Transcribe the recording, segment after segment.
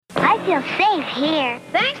feel safe here.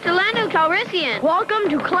 Thanks to Lando Calrissian. Welcome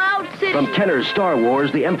to Cloud City. From Kenner's Star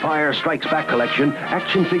Wars, The Empire Strikes Back collection,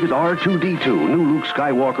 action figures R2-D2, new Luke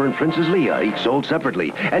Skywalker and Princess Leia, each sold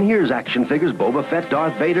separately. And here's action figures Boba Fett,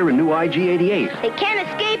 Darth Vader, and new IG-88. They can't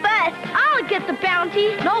escape us. I'll get the bounty.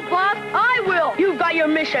 No, boss, I will. You've got your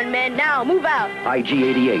mission, man. Now, move out.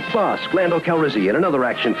 IG-88, Bosk, Lando Calrissian, and other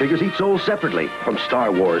action figures each sold separately. From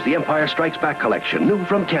Star Wars, The Empire Strikes Back collection, new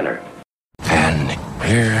from Kenner. And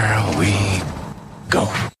here we go.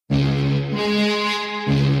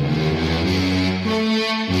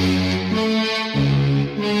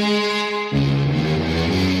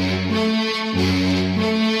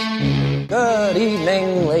 Good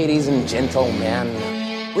evening, ladies and gentlemen.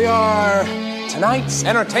 We are tonight's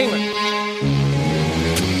entertainment.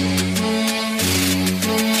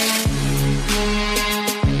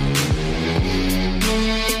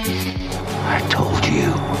 I told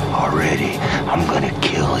you already, I'm gonna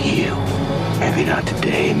kill you. Maybe not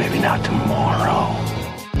today, maybe not tomorrow.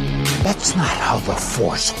 That's not how the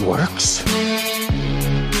Force works.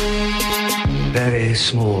 Very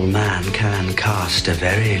small man can cast a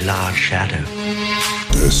very large shadow.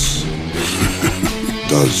 This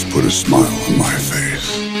does put a smile on my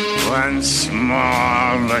face. Once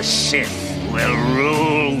more, the Sith will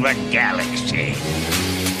rule the galaxy.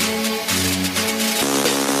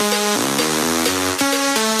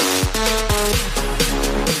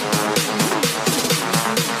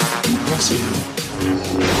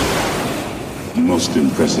 Most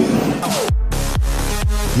impressive.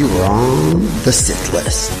 You are on the Sith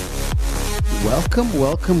List. Welcome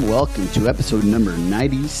to episode number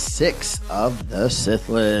 96 of the Sith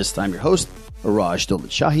List. I'm your host, Raj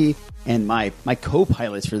Dolit-Shahi, and my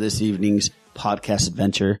co-pilots for this evening's podcast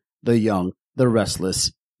adventure, the young, the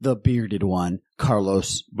restless, the bearded one,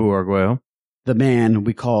 Carlos Buarguello. The man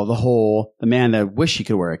we call the man that wish he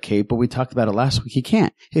could wear a cape, but we talked about it last week. He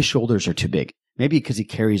can't. His shoulders are too big. Maybe because he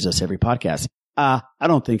carries us every podcast. I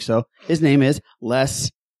don't think so. His name is Les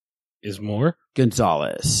Ismore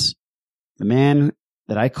Gonzalez. The man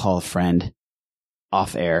that I call a friend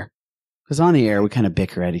off air. Because on the air, we kind of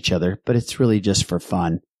bicker at each other, but it's really just for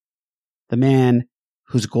fun. The man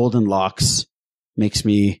whose golden locks makes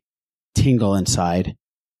me tingle inside.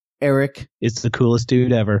 Eric. It's the coolest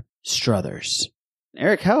dude ever. Struthers.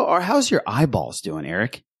 Eric, how's your eyeballs doing,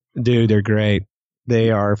 Eric? Dude, they're great.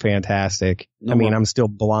 They are fantastic. I'm still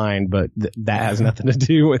blind, but that has nothing to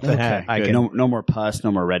do with that. Okay, no more pus,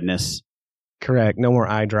 no more redness. Correct. No more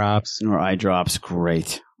eye drops. No more eye drops.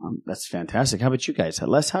 Great. That's fantastic. How about you guys?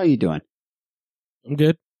 Les, how are you doing? I'm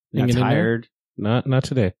good. Not tired? Not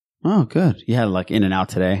today. Oh, good. You had like in and out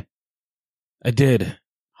today. I did.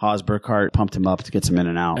 Haas Burkhart pumped him up to get some in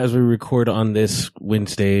and out. As we record on this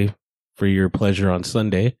Wednesday for your pleasure on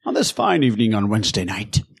Sunday. On this fine evening on Wednesday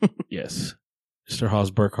night. Yes. Mr. Haas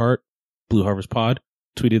Burkhart, Blue Harvest Pod,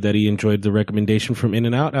 tweeted that he enjoyed the recommendation from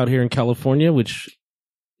In-N-Out out here in California, which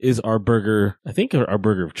is our burger, I think our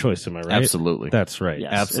burger of choice. Am I right? Absolutely. That's right.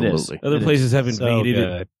 Yes, absolutely. Other places have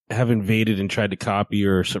invaded and tried to copy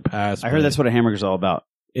or surpass. I heard that's what a hamburger's all about.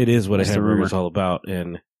 It is what a hamburger's all about,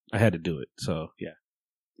 and I had to do it. So, yeah.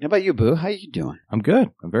 How about you, Boo? How you doing? I'm good.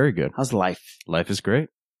 I'm very good. How's life? Life is great.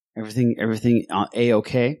 Everything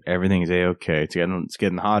A-okay? Everything's A-okay. It's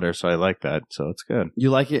getting hotter, so I like that. So it's good. You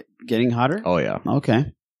like it getting hotter? Oh, yeah.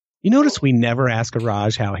 Okay. You notice we never ask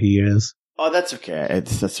Raj how he is. Oh, that's okay.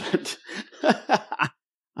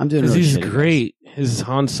 I'm doing because really he's great. His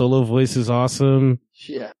Han Solo voice is awesome.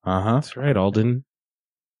 Yeah. That's right, Alden.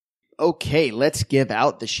 Okay, let's give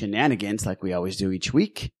out the shenanigans like we always do each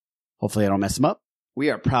week. Hopefully I don't mess them up. We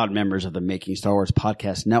are proud members of the Making Star Wars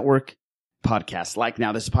Podcast Network. Podcasts like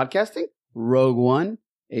Now This Is Podcasting, Rogue One,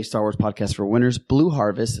 a Star Wars podcast for winners, Blue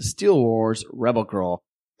Harvest, Steel Wars, Rebel Girl,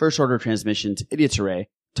 First Order Transmissions, Idiot's Array,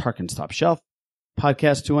 Tarkin's Top Shelf,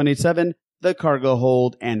 Podcast 2187, The Cargo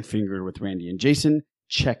Hold, and Fingered with Randy and Jason.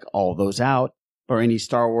 Check all those out. For any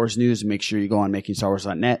Star Wars news, make sure you go on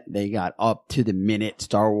MakingStarWars.net. They got up-to-the-minute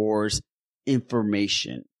Star Wars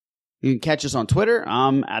information. You can catch us on Twitter.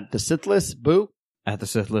 I'm at the Sith List, Boo. At the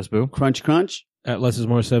Sith List, Boo. Crunch. At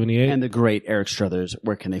LessIsMore78. And the great Eric Struthers.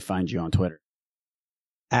 Where can they find you on Twitter?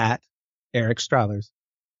 At Eric Struthers.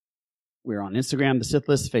 We're on Instagram, the Sith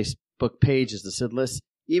List. Facebook page is the Sith List.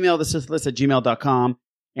 Email the Sith List at gmail.com.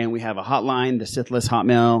 And we have a hotline, the Sith List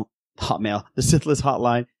the Sith List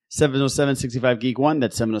hotline, 707-65-GEEK1.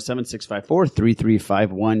 That's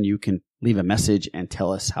 707-654-3351. You can leave a message and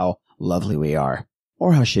tell us how lovely we are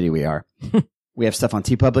or how shitty we are. We have stuff on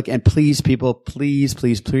TeePublic, and please, people, please,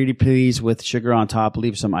 pretty please, with sugar on top,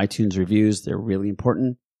 leave some iTunes reviews. They're really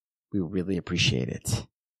important. We really appreciate it.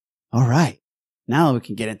 All right. Now we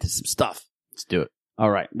can get into some stuff. Let's do it.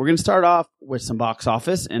 All right. We're going to start off with some box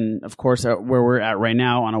office. And, of course, where we're at right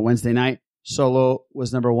now on a Wednesday night, Solo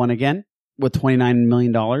was number one again with $29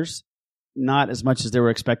 million. Not as much as they were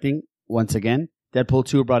expecting, once again. Deadpool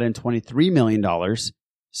 2 brought in $23 million.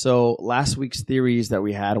 So last week's theories that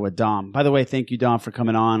we had with Dom. By the way, thank you, Dom, for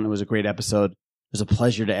coming on. It was a great episode. It was a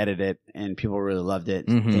pleasure to edit it, and people really loved it.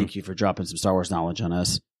 Mm-hmm. Thank you for dropping some Star Wars knowledge on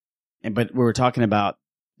us. But we were talking about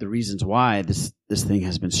the reasons why this thing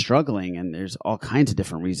has been struggling, and there's all kinds of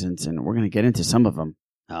different reasons, and we're going to get into some of them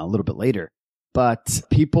a little bit later. But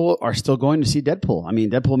people are still going to see Deadpool. I mean,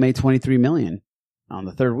 Deadpool made $23 million on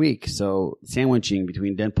the third week, so sandwiching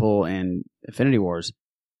between Deadpool and Infinity Wars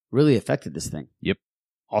really affected this thing. Yep.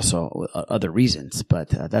 Also, other reasons, but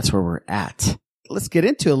that's where we're at. Let's get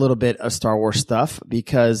into a little bit of Star Wars stuff,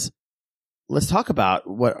 because let's talk about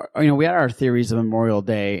what, we had our theories of Memorial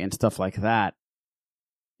Day and stuff like that,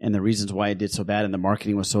 and the reasons why it did so bad and the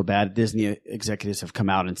marketing was so bad. Disney executives have come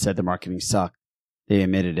out and said the marketing sucked. They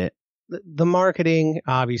admitted it. The marketing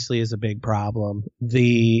obviously is a big problem.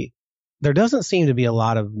 There doesn't seem to be a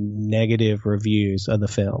lot of negative reviews of the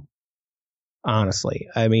film. Honestly,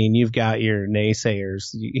 I mean, you've got your naysayers,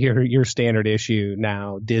 your standard issue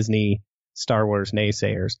now, Disney, Star Wars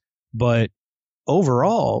naysayers. But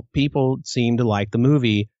overall, people seem to like the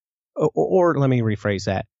movie. Or let me rephrase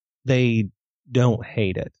that. They don't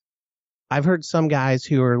hate it. I've heard some guys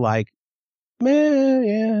who are like, meh,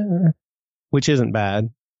 yeah, which isn't bad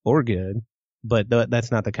or good. But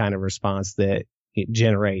that's not the kind of response that it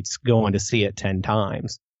generates going to see it 10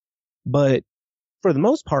 times. But for the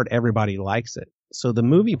most part, everybody likes it. So the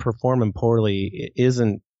movie performing poorly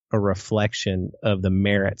isn't a reflection of the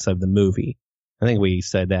merits of the movie. I think we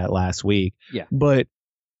said that last week. Yeah. But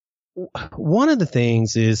one of the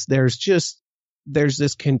things is there's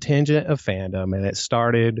this contingent of fandom, and it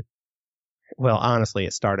started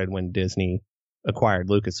when Disney acquired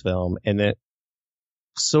Lucasfilm, and it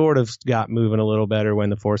sort of got moving a little better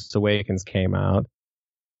when The Force Awakens came out.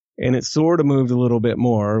 And it sort of moved a little bit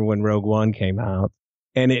more when Rogue One came out.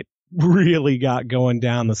 And it really got going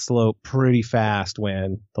down the slope pretty fast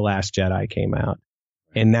when The Last Jedi came out.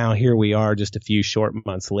 And now here we are just a few short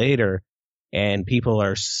months later, and people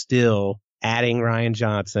are still adding Rian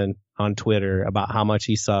Johnson on Twitter about how much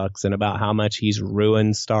he sucks and about how much he's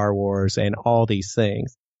ruined Star Wars and all these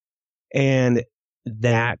things. And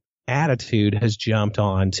that attitude has jumped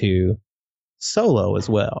on to Solo as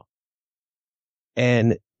well.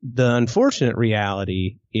 And the unfortunate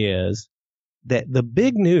reality is that the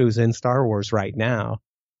big news in Star Wars right now,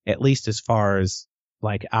 at least as far as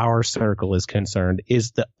like our circle is concerned,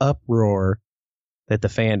 is the uproar that the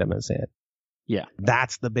fandom is in. Yeah.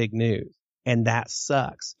 That's the big news. And that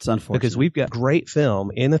sucks. It's unfortunate. Because we've got great film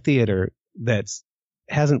in the theater that's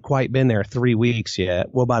hasn't quite been there 3 weeks yet.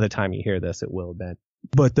 Well, by the time you hear this, it will have been.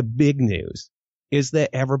 But the big news is that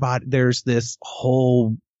there's this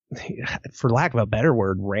whole, for lack of a better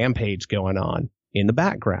word, rampage going on in the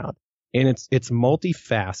background. And it's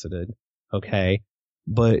multifaceted, okay?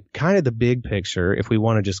 But kind of the big picture, if we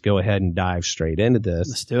want to just go ahead and dive straight into this.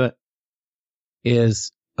 Let's do it.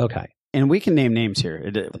 Is, okay. And we can name names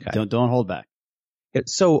here. Okay. Don't hold back.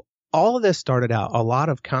 So all of this started out, a lot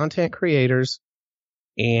of content creators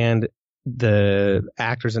and the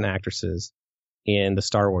actors and actresses in the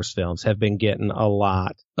Star Wars films have been getting a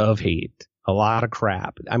lot of heat, a lot of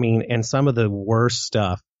crap. I mean, and some of the worst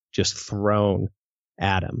stuff just thrown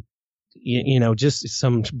at them. Just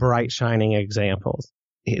some bright, shining examples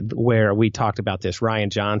where we talked about this.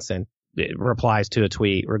 Rian Johnson replies to a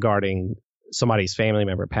tweet regarding somebody's family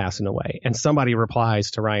member passing away, and somebody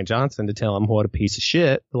replies to Rian Johnson to tell him what a piece of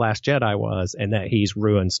shit The Last Jedi was and that he's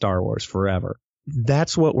ruined Star Wars forever.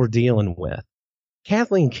 That's what we're dealing with.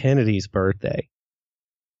 Kathleen Kennedy's birthday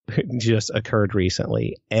just occurred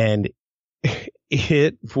recently, and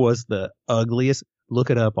it was the ugliest. Look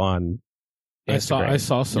it up on Instagram. I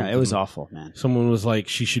saw something. Yeah, it was awful, man. Someone was like,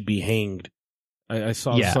 she should be hanged. I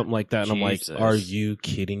saw something like that, and Jesus. I'm like, are you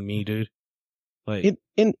kidding me, dude? Like,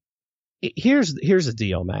 here's the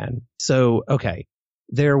deal, man. So, okay,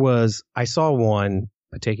 I saw one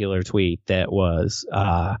particular tweet that was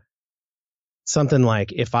something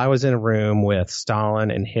like, if I was in a room with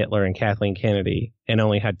Stalin and Hitler and Kathleen Kennedy and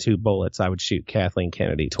only had 2 bullets, I would shoot Kathleen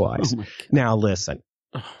Kennedy twice. Oh, now listen,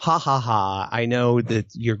 ha ha ha. I know that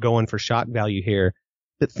you're going for shock value here,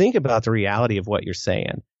 but think about the reality of what you're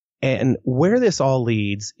saying. And where this all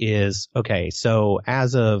leads is, okay, so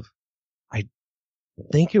as of, I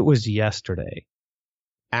think it was yesterday,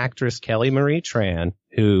 actress Kelly Marie Tran,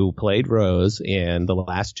 who played Rose in The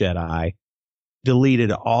Last Jedi,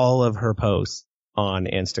 deleted all of her posts on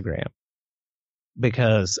Instagram.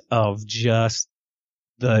 because of just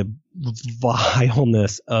the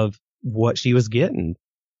vileness of what she was getting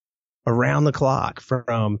around the clock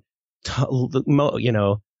from,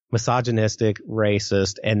 misogynistic,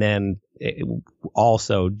 racist, and then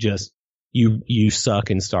also just you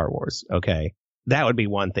suck in Star Wars. Okay. That would be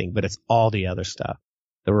one thing, but it's all the other stuff.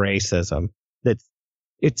 The racism.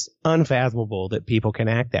 It's unfathomable that people can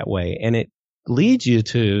act that way. And it leads you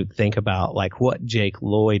to think about like what Jake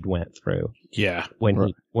Lloyd went through. Yeah.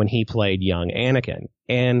 When he played young Anakin.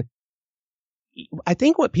 And I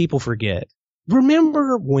think what people forget,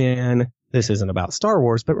 remember when, this isn't about Star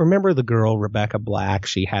Wars, but remember the girl, Rebecca Black,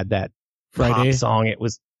 she had that Friday pop song. It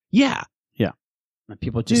was, yeah. Yeah. And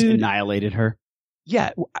people just annihilated her.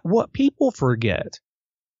 Yeah. What people forget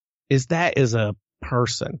is that is a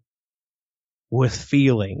person with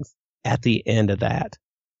feelings at the end of that.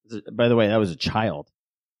 By the way, that was a child.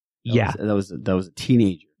 That was a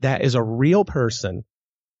teenager. That is a real person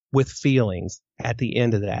with feelings at the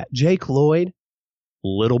end of that. Jake Lloyd,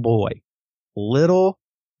 little boy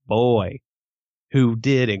who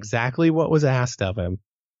did exactly what was asked of him,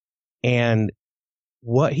 and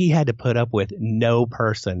what he had to put up with, no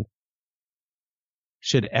person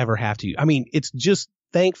should ever have to. I mean, it's just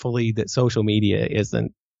thankfully that social media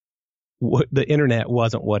isn't what the internet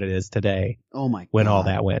wasn't what it is today. Oh my God. When all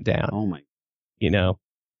that went down. Oh my.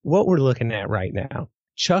 What we're looking at right now,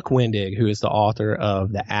 Chuck Wendig, who is the author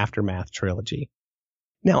of the Aftermath trilogy.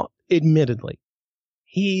 Now, admittedly,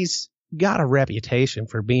 he's got a reputation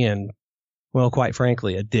for being, well, quite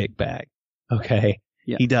frankly, a dickbag. Okay.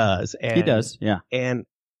 Yeah. He does. He does. Yeah. And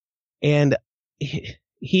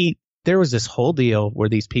he there was this whole deal where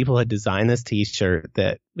these people had designed this t-shirt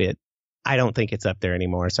that I don't think it's up there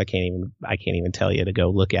anymore. So I can't even tell you to go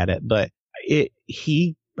look at it, but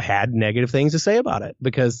he had negative things to say about it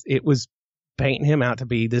because it was painting him out to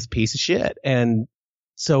be this piece of shit. And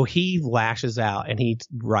so he lashes out and he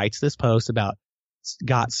writes this post about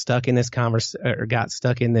got stuck in this,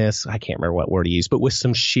 I can't remember what word he used, but with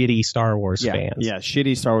some shitty Star Wars fans. Yeah,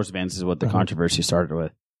 shitty Star Wars fans is what the controversy started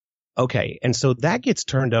with. Okay, and so that gets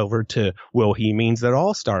turned over to, well, he means that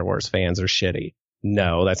all Star Wars fans are shitty.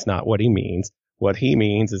 No, that's not what he means. What he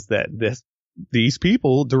means is that these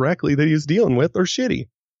people directly that he's dealing with are shitty.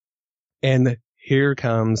 And here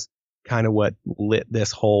comes kind of what lit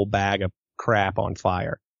this whole bag of crap on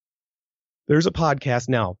fire. There's a podcast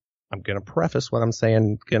now. I'm going to preface what I'm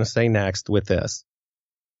going to say next with this.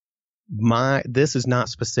 This is not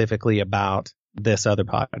specifically about this other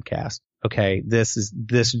podcast. Okay.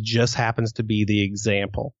 This just happens to be the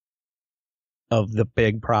example of the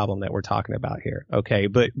big problem that we're talking about here. Okay.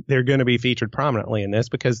 But they're going to be featured prominently in this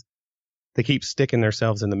because they keep sticking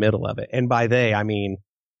themselves in the middle of it. And by they, I mean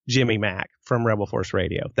Jimmy Mack from Rebel Force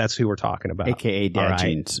Radio. That's who we're talking about. AKA Dad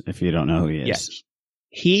Jeans, if you don't know who he is. Yes.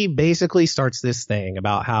 He basically starts this thing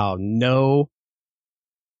about how no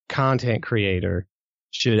content creator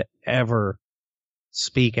should ever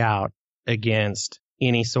speak out against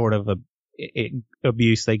any sort of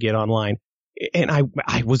abuse they get online. And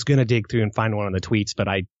I was going to dig through and find one of the tweets, but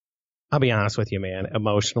I'll be honest with you, man,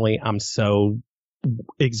 emotionally, I'm so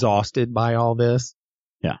exhausted by all this.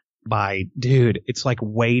 Yeah. Dude, it's like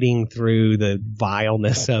wading through the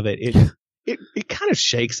vileness of it. It kind of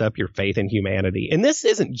shakes up your faith in humanity. And this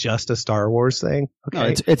isn't just a Star Wars thing. Okay.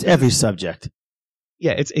 No, it's every subject.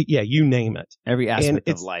 Yeah. You name it. Every aspect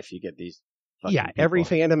of life, you get these. Yeah. People. Every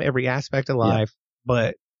fandom, every aspect of life.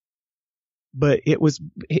 Yeah. But it was,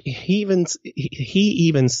 he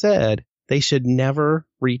even said they should never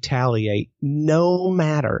retaliate no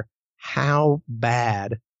matter how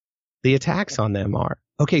bad the attacks on them are.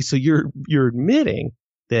 Okay. So you're admitting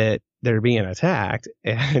that they're being attacked,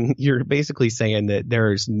 and you're basically saying that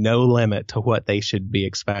there's no limit to what they should be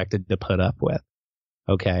expected to put up with.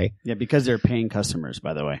 Okay. Yeah, because they're paying customers,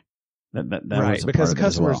 by the way. That right, because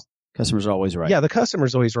customers are always right. Yeah, the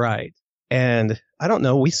customer's always right. And I don't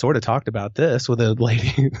know, we sort of talked about this with a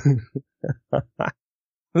lady,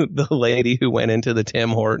 the lady who went into the Tim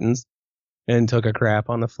Hortons and took a crap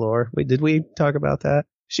on the floor. Did we talk about that?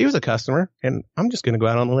 She was a customer, and I'm just going to go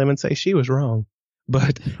out on the limb and say she was wrong.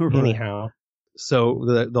 But anyhow,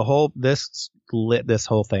 so this lit this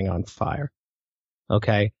whole thing on fire.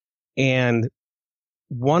 Okay. And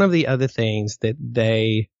one of the other things that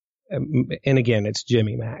and again, it's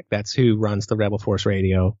Jimmy Mack. That's who runs the Rebel Force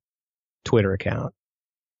Radio Twitter account.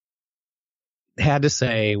 Had to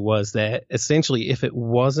say was that essentially if it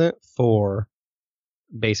wasn't for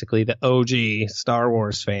basically the OG Star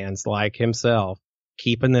Wars fans like himself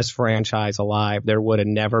keeping this franchise alive, there would have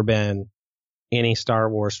never been any Star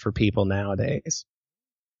Wars for people nowadays.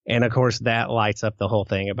 And of course, that lights up the whole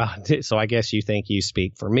thing about it. So I guess you think you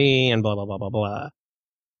speak for me and blah, blah, blah, blah, blah.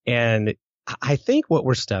 And I think what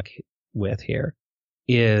we're stuck with here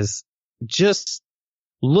is just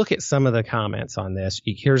look at some of the comments on this.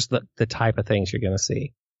 Here's the type of things you're going to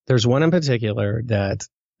see. There's one in particular that,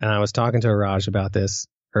 and I was talking to Raj about this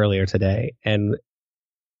earlier today, and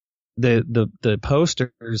the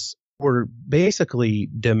posters were basically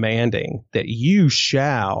demanding that you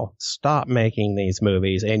shall stop making these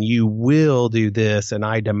movies and you will do this, and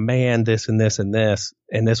I demand this and this and this.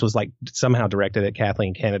 And this was like somehow directed at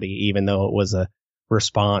Kathleen Kennedy, even though it was a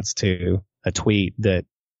response to a tweet that,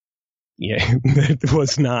 that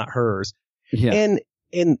was not hers. Yeah.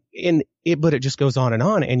 But it just goes on,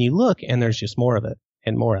 and you look and there's just more of it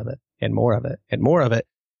and more of it and more of it and more of it.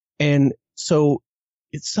 And so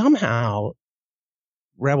it's somehow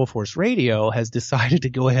Rebel Force Radio has decided to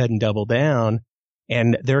go ahead and double down,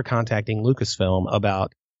 and they're contacting Lucasfilm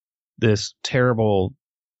about this terrible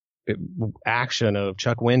action of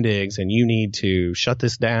Chuck Wendig's, and you need to shut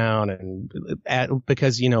this down, and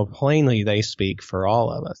because plainly they speak for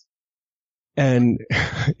all of us, and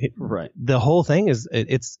right. The whole thing is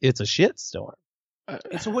it's a shitstorm.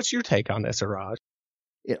 So what's your take on this, Raj?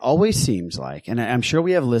 It always seems like, and I'm sure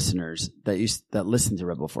we have listeners that listen to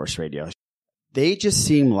Rebel Force Radio. They just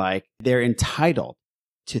seem like they're entitled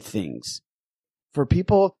to things. For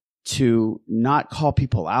people to not call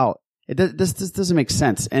people out, this doesn't make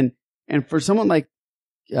sense. And for someone like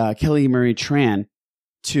Kelly Marie Tran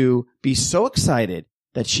to be so excited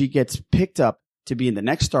that she gets picked up to be in the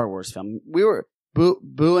next Star Wars film,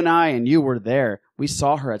 Boo and I and you were there. We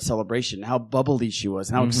saw her at Celebration, how bubbly she was,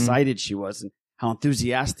 and how excited she was, and how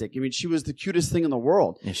enthusiastic. I mean, she was the cutest thing in the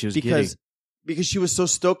world. Yeah, she was because she was so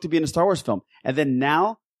stoked to be in a Star Wars film. And then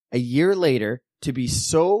now, a year later, to be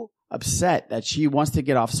so upset that she wants to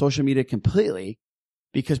get off social media completely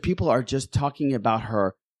because people are just talking about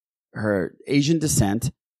her Asian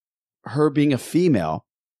descent, her being a female,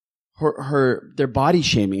 they're body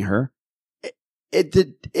shaming her. It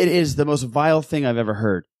is the most vile thing I've ever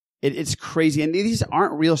heard. It's crazy. And these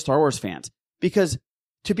aren't real Star Wars fans, because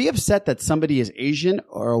to be upset that somebody is Asian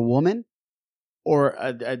or a woman or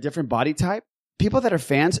a different body type, people that are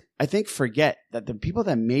fans, I think, forget that the people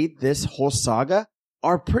that made this whole saga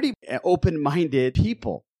are pretty open-minded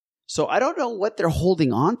people. So I don't know what they're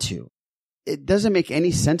holding on to. It doesn't make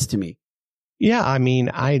any sense to me. Yeah, I mean,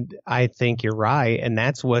 I think you're right, and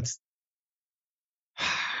that's what's...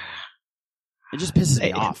 It just pisses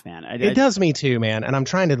me off, man. It does me too, man. And I'm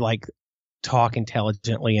trying to talk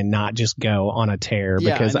intelligently and not just go on a tear,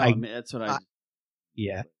 because that's what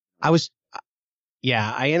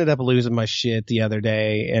I ended up losing my shit the other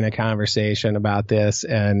day in a conversation about this,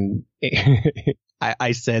 and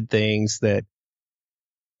I said things that,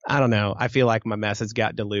 I don't know, I feel like my message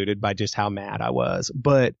got diluted by just how mad I was.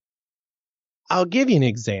 But I'll give you an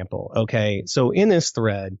example, okay? So in this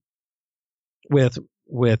thread with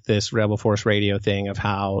this Rebel Force Radio thing of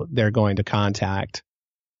how they're going to contact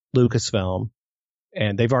Lucasfilm,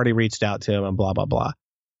 and they've already reached out to him and blah, blah, blah.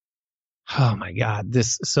 Oh my God.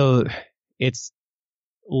 So it's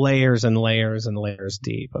layers and layers and layers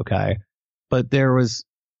deep. Okay. But there was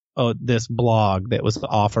this blog that was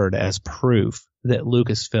offered as proof that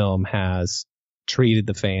Lucasfilm has treated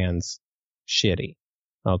the fans shitty.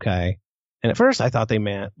 Okay. And at first I thought they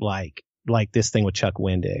meant like this thing with Chuck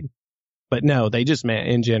Wendig, but no, they just meant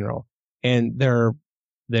in general. And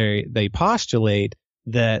they postulate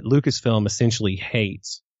that Lucasfilm essentially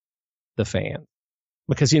hates the fan,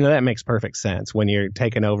 because, that makes perfect sense when you're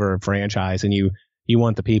taking over a franchise and you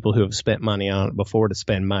want the people who have spent money on it before to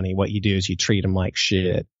spend money. What you do is you treat them like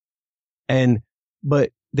shit.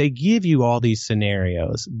 But they give you all these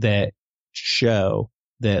scenarios that show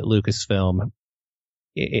that Lucasfilm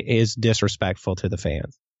is disrespectful to the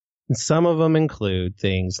fans. And some of them include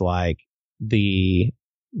things like they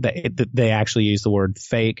actually use the word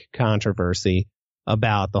fake controversy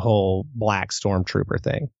about the whole black stormtrooper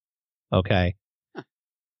thing. Okay.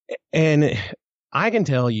 And I can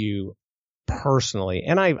tell you personally,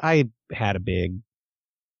 and I had a big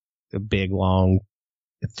long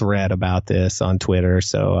thread about this on Twitter,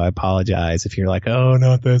 so I apologize if you're like, oh,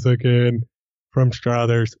 not this again from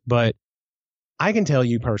Struthers. But I can tell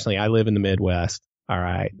you personally, I live in the Midwest. All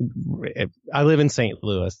right. I live in St.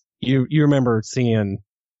 Louis. You remember seeing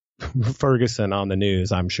Ferguson on the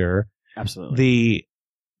news, I'm sure. Absolutely.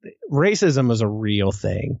 The racism is a real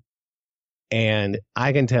thing. And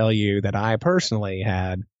I can tell you that I personally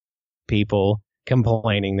had people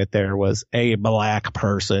complaining that there was a black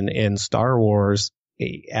person in Star Wars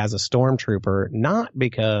as a stormtrooper, not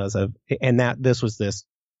because of, and that this was this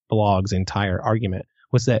blog's entire argument,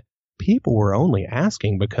 was that people were only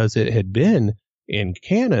asking because it had been in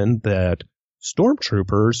canon that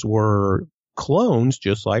stormtroopers were clones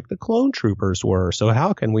just like the clone troopers were. So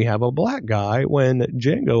how can we have a black guy when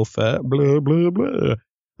Jango Fett, blah, blah, blah.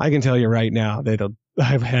 I can tell you right now that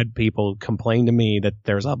I've had people complain to me that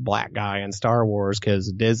there's a black guy in Star Wars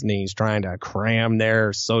because Disney's trying to cram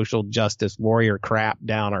their social justice warrior crap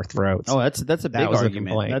down our throats. Oh, that's a big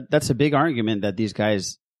argument. That's a big argument that these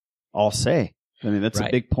guys all say. I mean, that's a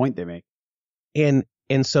big point they make. And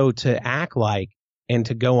so to act like and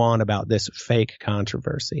to go on about this fake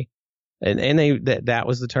controversy, and that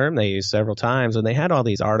was the term they used several times, and they had all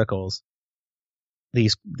these articles,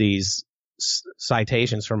 these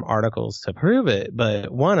citations from articles to prove it.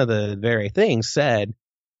 But one of the very things said,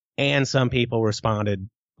 and some people responded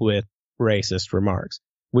with racist remarks,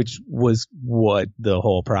 which was what the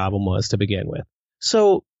whole problem was to begin with.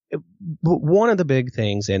 So one of the big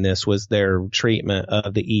things in this was their treatment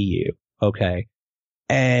of the EU, okay,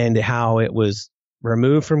 and how it was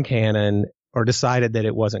removed from canon or decided that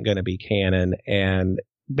it wasn't going to be canon, and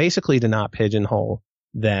basically to not pigeonhole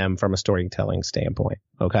them from a storytelling standpoint,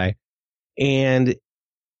 okay? And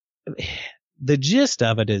the gist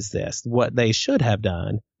of it is this, what they should have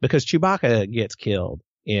done, because Chewbacca gets killed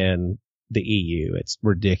in the EU. It's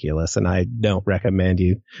ridiculous, and I don't recommend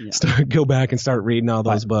you go back and start reading all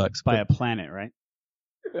those books. By a planet, right?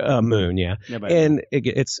 Moon, yeah. And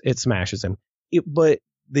it smashes him. But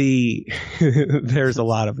there's a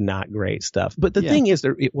lot of not great stuff. But the thing is,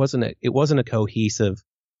 it wasn't a cohesive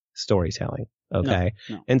storytelling, okay?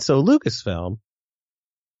 No. And so Lucasfilm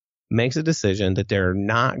makes a decision that they're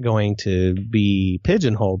not going to be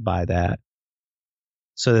pigeonholed by that,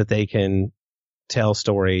 so that they can tell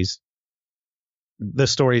stories, the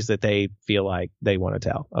stories that they feel like they want to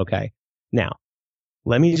tell. Okay. Now,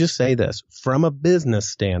 let me just say this from a business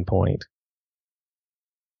standpoint,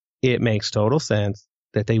 it makes total sense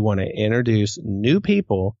that they want to introduce new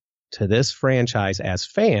people to this franchise as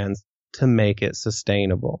fans to make it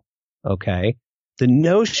sustainable. Okay. The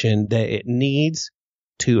notion that it needs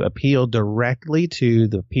to appeal directly to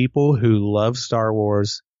the people who love Star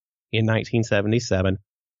Wars in 1977,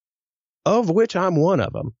 of which I'm one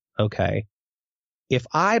of them. Okay. If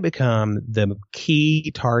I become the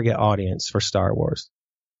key target audience for Star Wars,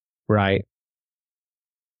 right?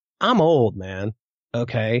 I'm old, man.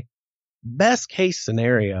 Okay. Best case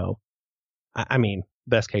scenario. I mean,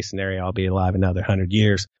 best case scenario, I'll be alive another 100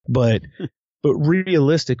 years, but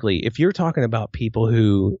realistically, if you're talking about people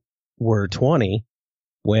who were 20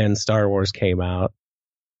 when Star Wars came out,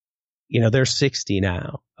 they're 60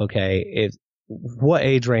 now. Okay. What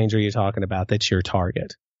age range are you talking about that's your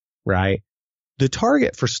target, right? The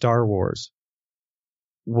target for Star Wars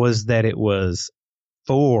was that it was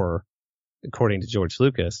according to George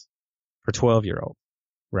Lucas, for 12-year-olds,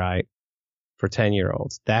 right? For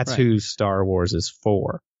 10-year-olds. That's who Star Wars is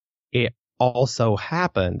for. It also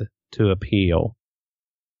happened to appeal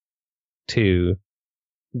to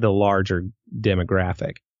the larger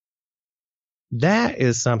demographic. That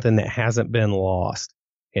is something that hasn't been lost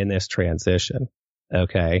in this transition.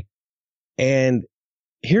 Okay. And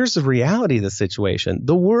here's the reality of the situation.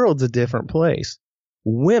 The world's a different place.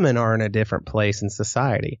 Women are in a different place in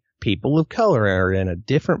society. People of color are in a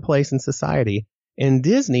different place in society. And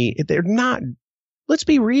Disney, they're not. Let's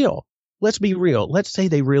be real. Let's say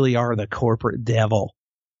they really are the corporate devil.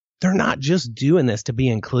 They're not just doing this to be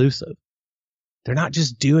inclusive. They're not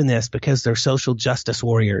just doing this because they're social justice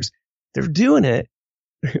warriors. They're doing it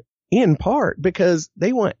in part because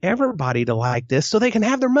they want everybody to like this so they can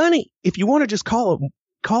have their money. If you want to just call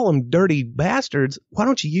them dirty bastards, why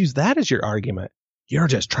don't you use that as your argument? You're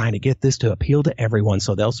just trying to get this to appeal to everyone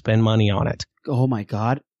so they'll spend money on it. Oh my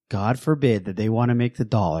God. God forbid that they want to make the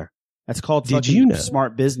dollar. That's called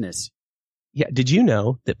smart business. Yeah. Did you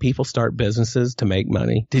know that people start businesses to make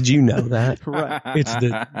money? Did you know that? Right.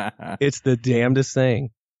 It's the damnedest thing.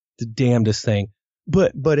 The damnedest thing.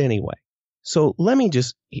 But anyway, so let me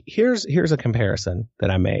here's a comparison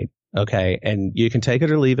that I made. Okay. And you can take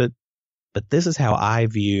it or leave it, but this is how I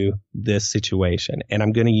view this situation. And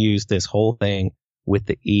I'm going to use this whole thing with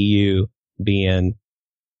the EU being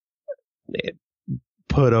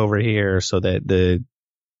put over here so that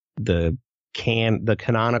the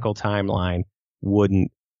canonical timeline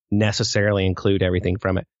wouldn't necessarily include everything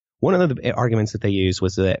from it. One of the arguments that they used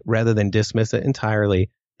was that rather than dismiss it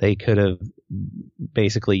entirely, they could have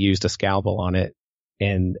basically used a scalpel on it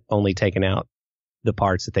and only taken out the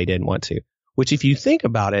parts that they didn't want to, which if you think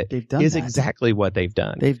about it is exactly what they've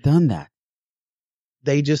done. They've done that.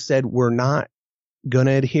 They just said, we're not going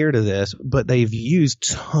to adhere to this, but they've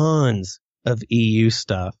used tons of EU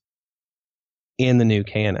stuff in the new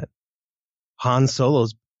canon. Han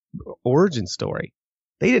Solo's origin story.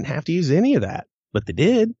 They didn't have to use any of that, but they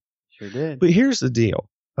did. Sure did. But here's the deal.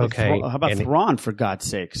 Okay. How about Thrawn, for God's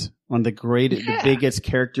sakes? One of the biggest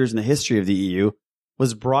characters in the history of the EU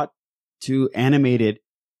was brought to animated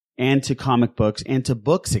and to comic books and to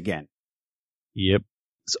books again. Yep.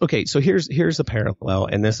 Okay, so here's the parallel,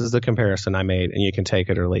 and this is the comparison I made, and you can take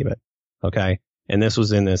it or leave it. Okay? And this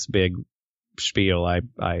was in this big spiel I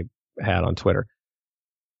had on Twitter.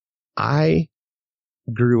 I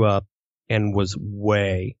grew up and was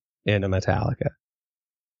way into Metallica.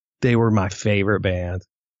 They were my favorite band.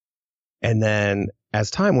 And then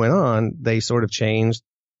as time went on, they sort of changed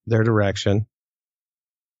their direction,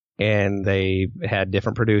 and they had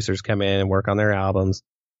different producers come in and work on their albums,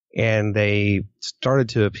 and they started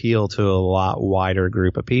to appeal to a lot wider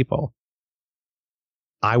group of people.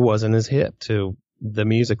 I wasn't as hip to the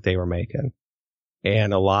music they were making.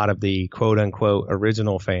 And a lot of the quote unquote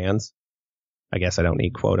original fans, I guess I don't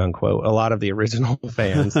need quote unquote, a lot of the original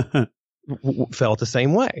fans felt the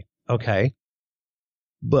same way. Okay.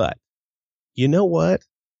 But you know what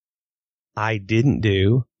I didn't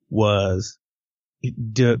do was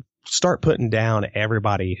to start putting down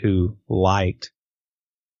everybody who liked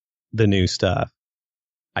the new stuff.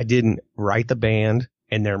 I didn't write the band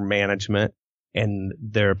and their management and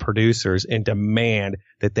their producers and demand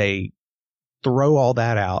that they throw all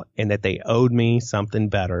that out and that they owed me something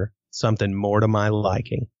better, something more to my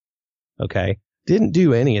liking. Okay. Didn't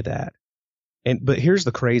do any of that. But here's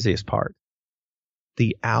the craziest part.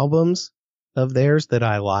 The albums of theirs that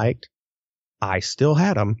I liked, I still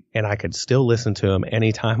had them, and I could still listen to them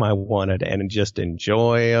anytime I wanted and just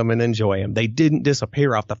enjoy them and enjoy them. They didn't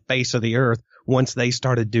disappear off the face of the earth once they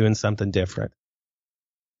started doing something different.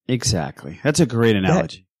 Exactly. That's a great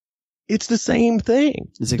analogy. It's the same thing.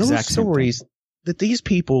 It's the exact Those stories that these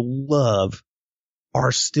people love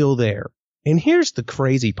are still there. And here's the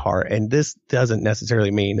crazy part, and this doesn't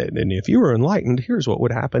necessarily mean that if you were enlightened, here's what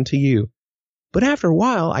would happen to you. But after a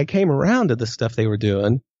while, I came around to the stuff they were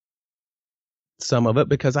doing, some of it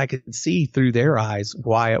because I could see through their eyes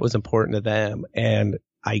why it was important to them, and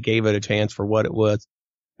I gave it a chance for what it was.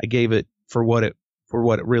 I gave it for what it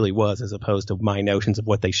really was, as opposed to my notions of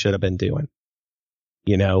what they should have been doing.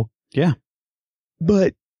 You know? Yeah.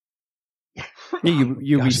 But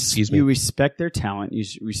you respect their talent, you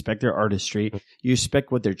respect their artistry, you respect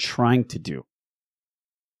what they're trying to do.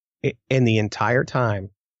 And the entire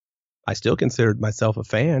time, I still considered myself a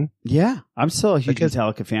fan. Yeah, I'm still a huge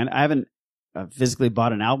Metallica fan. I haven't physically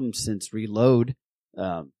bought an album since Reload.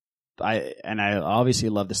 I obviously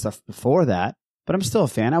love the stuff before that, but I'm still a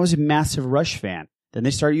fan. I was a massive Rush fan. Then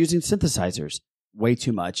they started using synthesizers way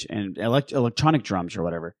too much and electronic drums or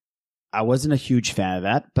whatever. I wasn't a huge fan of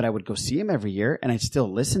that, but I would go see him every year, and I'd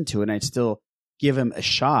still listen to it, and I'd still give him a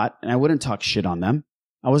shot, and I wouldn't talk shit on them.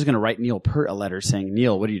 I wasn't going to write Neil Peart a letter saying,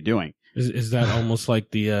 Neil, what are you doing? Is that almost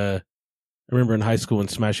like the, I remember in high school when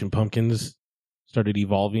Smashing Pumpkins started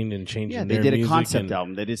evolving and changing their music. Yeah, they did a concept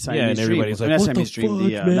album. They did Siamese and everybody's like, what the fuck,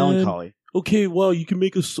 man? Melancholy. Okay, well, you can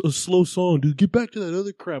make a slow song, dude. Get back to that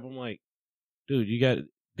other crap. I'm like, dude,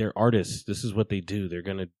 they're artists. This is what they do. They're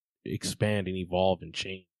going to expand and evolve and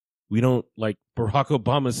change. We don't, like Barack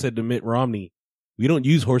Obama said to Mitt Romney, we don't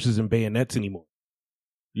use horses and bayonets anymore.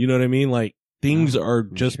 You know what I mean? Like, things are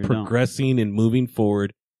just progressing and moving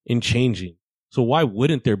forward and changing. So why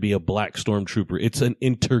wouldn't there be a black stormtrooper? It's an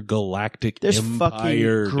intergalactic empire.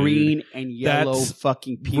 Fucking green and yellow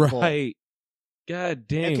fucking people. Right. God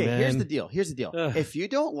damn, okay, man. Here's the deal. If you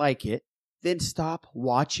don't like it, then stop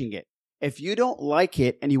watching it. If you don't like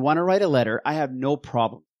it and you want to write a letter, I have no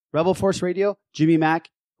problem. Rebel Force Radio, Jimmy Mack,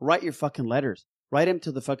 write your fucking letters. Write them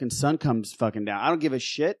till the fucking sun comes fucking down. I don't give a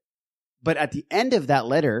shit. But at the end of that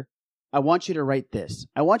letter, I want you to write this.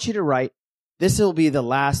 I want you to write, this will be the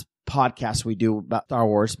last podcast we do about Star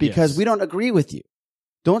Wars because we don't agree with you.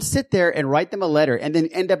 Don't sit there and write them a letter and then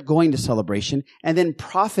end up going to Celebration and then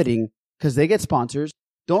profiting because they get sponsors.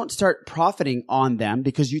 Don't start profiting on them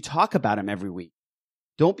because you talk about them every week.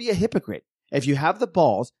 Don't be a hypocrite. If you have the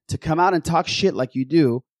balls to come out and talk shit like you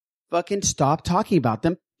do, fucking stop talking about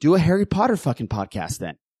them. Do a Harry Potter fucking podcast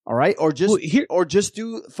then. All right? Or just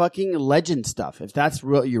do fucking legend stuff if that's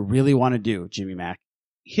what you really want to do, Jimmy Mack.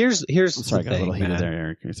 Here's I'm sorry, I got a little heated there,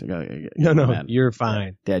 Eric. No, you're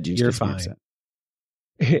fine. Dad, you're fine.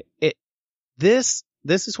 This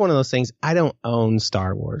is one of those things. I don't own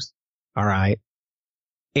Star Wars. All right.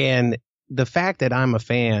 And the fact that I'm a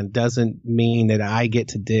fan doesn't mean that I get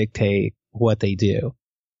to dictate what they do.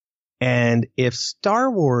 And if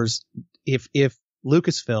Star Wars, if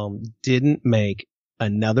Lucasfilm didn't make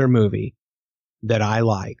another movie that I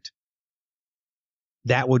liked,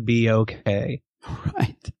 that would be okay.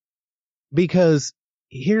 Right. Because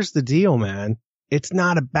here's the deal, man. It's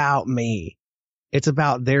not about me. It's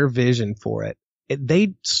about their vision for it.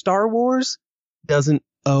 Star Wars doesn't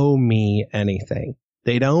owe me anything.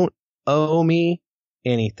 They don't owe me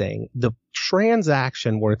anything. The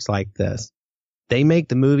transaction works like this. They make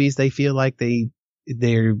the movies they feel like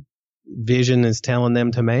their vision is telling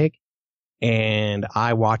them to make, and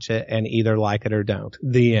I watch it and either like it or don't.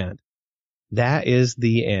 The end. That is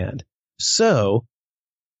the end. So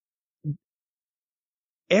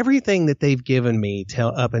everything that they've given me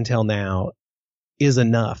up until now is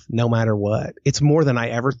enough, no matter what. It's more than I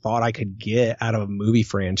ever thought I could get out of a movie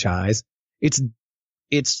franchise. It's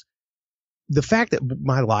the fact that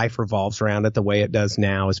my life revolves around it the way it does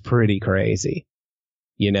now is pretty crazy,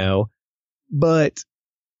 you know, but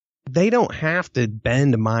they don't have to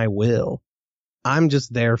bend my will. I'm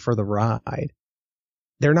just there for the ride.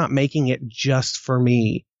 They're not making it just for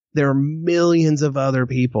me. There are millions of other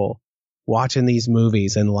people watching these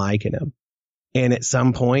movies and liking them. And at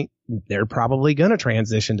some point, they're probably going to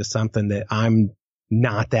transition to something that I'm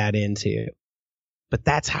not that into. But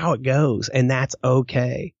that's how it goes, and that's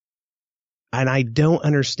okay. And I don't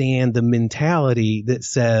understand the mentality that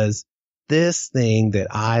says this thing that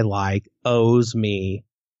I like owes me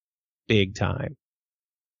big time.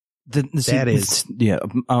 I'm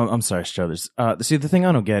sorry, Struthers. The thing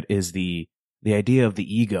I don't get is the idea of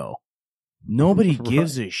the ego. Nobody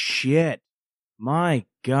gives a shit. My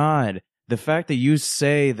God. The fact that you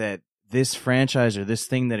say that this franchise or this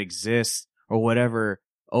thing that exists or whatever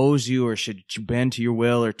owes you or should bend to your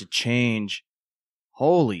will or to change.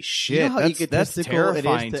 Holy shit. You know how that's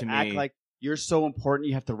terrifying to me. Act like you're so important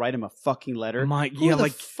you have to write him a fucking letter. Who the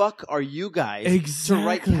fuck are you guys to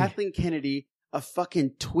write Kathleen Kennedy a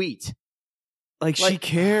fucking tweet? Like she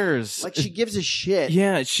cares. Like she gives a shit.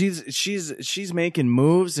 Yeah, she's making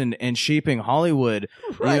moves and shaping Hollywood,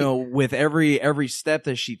 right, you know, with every step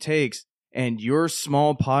that she takes. And your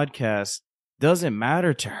small podcast doesn't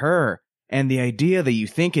matter to her. And the idea that you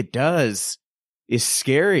think it does is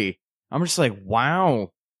scary. I'm just like,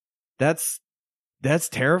 wow, that's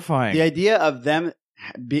terrifying. The idea of them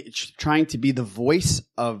trying to be the voice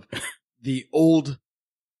of the old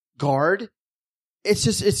guard. It's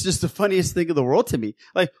just the funniest thing in the world to me.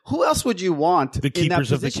 Like, who else would you want? The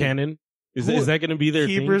keepers of the canon? Is that going to be their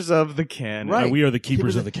keepers thing? Of the canon? Right. We are the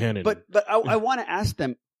keepers of the canon. But I want to ask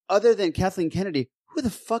them, other than Kathleen Kennedy, who the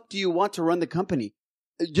fuck do you want to run the company?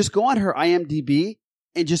 Just go on her IMDb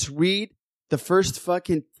and just read the first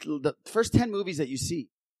 10 movies that you see.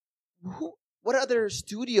 What other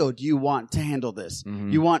studio do you want to handle this?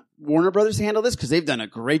 Mm-hmm. You want Warner Brothers to handle this? Because they've done a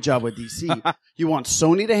great job with DC. You want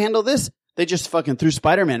Sony to handle this? They just fucking threw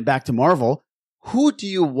Spider-Man back to Marvel. Who do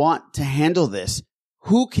you want to handle this?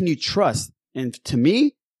 Who can you trust? And to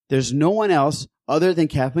me, there's no one else other than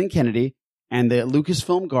Kathleen Kennedy and the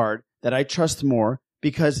Lucasfilm Guard that I trust more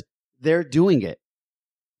because they're doing it.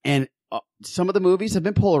 And some of the movies have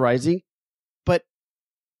been polarizing, but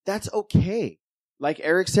that's okay. Like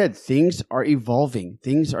Eric said, things are evolving.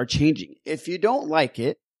 Things are changing. If you don't like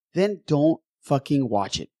it, then don't fucking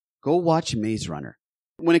watch it. Go watch Maze Runner.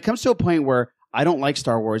 When it comes to a point where I don't like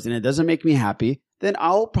Star Wars and it doesn't make me happy, then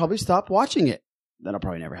I'll probably stop watching it. That'll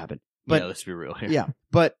probably never happen. But, yeah, let's be real here. Yeah,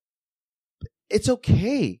 but it's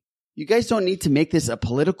okay. You guys don't need to make this a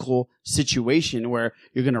political situation where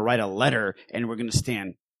you're going to write a letter and we're going to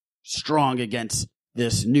stand strong against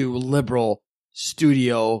this new liberal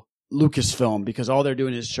studio Lucasfilm because all they're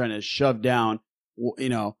doing is trying to shove down, you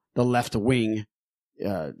know, the left wing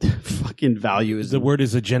fucking values. The word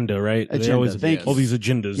is agenda, right? Agenda. They always Thank all you. these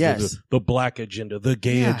agendas. Yes. The black agenda, the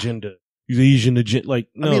gay agenda, the Asian agenda. Like,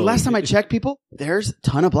 no. I mean, last time I checked, people, there's a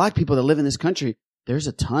ton of black people that live in this country. There's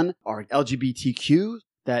a ton are LGBTQ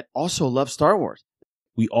that also love Star Wars.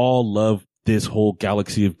 We all love this whole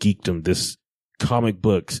galaxy of geekdom, this comic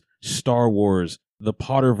books, Star Wars, the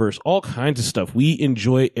Potterverse, all kinds of stuff. We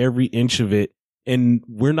enjoy every inch of it, and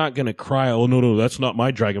we're not going to cry, oh, no, that's not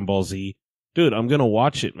my Dragon Ball Z. Dude, I'm going to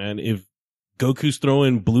watch it, man. If Goku's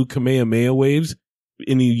throwing blue Kamehameha waves,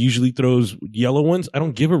 and he usually throws yellow ones, I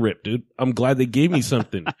don't give a rip, dude. I'm glad they gave me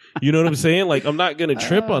something. You know what I'm saying? Like, I'm not going to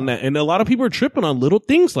trip on that. And a lot of people are tripping on little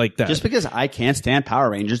things like that. Just because I can't stand Power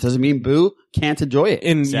Rangers doesn't mean Boo can't enjoy it.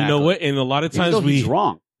 And you know what? And a lot of times he's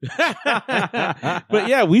wrong. But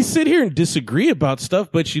yeah, we sit here and disagree about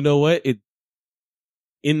stuff, but you know what?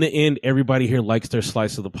 In the end, everybody here likes their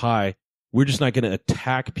slice of the pie. We're just not going to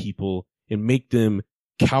attack people and make them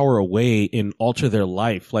cower away and alter their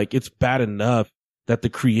life. Like, it's bad enough that the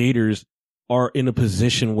creators are in a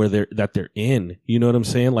position where they're in. You know what I'm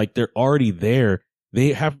saying? Like, they're already there.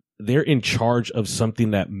 They have they're in charge of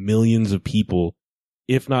something that millions of people,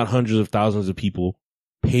 if not hundreds of thousands of people,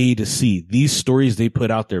 pay to see. These stories they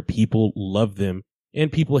put out there, people love them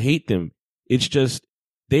and people hate them. It's just,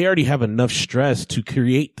 they already have enough stress to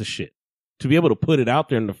create the shit, to be able to put it out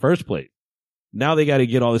there in the first place. Now they got to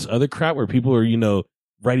get all this other crap where people are,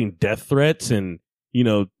 writing death threats and,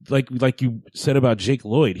 like you said about Jake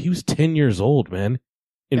Lloyd, he was 10 years old, man.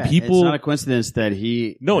 And people, it's not a coincidence that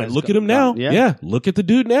he. No, and look at him now. Yeah. Look at the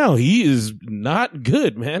dude now. He is not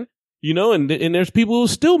good, man. And there's people who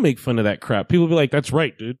still make fun of that crap. People be like, that's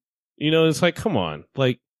right, dude. It's like, come on.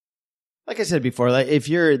 Like I said before, like if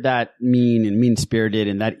you're that mean and mean-spirited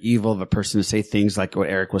and that evil of a person to say things like what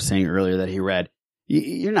Eric was saying earlier that he read,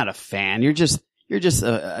 you're not a fan. You're just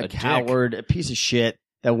a coward, a piece of shit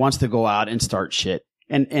that wants to go out and start shit.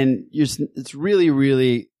 And it's really,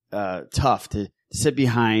 really tough to sit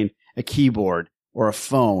behind a keyboard or a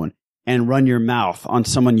phone and run your mouth on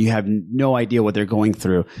someone you have no idea what they're going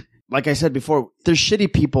through. Like I said before, there's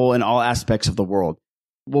shitty people in all aspects of the world.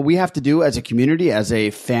 What we have to do as a community, as a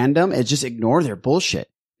fandom, is just ignore their bullshit.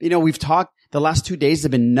 We've talked, the last 2 days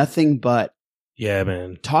have been nothing but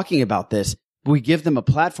talking about this. We give them a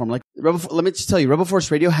platform. Like let me just tell you, Rebel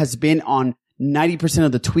Force Radio has been on 90%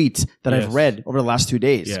 of the tweets that I've read over the last 2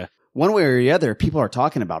 days. Yeah. One way or the other, people are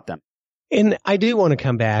talking about them. And I do want to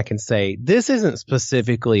come back and say, this isn't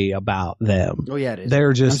specifically about them. Oh, yeah, it is.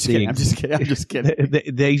 They're just I'm just kidding.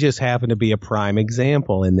 They just happen to be a prime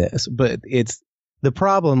example in this. But it's the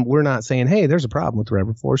problem. We're not saying, hey, there's a problem with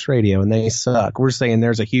Rebel Force Radio and they suck. We're saying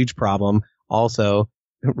there's a huge problem. Also,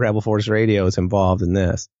 Rebel Force Radio is involved in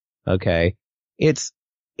this. Okay.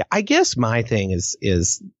 I guess my thing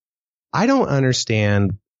is I don't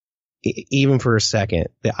understand even for a second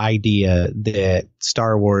the idea that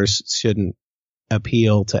Star Wars shouldn't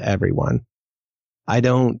appeal to everyone.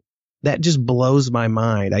 That just blows my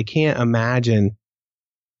mind. I can't imagine.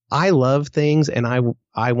 I love things and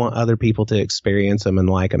I want other people to experience them and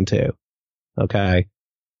like them too. Okay.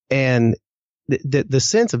 And the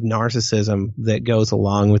sense of narcissism that goes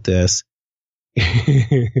along with this,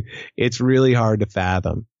 it's really hard to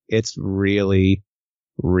fathom. It's really,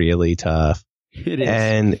 really tough. It is.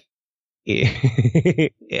 And this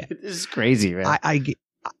is crazy, man.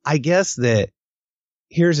 I guess that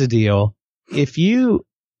here's the deal. If you,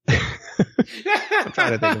 I'm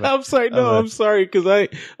trying to think about. I'm sorry. No, I'm sorry because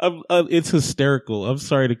it's hysterical. I'm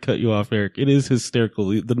sorry to cut you off, Eric. It is hysterical.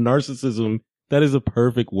 The narcissism. That is a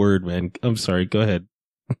perfect word, man. I'm sorry. Go ahead.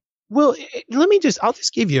 Well, I'll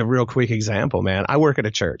just give you a real quick example, man. I work at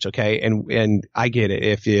a church, okay? And I get it.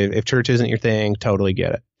 If church isn't your thing, totally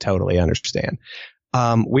get it. Totally understand.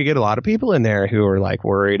 We get a lot of people in there who are like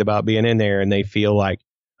worried about being in there and they feel like,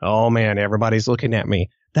 oh man, everybody's looking at me.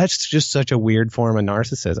 That's just such a weird form of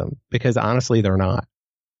narcissism because honestly, they're not.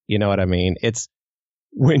 You know what I mean? It's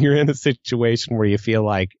when you're in a situation where you feel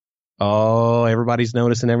like, oh, everybody's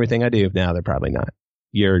noticing everything I do. Now they're probably not.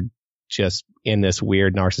 You're just in this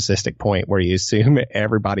weird narcissistic point where you assume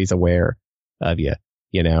everybody's aware of you,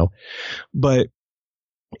 but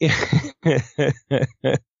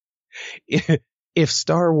if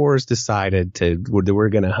Star Wars decided we're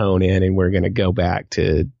going to hone in and we're going to go back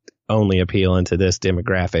to only appealing to this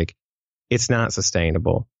demographic, it's not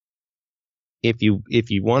sustainable. If you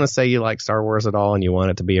want to say you like Star Wars at all and you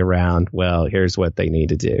want it to be around, well, here's what they need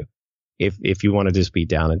to do. If you want to just be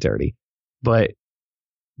down and dirty, but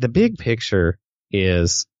the big picture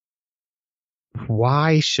is,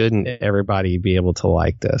 why shouldn't everybody be able to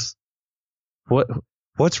like this?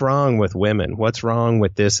 What's wrong with women? What's wrong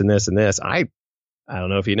with this and this and this? I don't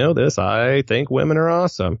know if you know this. I think women are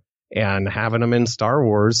awesome, and having them in Star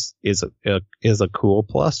Wars is a cool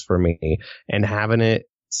plus for me. And having it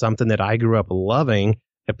something that I grew up loving,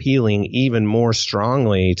 appealing even more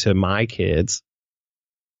strongly to my kids.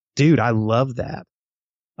 Dude, I love that.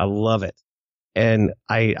 I love it. And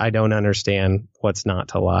I don't understand what's not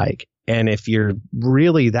to like. And if you're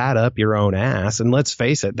really that up your own ass, and let's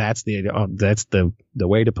face it, that's the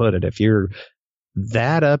way to put it. If you're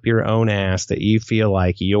that up your own ass that you feel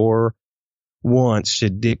like your wants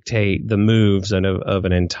should dictate the moves of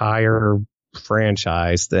an entire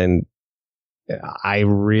franchise, then I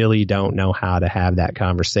really don't know how to have that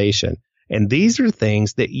conversation. And these are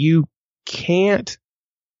things that you can't.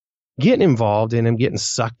 Getting involved in them, getting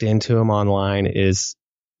sucked into them online is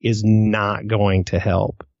not going to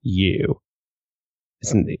help you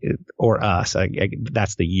or us.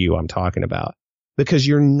 That's the you I'm talking about, because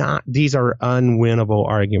you're not. These are unwinnable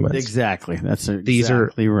arguments. Exactly. These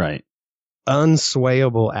are right.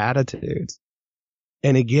 Unswayable attitudes.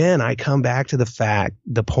 And again, I come back to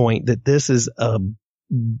the point that this is a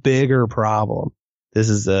bigger problem. This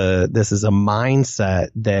is a mindset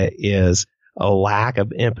that is a lack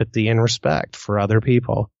of empathy and respect for other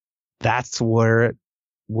people. That's what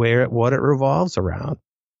it revolves around.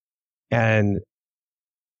 And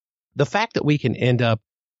the fact that we can end up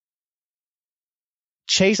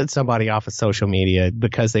chasing somebody off of social media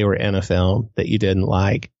because they were in a film that you didn't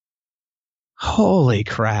like. Holy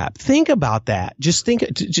crap. Think about that. Just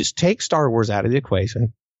take Star Wars out of the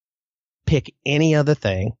equation. Pick any other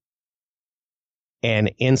thing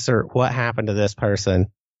and insert what happened to this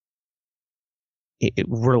person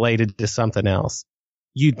related to something else.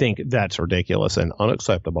 You'd think that's ridiculous and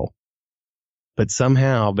unacceptable. But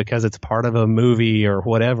somehow, because it's part of a movie or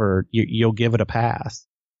whatever, you'll give it a pass.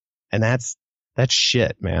 And that's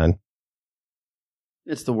shit, man.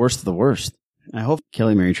 It's the worst of the worst. I hope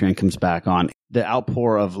Kelly Mary Tran comes back on. The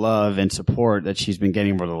outpour of love and support that she's been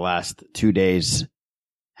getting for the last 2 days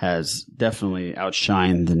has definitely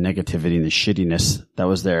outshined the negativity and the shittiness that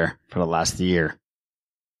was there for the last year.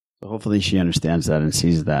 So hopefully she understands that and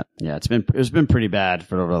sees that. Yeah, it's been pretty bad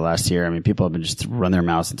for over the last year. I mean, people have been just run their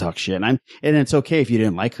mouths and talk shit. And it's okay if you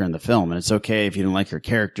didn't like her in the film, and it's okay if you didn't like her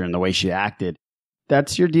character and the way she acted.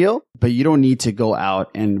 That's your deal, but you don't need to go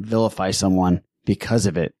out and vilify someone because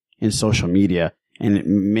of it in social media and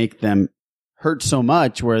make them hurt so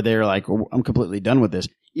much where they're like, oh, I'm completely done with this,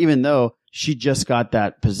 even though she just got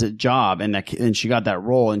that job and she got that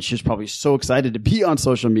role and she's probably so excited to be on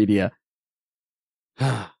social media.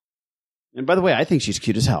 And by the way, I think she's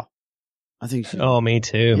cute as hell. I think she's... Oh, me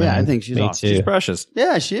too, man. Yeah, I think she's awesome. She's precious.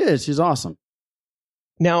 Yeah, she is. She's awesome.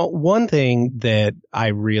 Now, one thing that I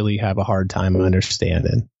really have a hard time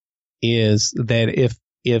understanding is that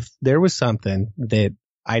if there was something that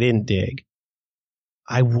I didn't dig,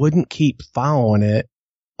 I wouldn't keep following it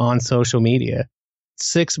on social media.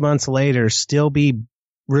 6 months later, still be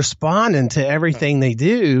responding to everything they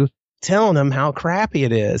do, telling them how crappy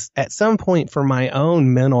it is. At some point, for my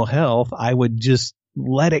own mental health, I would just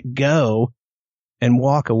let it go and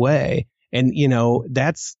walk away. And,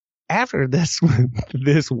 that's after this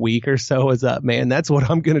week or so is up, man. That's what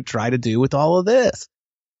I'm going to try to do with all of this,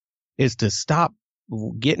 is to stop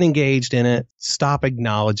getting engaged in it, stop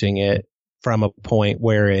acknowledging it from a point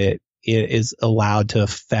where it is allowed to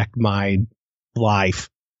affect my life.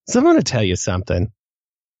 So I'm going to tell you something.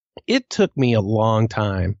 It took me a long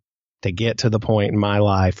time to get to the point in my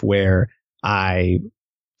life where I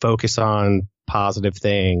focus on positive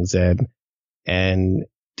things and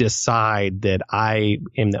decide that I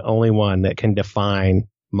am the only one that can define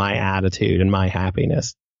my attitude and my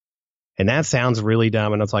happiness. And that sounds really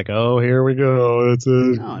dumb. And it's like, oh, here we go. It's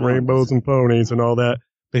rainbows and ponies and all that.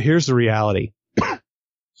 But here's the reality.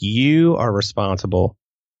 You are responsible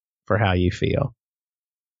for how you feel.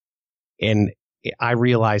 And I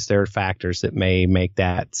realize there are factors that may make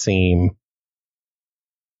that seem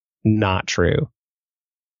not true.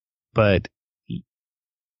 But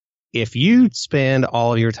if you spend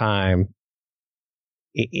all of your time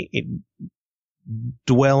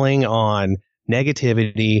dwelling on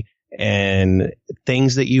negativity and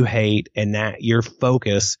things that you hate, and that your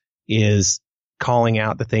focus is calling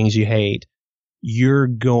out the things you hate, you're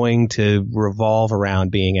going to revolve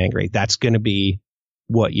around being angry. That's going to be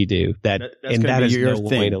what you do. That is your no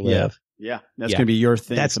thing. way to live. Yeah. That's going to be your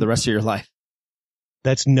thing for the rest of your life.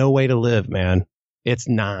 That's no way to live, man. It's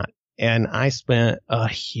not. And I spent a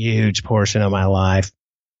huge portion of my life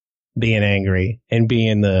being angry and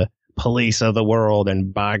being the police of the world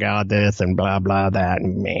and by God this and blah, blah, that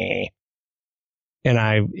and me.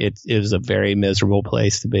 And it was a very miserable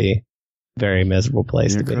place to be. Very miserable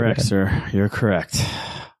place to be. You're correct, sir. You're correct.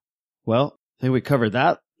 Well, I think we covered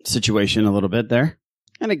that situation a little bit there.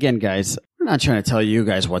 And again, guys, we're not trying to tell you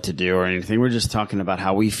guys what to do or anything. We're just talking about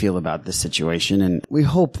how we feel about this situation. And we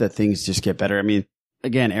hope that things just get better. I mean,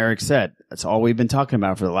 again, Eric said, that's all we've been talking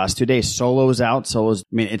about for the last 2 days. Solo's out.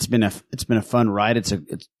 It's been a fun ride. It's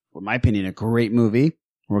in my opinion, a great movie.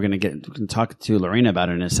 We're going to talk to Lorena about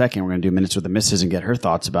it in a second. We're going to do Minutes with the Misses and get her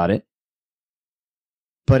thoughts about it.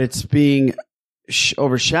 But it's being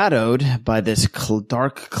overshadowed by this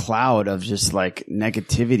dark cloud of just like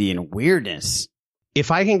negativity and weirdness.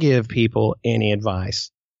 If I can give people any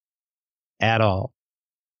advice at all,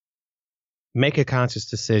 make a conscious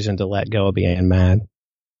decision to let go of being mad.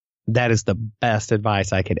 That is the best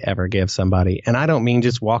advice I could ever give somebody. And I don't mean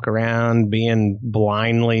just walk around being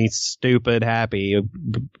blindly stupid happy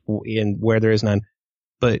in where there is none,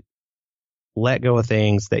 but let go of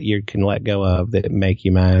things that you can let go of that make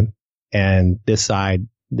you mad and decide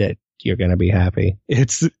that you're going to be happy.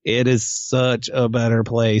 It is such a better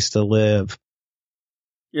place to live.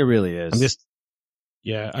 It really is.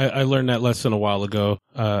 I learned that lesson a while ago.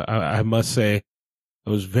 I must say, I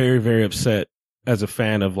was very, very upset as a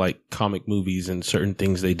fan of like comic movies and certain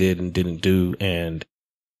things they did and didn't do. And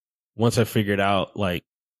once I figured out, like,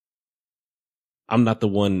 I'm not the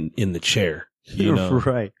one in the chair, you know,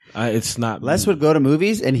 right. It's not. Les would go to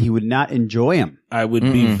movies and he would not enjoy them. I would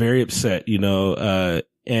be very upset, you know,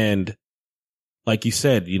 and like you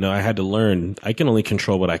said, you know, I had to learn I can only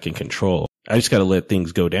control what I can control. I just got to let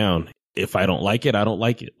things go down. If I don't like it, I don't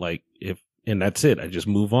like it. Like and that's it. I just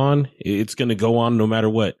move on. It's going to go on no matter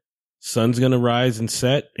what. Sun's going to rise and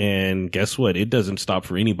set. And guess what? It doesn't stop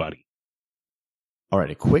for anybody. All right.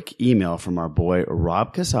 A quick email from our boy,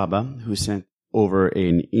 Rob Casaba, who sent over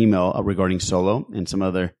an email regarding Solo and some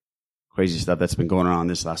other crazy stuff that's been going on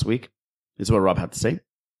this last week. This is what Rob had to say.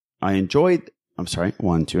 1,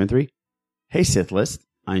 2, and 3. Hey, Sith List.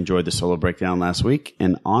 I enjoyed the Solo breakdown last week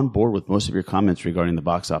and on board with most of your comments regarding the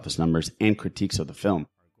box office numbers and critiques of the film.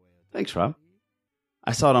 Thanks, Rob.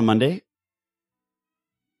 I saw it on Monday,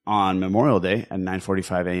 on Memorial Day at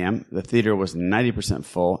 9:45 a.m. The theater was 90%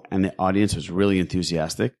 full and the audience was really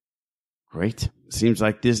enthusiastic. Great. Seems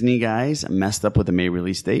like Disney guys messed up with the May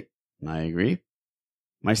release date. I agree.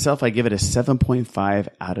 Myself, I give it a 7.5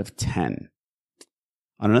 out of 10.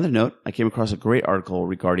 On another note, I came across a great article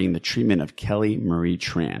regarding the treatment of Kelly Marie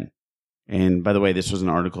Tran. And by the way, this was an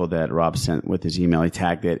article that Rob sent with his email. He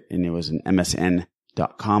tagged it, and it was an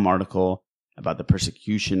MSN.com article about the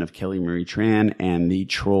persecution of Kelly Marie Tran and the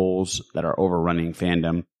trolls that are overrunning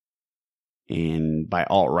fandom and by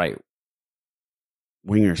alt-right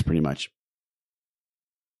wingers, pretty much.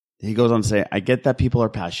 He goes on to say, I get that people are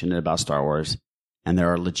passionate about Star Wars, and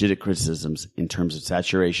there are legit criticisms in terms of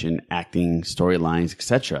saturation, acting, storylines,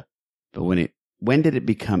 etc. But when did it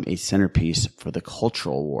become a centerpiece for the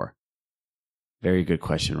cultural war? Very good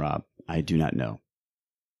question, Rob. I do not know.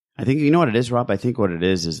 I think, you know what it is, Rob? I think what it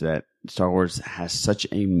is that Star Wars has such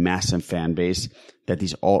a massive fan base that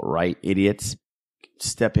these alt-right idiots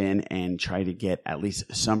step in and try to get at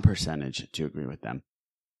least some percentage to agree with them.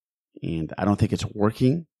 And I don't think it's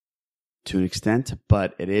working to an extent,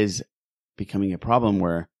 but it is becoming a problem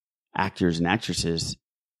where actors and actresses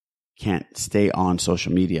can't stay on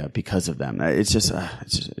social media because of them. It's just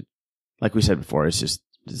like we said before, this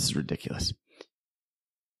is ridiculous.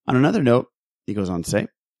 On another note, he goes on to say,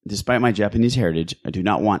 despite my Japanese heritage, I do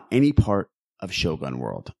not want any part of Shogun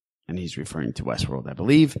World. And he's referring to Westworld, I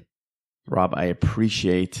believe. Rob, I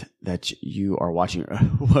appreciate that you are watching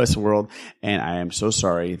Westworld, and I am so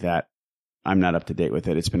sorry that I'm not up to date with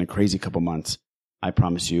it. It's been a crazy couple months. I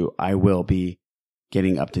promise you, I will be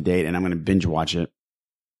getting up to date, and I'm going to binge watch it.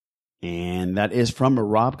 And that is from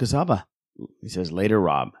Rob Kazaba. He says, later,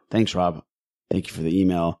 Rob. Thanks, Rob. Thank you for the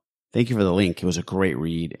email. Thank you for the link. It was a great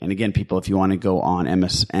read. And again, people, if you want to go on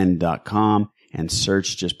msn.com and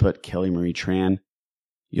search, just put Kelly Marie Tran,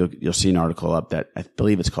 you'll see an article up that I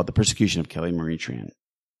believe it's called The Persecution of Kelly Marie Tran.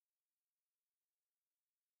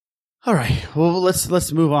 All right. Well,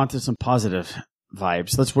 let's move on to some positive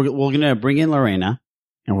vibes. We're going to bring in Lorena,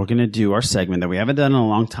 and we're going to do our segment that we haven't done in a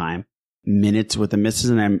long time, Minutes with the Misses,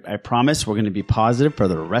 and I promise we're going to be positive for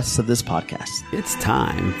the rest of this podcast. It's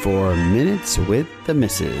time for Minutes with the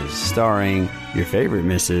Misses, starring your favorite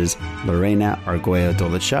Mrs. Lorena Arguello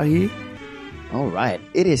Dolachahi. All right.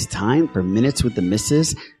 It is time for Minutes with the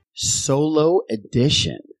Misses Solo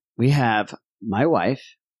Edition. We have my wife,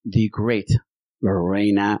 the great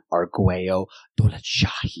Lorena Arguello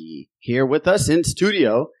Dolachahi, here with us in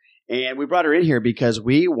studio. And we brought her in here because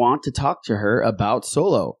we want to talk to her about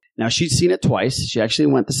Solo. Now, she's seen it twice. She actually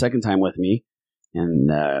went the second time with me.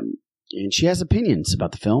 And she has opinions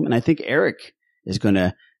about the film. And I think Eric is going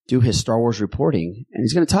to do his Star Wars reporting. And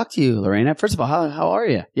he's going to talk to you, Lorena. First of all, how are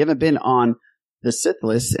you? You haven't been on the Sith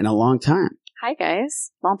list in a long time. Hi,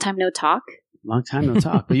 guys. Long time no talk. Long time no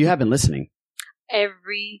talk. But you have been listening. It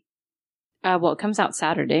comes out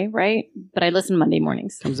Saturday, right? But I listen Monday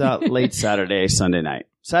mornings. Comes out late Saturday, Sunday night.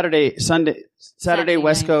 Saturday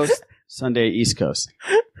West Coast, Sunday East Coast.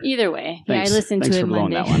 Either way. Thanks. Yeah, I listen Thanks to for it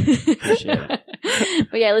blowing Monday. That one. Appreciate it.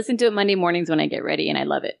 But yeah, I listen to it Monday mornings when I get ready, and I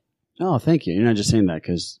love it. Oh, thank you. You're not just saying that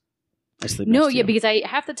because I sleep next to you. Because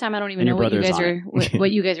half the time I don't even And know your what you brother's guys on are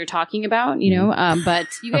what you guys are talking about, you know. But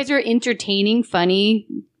you guys are entertaining, funny,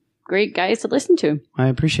 great guys to listen to. I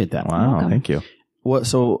appreciate that. Wow, thank you. Well,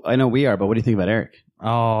 so I know we are, but what do you think about Eric?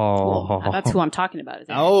 Oh, well, that's who I'm talking about. Is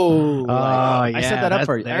Eric. Oh, yeah. I set that up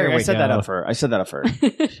for her. There I we set that go. up for her. I set that up for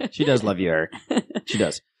her. She does love you, Eric. She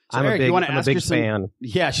does. So I'm Eric, a you want to big ask her some, fan.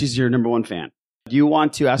 Yeah, she's your number one fan. Do you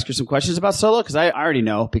want to ask her some questions about Solo? Because I already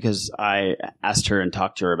know because I asked her and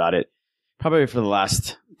talked to her about it probably for the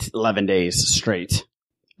last 11 days straight.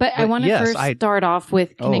 But I want to first start off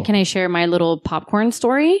with, can I share my little popcorn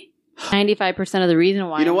story? 95% of the reason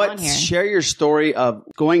why You know I'm what? on here. Share your story of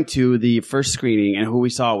going to the first screening and who we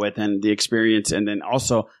saw it with and the experience, and then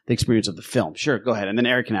also the experience of the film. Sure, go ahead. And then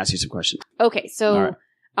Eric can ask you some questions. Okay, so All right.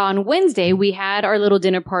 on Wednesday, we had our little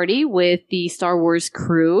dinner party with the Star Wars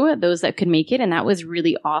crew, those that could make it, and that was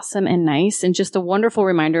really awesome and nice, and just a wonderful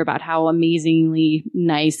reminder about how amazingly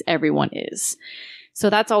nice everyone is. So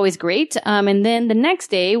that's always great. And then the next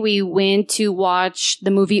day, we went to watch the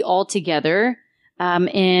movie all together,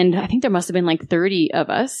 and I think there must have been like 30 of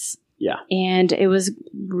us. Yeah. And it was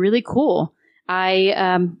really cool.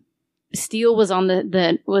 Steele was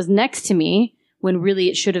on was next to me when really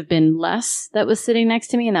it should have been Les that was sitting next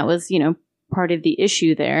to me. And that was, part of the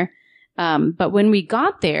issue there. But when we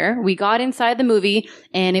got there, we got inside the movie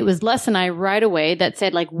and it was Les and I right away that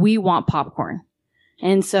said like, we want popcorn.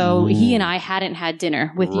 And so he and I hadn't had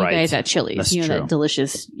dinner with you guys at Chili's, That's true. That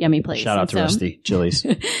delicious, yummy place. Shout out to Rusty, Chili's.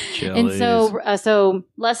 And so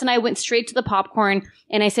Les and I went straight to the popcorn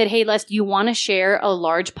and I said, hey, Les, do you want to share a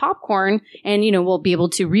large popcorn? And, we'll be able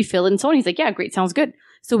to refill it. And so on. He's like, yeah, great. Sounds good.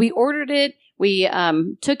 So we ordered it. We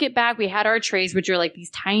took it back. We had our trays, which are like these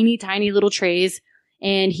tiny, tiny little trays.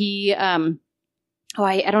 And he, I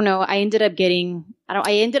don't know. I ended up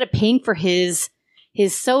paying for his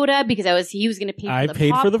soda because he was going to pay for the popcorn. I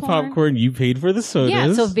paid for the popcorn. You paid for the sodas.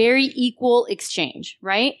 Yeah, so very equal exchange,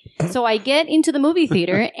 right? So I get into the movie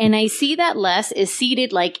theater and I see that Les is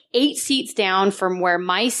seated like 8 seats down from where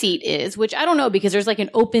my seat is, which I don't know because there's like an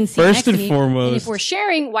open seat First next to and me. foremost, and if we're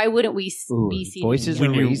sharing, why wouldn't we be seated? Voices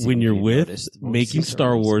when you're with Making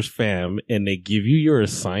Star Wars fam and they give you your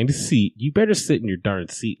assigned seat, you better sit in your darn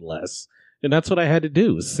seat, Les. And that's what I had to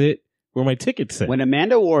do, was sit where my ticket said. When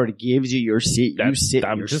Amanda Ward gives you your seat, you sit.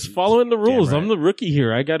 I'm just following the rules. Damn right. I'm the rookie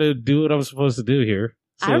here. I got to do what I'm supposed to do here.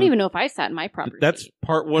 So I don't even know if I sat in my proper that's seat.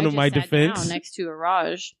 part one of my defense. Next to a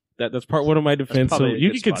Raj. That's part one of my defense. So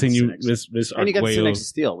you can continue, Miss And you got to sit next to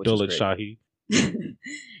Steele, which is Dolan great. Shahi.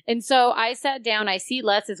 And so I sat down. I see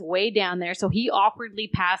Les is way down there. So he awkwardly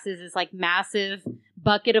passes this like massive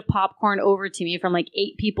bucket of popcorn over to me from like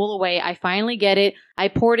 8 people away. I finally get it. I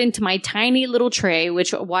poured into my tiny little tray,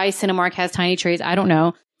 which why Cinemark has tiny trays, I don't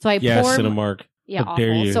know. So I pour Cinemark. Yeah, How dare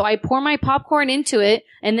awful. you. So I pour my popcorn into it,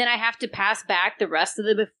 and then I have to pass back the rest of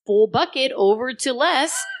the full bucket over to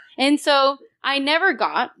Les. And so I never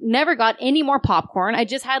got any more popcorn. I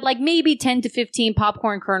just had like maybe 10 to 15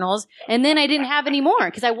 popcorn kernels, and then I didn't have any more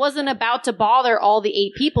because I wasn't about to bother all the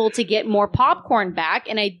 8 people to get more popcorn back.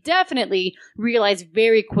 And I definitely realized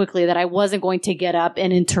very quickly that I wasn't going to get up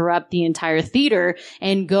and interrupt the entire theater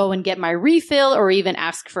and go and get my refill or even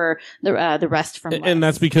ask for the rest from Les. And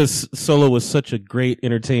that's because Solo was such a great,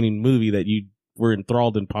 entertaining movie that you were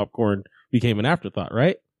enthralled in popcorn became an afterthought,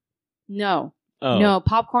 right? No. Oh. No,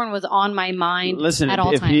 popcorn was on my mind at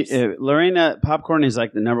all times. Lorena, popcorn is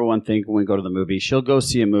like the number one thing when we go to the movie. She'll go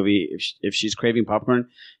see a movie. If she's craving popcorn,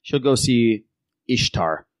 she'll go see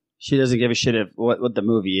Ishtar. She doesn't give a shit of what the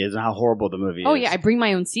movie is and how horrible the movie is. Oh, yeah. I bring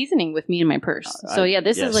my own seasoning with me in my purse. So, yeah,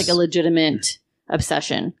 this is like a legitimate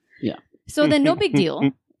obsession. Yeah. So then no big deal.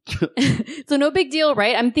 So no big deal,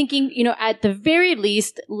 right? I'm thinking, at the very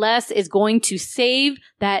least, Les is going to save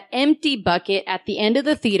that empty bucket at the end of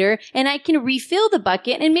the theater, and I can refill the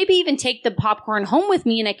bucket and maybe even take the popcorn home with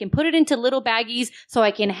me, and I can put it into little baggies so I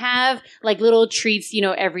can have like little treats,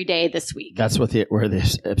 every day this week. That's where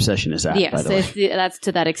this obsession is at. Yes, by the way. that's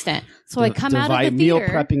to that extent. So I come out of the meal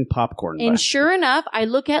theater, prepping popcorn, and sure enough, I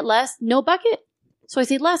look at Les, no bucket. So I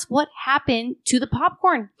say, Les, what happened to the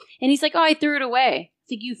popcorn? And he's like, oh, I threw it away.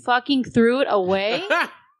 You fucking threw it away?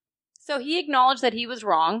 So he acknowledged that he was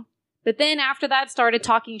wrong, but then after that started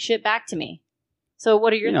talking shit back to me. So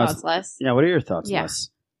what are your thoughts, Les? Yeah, what are your thoughts, Les?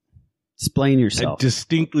 Explain yourself. I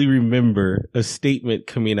distinctly remember a statement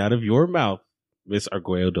coming out of your mouth, Miss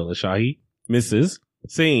Arguello Dolashahi, Mrs.,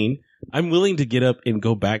 saying, I'm willing to get up and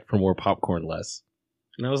go back for more popcorn, Les.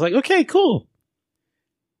 And I was like, okay, cool.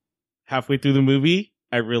 Halfway through the movie,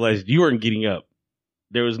 I realized you weren't getting up.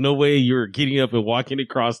 There was no way you were getting up and walking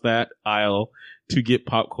across that aisle to get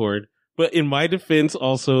popcorn. But in my defense,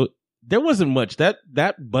 also, there wasn't much. That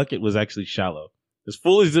bucket was actually shallow. As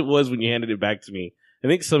full as it was when you handed it back to me, I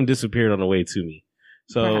think some disappeared on the way to me.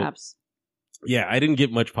 So, perhaps. Yeah, I didn't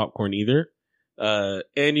get much popcorn either.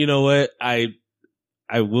 And you know what? I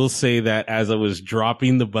will say that as I was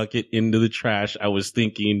dropping the bucket into the trash, I was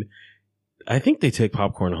thinking, I think they take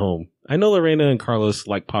popcorn home. I know Lorena and Carlos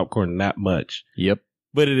like popcorn that much. Yep.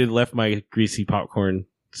 But it had left my greasy popcorn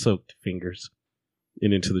soaked fingers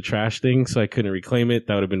and into the trash thing, so I couldn't reclaim it.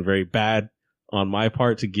 That would have been very bad on my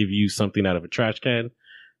part to give you something out of a trash can.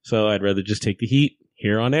 So I'd rather just take the heat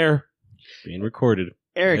here on air, being recorded.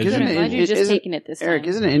 Eric, I'm glad you're just taking it this time. Eric,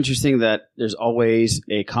 isn't it interesting that there's always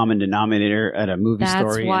a common denominator at a movie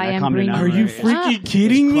story? Why and that I'm common bringing denominator Are you is freaking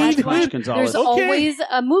kidding me? Clash Gonzalez. There's always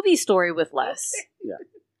a movie story with Les. Yeah.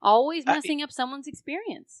 Always messing up someone's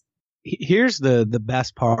experience. Here's the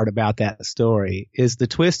best part about that story is the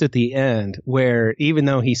twist at the end where even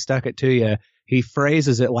though he stuck it to you, he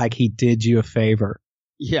phrases it like he did you a favor.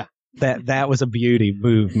 Yeah. That was a beauty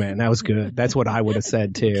move, man. That was good. That's what I would have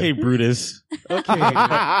said too. Okay, Brutus. Okay. All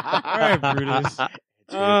right, Brutus.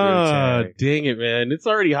 Oh, dang it, man. It's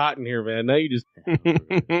already hot in here, man. Now you just...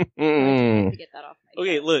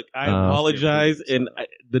 Okay, look, I apologize, and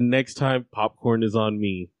the next time popcorn is on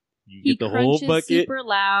me. You get the whole bucket. Super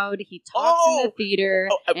loud. He talks in the theater,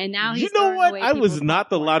 and now he's you know what? away I was not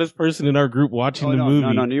the loudest person in our group watching the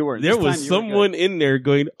movie. No, you weren't. There was someone in there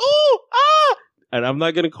going, "Oh, ah!" And I'm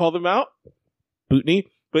not going to call them out, Bootney.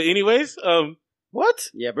 But anyways, what?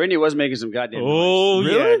 Yeah, Brittany was making some goddamn noise.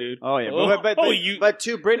 Really? Yeah, dude. Oh yeah, but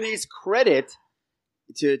to Brittany's credit,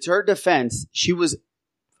 to her defense, she was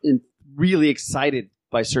really excited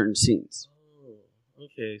by certain scenes.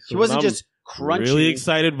 Okay, so she wasn't just crunching. Really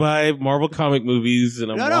excited by Marvel comic movies,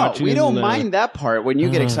 and I'm watching. We don't mind that part when you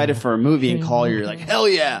get excited for a movie and call, you're like, hell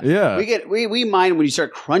yeah, yeah. We mind when you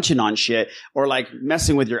start crunching on shit or like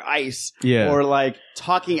messing with your ice, or like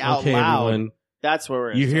talking out loud. Everyone. That's where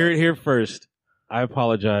we're. You hear it here first. I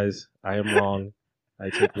apologize. I am wrong. I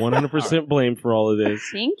take 100% blame for all of this.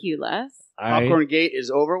 Thank you, Les. Popcorn Gate is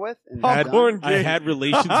over with. I had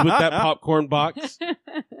relations with that popcorn box.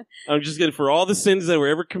 I'm just gonna, for all the sins that were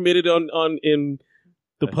ever committed in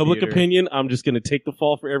the public opinion, I'm just gonna take the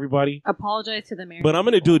fall for everybody. Apologize to the mayor. But I'm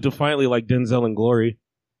gonna do it defiantly, like Denzel in Glory.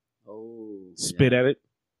 Oh, spit at it.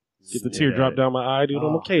 Get the teardrop down my eye, dude.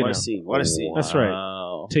 I'm okay now. What a scene. That's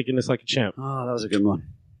right. Taking this like a champ. Oh, that was a good one.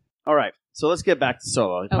 All right, so let's get back to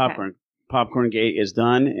Solo. Okay. Popcorn Gate is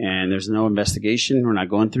done, and there's no investigation. We're not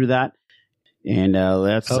going through that. And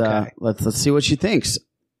let's see what she thinks.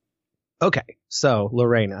 Okay, so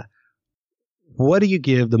Lorena, what do you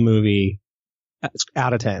give the movie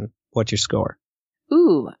out of 10? What's your score?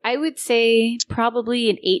 Ooh, I would say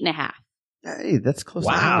probably an 8.5. Hey, that's close.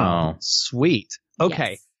 Wow, sweet.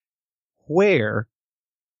 Okay, Yes. Where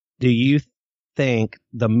do you think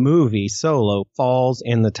the movie Solo falls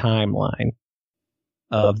in the timeline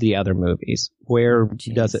of the other movies? Where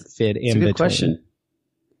does it fit in between? Good question.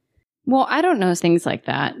 Well, I don't know things like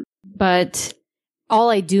that, but all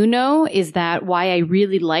I do know is that why I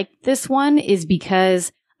really liked this one is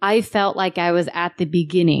because I felt like I was at the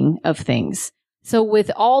beginning of things. So with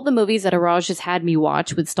all the movies that Araj has had me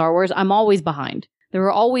watch with Star Wars, I'm always behind. There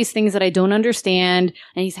are always things that I don't understand,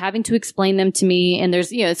 and he's having to explain them to me. And there's,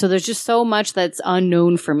 so there's just so much that's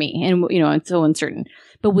unknown for me, and it's so uncertain.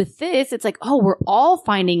 But with this, it's like, oh, we're all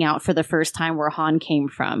finding out for the first time where Han came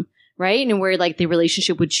from. Right? And where like the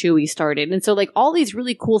relationship with Chewie started. And so like all these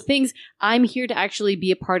really cool things, I'm here to actually be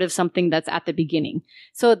a part of something that's at the beginning.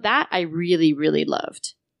 So that I really, really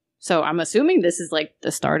loved. So I'm assuming this is like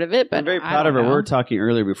the start of it, but I'm very proud of her. We were talking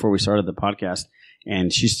earlier before we started the podcast,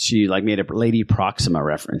 and she like made a Lady Proxima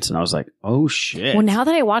reference, and I was like, oh shit. Well, now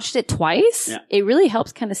that I watched it twice, it really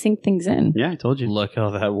helps kind of sink things in. Yeah, I told you. Look how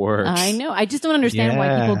that works. I know. I just don't understand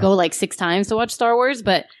why people go like 6 times to watch Star Wars,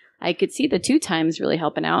 but I could see the 2 times really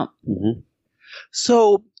helping out. Mm-hmm.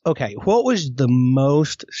 So, okay, what was the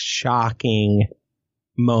most shocking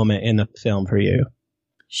moment in the film for you?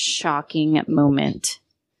 Shocking moment.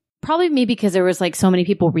 Probably maybe because there was like so many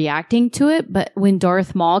people reacting to it, but when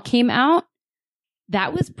Darth Maul came out,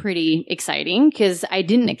 that was pretty exciting because I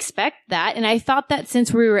didn't expect that. And I thought that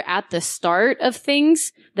since we were at the start of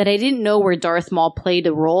things, that I didn't know where Darth Maul played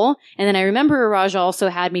a role. And then I remember Raj also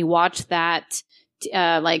had me watch that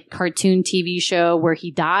like cartoon TV show where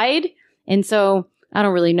he died. And so I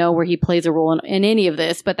don't really know where he plays a role in any of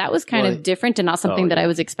this, but that was kind of different and not something that I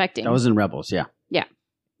was expecting. That was in Rebels, yeah. Yeah,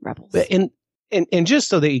 Rebels. And just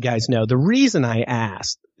so that you guys know, the reason I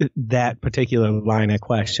asked that particular line of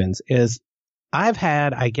questions is I've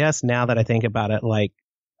had, I guess now that I think about it, like,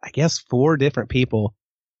 I guess 4 different people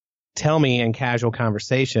tell me in casual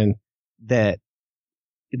conversation that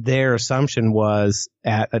their assumption was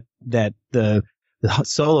that the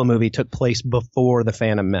Solo movie took place before the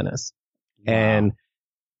Phantom Menace. Wow. And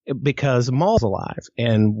because Maul's alive,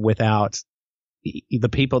 and without the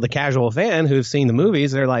people, the casual fan who've seen the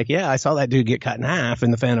movies, they're like, yeah, I saw that dude get cut in half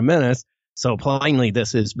in the Phantom Menace. So plainly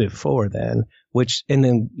this is before then, and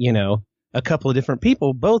then, a couple of different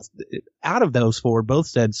people, both out of those 4, both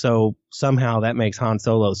said, so somehow that makes Han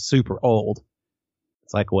Solo super old.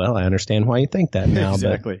 It's like, well, I understand why you think that now,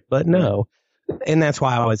 exactly. But no. And that's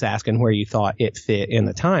why I was asking where you thought it fit in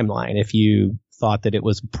the timeline. If you thought that it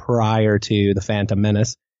was prior to the Phantom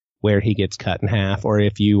Menace where he gets cut in half, or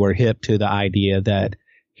if you were hip to the idea that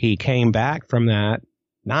he came back from that,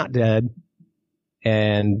 not dead,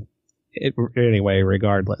 and anyway,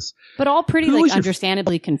 regardless. But all pretty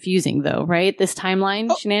understandably confusing, though, right? This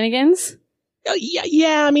timeline shenanigans.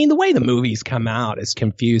 Yeah. I mean, the way the movies come out is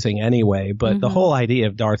confusing anyway. But the whole idea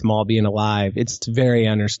of Darth Maul being alive, it's very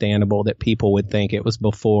understandable that people would think it was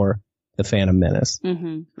before the Phantom Menace.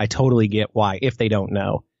 I totally get why, if they don't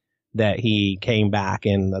know, that he came back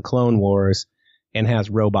in the Clone Wars and has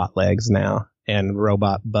robot legs now and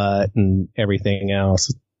robot butt and everything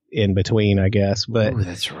else in between, I guess. But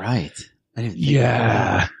that's right. I didn't think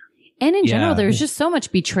yeah. And in general, there's just so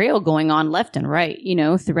much betrayal going on left and right,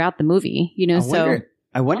 throughout the movie,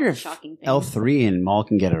 I wonder if L3 and Maul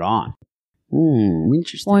can get it on.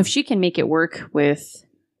 Interesting. Well, if she can make it work with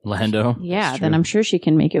Lando, then I'm sure she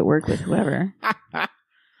can make it work with whoever.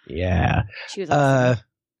 Yeah. She was awesome.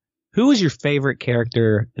 Who was your favorite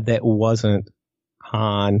character that wasn't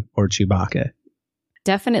Han or Chewbacca?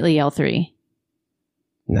 Definitely L3.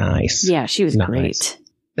 Nice. Yeah, she was great.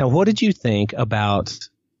 Now, what did you think about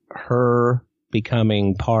her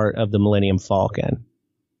becoming part of the Millennium Falcon?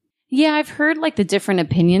 Yeah, I've heard the different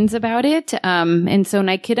opinions about it. And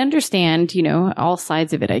I could understand, all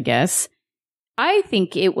sides of it, I guess. I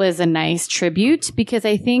think it was a nice tribute because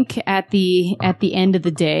I think at the end of the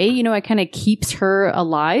day, it kind of keeps her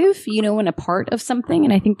alive, and a part of something.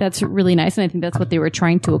 And I think that's really nice. And I think that's what they were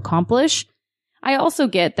trying to accomplish. I also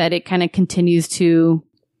get that it kind of continues to,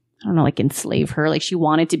 I don't know, enslave her. She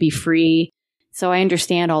wanted to be free. So I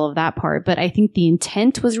understand all of that part. But I think the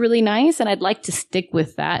intent was really nice. And I'd like to stick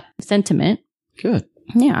with that sentiment. Good.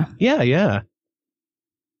 Yeah. Yeah.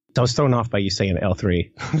 I was thrown off by you saying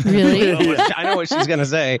L3. Really? I know what she's going to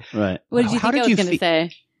say. Right. What did you think I was going to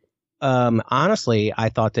say? Honestly, I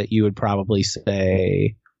thought that you would probably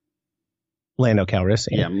say Lando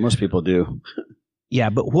Calrissian. Yeah, most people do. Yeah,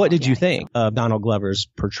 but what did you think of Donald Glover's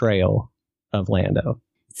portrayal of Lando?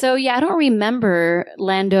 So, I don't remember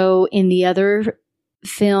Lando in the other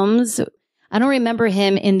films. I don't remember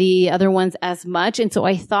him in the other ones as much. And so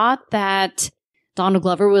I thought that Donald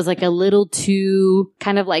Glover was a little too,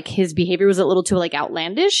 kind of his behavior was a little too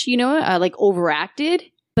outlandish, overacted.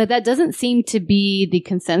 But that doesn't seem to be the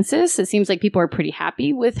consensus. It seems like people are pretty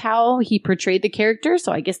happy with how he portrayed the character.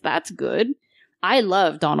 So I guess that's good. I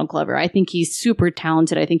love Donald Glover. I think he's super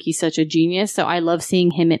talented. I think he's such a genius. So I love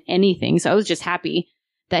seeing him in anything. So I was just happy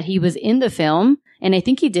that he was in the film. And I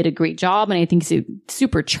think he did a great job. And I think he's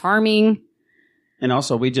super charming. And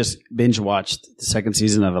also, we just binge watched the second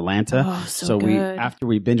season of Atlanta. Oh, so good. After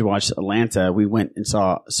we binge watched Atlanta, we went and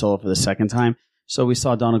saw Solo for the second time. So we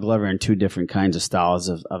saw Donald Glover in two different kinds of styles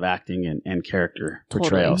of acting and character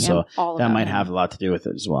portrayal. Totally. So that might have a lot to do with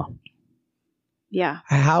it as well. Yeah.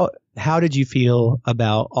 How did you feel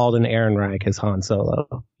about Alden Ehrenreich as Han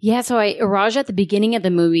Solo? Yeah, so Raj at the beginning of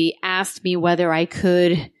the movie asked me whether I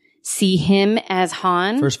could see him as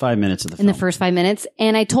Han. First 5 minutes of the film. In the first 5 minutes.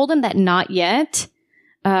 And I told him that not yet.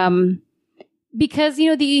 Because,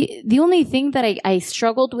 the only thing that I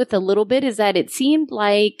struggled with a little bit is that it seemed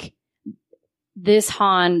like this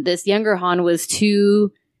younger Han was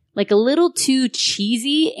too, a little too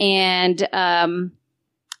cheesy and,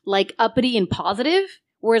 uppity and positive.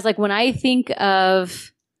 Whereas when I think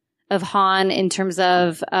of Han in terms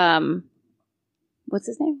of, what's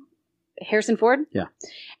his name? Harrison Ford? Yeah.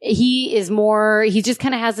 He just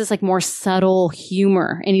kind of has this more subtle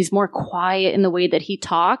humor and he's more quiet in the way that he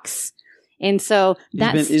talks. And so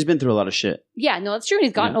he's been through a lot of shit. Yeah, no, that's true. And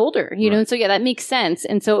he's gotten older, know, and so that makes sense.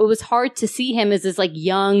 And so it was hard to see him as this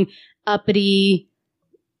young, uppity,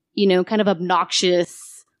 kind of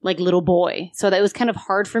obnoxious, little boy. So that was kind of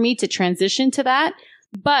hard for me to transition to that.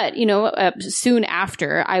 But, soon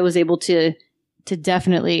after I was able to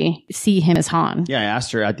definitely see him as Han. Yeah, I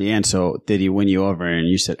asked her at the end, so did he win you over? And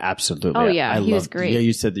you said, absolutely. Oh, yeah, he was great. Yeah,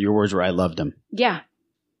 you said that your words were, I loved him. Yeah.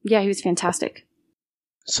 Yeah, he was fantastic.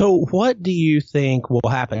 So what do you think will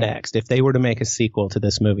happen next? If they were to make a sequel to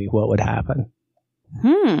this movie, what would happen?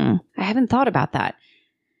 I haven't thought about that.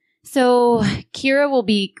 So Kira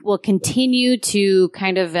will continue to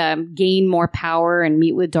kind of gain more power and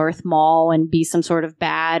meet with Darth Maul and be some sort of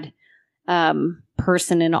bad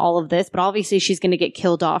person in all of this. But obviously she's going to get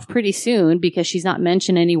killed off pretty soon because she's not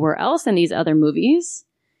mentioned anywhere else in these other movies.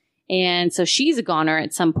 And so she's a goner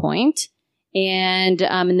at some point. And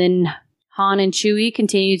then Han and Chewie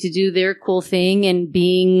continue to do their cool thing and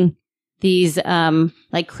being these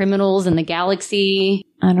criminals in the galaxy.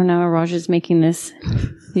 I don't know. Raj is making these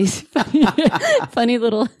funny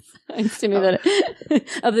little to me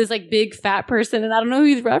that of this like big fat person, and I don't know who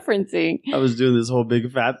he's referencing. I was doing this whole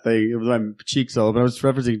big fat thing. It was my cheeks all, but I was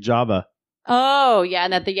referencing Jabba. Oh yeah,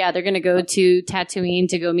 and they're gonna go to Tatooine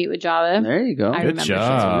to go meet with Jabba. There you go. Good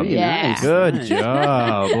job. Yeah, nice. Good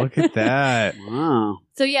job. Look at that. Wow.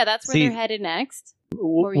 So yeah, that's where they're headed next.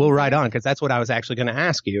 We'll ride on because that's what I was actually going to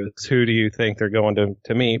ask you. Is who do you think they're going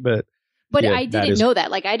to meet? But yeah, I didn't know that.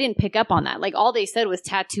 Like I didn't pick up on that. Like all they said was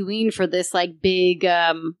Tatooine for this like big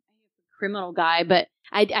criminal guy, but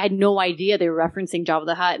I had no idea they were referencing Jabba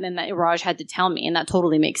the Hutt, and then that Raj had to tell me, and that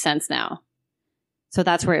totally makes sense now. So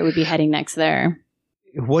that's where it would be heading next there.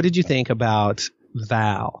 What did you think about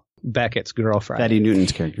Val, Beckett's girlfriend? Thandie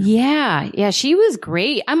Newton's character. Yeah, she was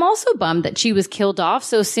great. I'm also bummed that she was killed off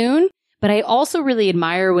so soon, but I also really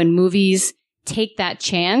admire when movies take that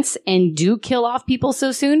chance and do kill off people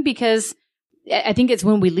so soon, because I think it's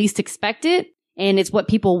when we least expect it, and it's what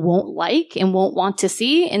people won't like and won't want to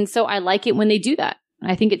see. And so I like it when they do that.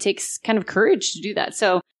 I think it takes kind of courage to do that.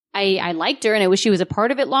 So I liked her, and I wish she was a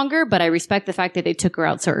part of it longer, but I respect the fact that they took her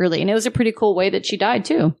out so early. And it was a pretty cool way that she died,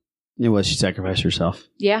 too. It was. She sacrificed herself.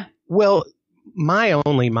 Yeah. Well, my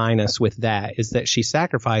only minus with that is that she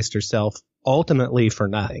sacrificed herself ultimately for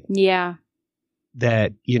nothing. Yeah.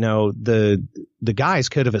 That, the guys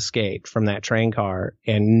could have escaped from that train car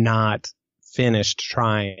and not finished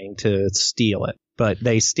trying to steal it. But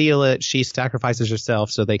they steal it, she sacrifices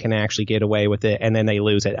herself so they can actually get away with it, and then they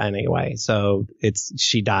lose it anyway. So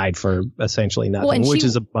she died for essentially nothing, which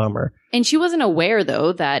is a bummer. And she wasn't aware,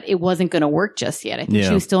 though, that it wasn't going to work just yet. I think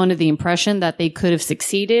she was still under the impression that they could have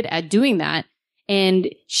succeeded at doing that. And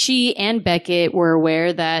she and Beckett were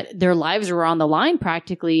aware that their lives were on the line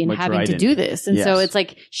practically and having to do this. And so it's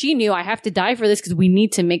like she knew, I have to die for this because we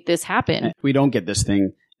need to make this happen. If we don't get this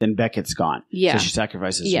thing, then Beckett's gone. Yeah. So she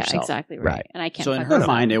sacrifices herself. Yeah, exactly right. And I can't. So in her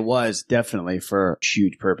mind, it was definitely for a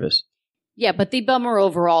huge purpose. Yeah, but the bummer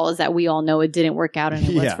overall is that we all know it didn't work out and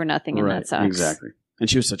it was for nothing, and that sucks. Exactly. And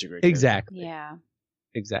she was such a great Exactly. Yeah.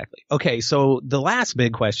 Exactly. Okay, so the last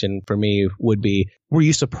big question for me would be, were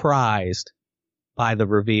you surprised by the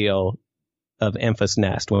reveal of Enfys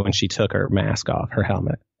Nest when she took her mask off, her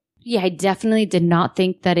helmet? Yeah, I definitely did not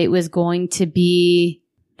think that it was going to be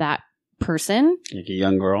that person. Like a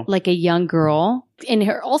young girl. Like a young girl. And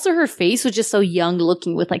her face was just so young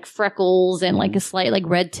looking, with like freckles and like a slight like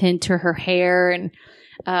red tint to her hair.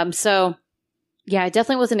 And so yeah, I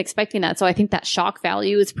definitely wasn't expecting that. So I think that shock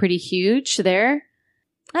value is pretty huge there.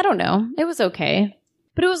 I don't know. It was okay.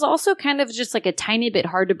 But it was also kind of just like a tiny bit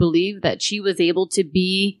hard to believe that she was able to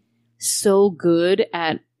be so good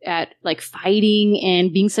at like fighting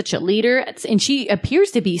and being such a leader. And she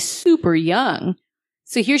appears to be super young.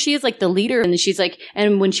 So here she is, like the leader, and she's like,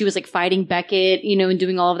 and when she was like fighting Beckett, and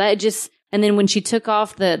doing all of that, and then when she took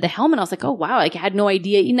off the helmet, I was like, oh wow, like I had no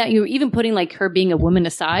idea. You were even putting like her being a woman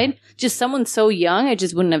aside, just someone so young, I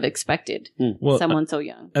just wouldn't have expected someone so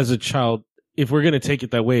young. As a child, if we're going to take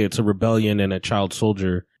it that way, it's a rebellion and a child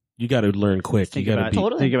soldier. You got to learn quick. Think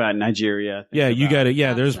about Nigeria. You got to.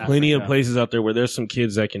 Yeah, there's plenty of places out there where there's some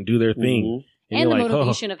kids that can do their thing. And the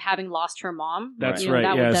motivation of having lost her mom. That's right.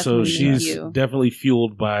 Yeah, so she's definitely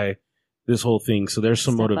fueled by this whole thing. So there's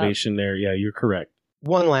some motivation there. Yeah, you're correct.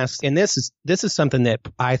 One last, and this is something that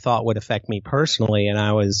I thought would affect me personally, and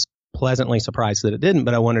I was pleasantly surprised that it didn't.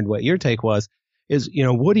 But I wondered what your take was. Is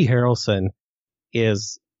Woody Harrelson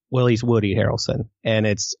he's Woody Harrelson, and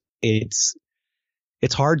it's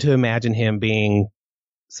hard to imagine him being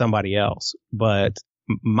somebody else. But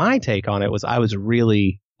my take on it was I was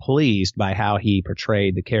really pleased by how he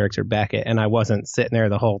portrayed the character Beckett, and I wasn't sitting there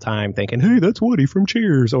the whole time thinking, hey, that's Woody from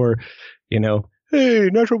Cheers, or hey,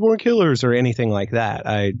 Natural Born Killers, or anything like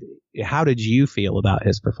that. How did you feel about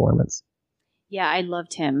his performance? Yeah, I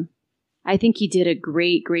loved him. I think he did a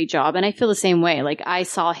great job, and I feel the same way. Like I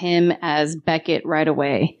saw him as Beckett right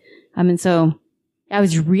away. So I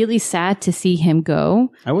was really sad to see him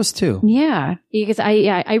go. I was too. Yeah, because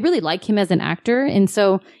I really like him as an actor, and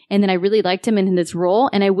then I really liked him in this role,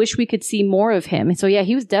 and I wish we could see more of him. So yeah,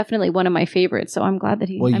 he was definitely one of my favorites. So I'm glad that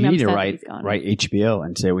he. Well, you need to write HBO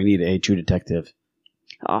and say we need a True Detective.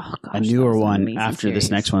 Oh gosh, a newer one after this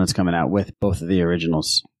next one that's coming out with both of the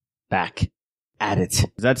originals back at it.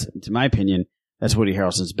 That's, to my opinion, that's Woody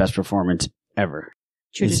Harrelson's best performance ever.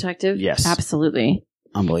 True Detective? Yes. Absolutely.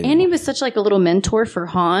 Unbelievable. And he was such like a little mentor for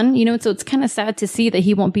Han, so it's kind of sad to see that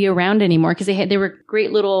he won't be around anymore, because they were a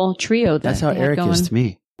great little trio. That's how Eric is to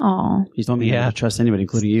me. Oh, he's told me to trust anybody,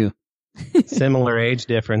 including you. Similar age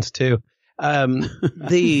difference too. I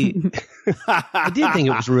did think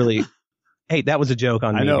it was really. Hey, that was a joke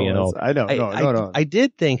on me being old. I know. No. I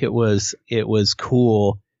did think it was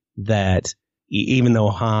cool that even though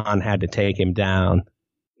Han had to take him down,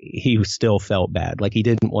 he still felt bad. Like he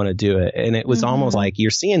didn't want to do it. And it was almost like you're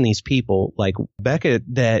seeing these people like Beckett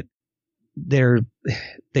that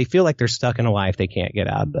they feel like they're stuck in a life they can't get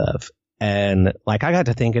out of. And like I got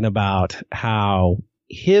to thinking about how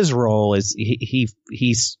his role is he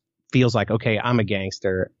feels like, okay, I'm a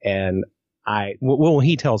gangster, and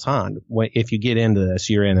he tells Han, if you get into this,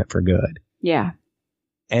 you're in it for good. Yeah.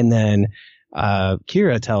 And then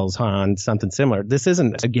Kira tells Han something similar. This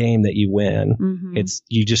isn't a game that you win. It's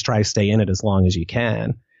you just try to stay in it as long as you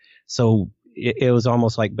can. So it was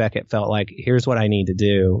almost like Beckett felt like, here's what I need to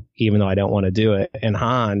do, even though I don't want to do it. And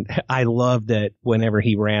Han, I loved that whenever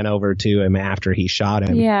he ran over to him after he shot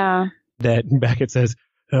him, that Beckett says,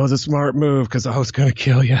 that was a smart move because I was going to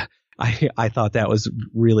kill you. I thought that was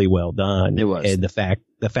really well done. It was. And the fact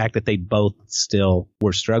that they both still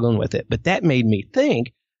were struggling with it. But that made me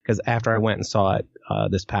think, because after I went and saw it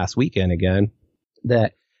this past weekend again,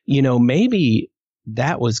 that, maybe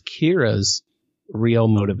that was Kira's real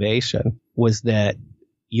motivation, was that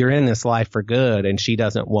you're in this life for good and she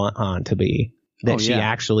doesn't want Han to be. That she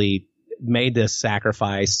actually made this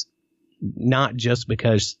sacrifice, not just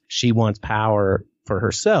because she wants power for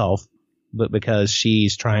herself, but because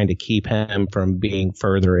she's trying to keep him from being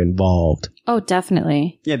further involved. Oh,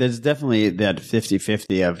 definitely. Yeah, there's definitely that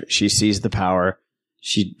 50-50 of she sees the power,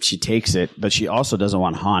 she takes it, but she also doesn't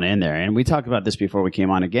want Han in there. And we talked about this before we came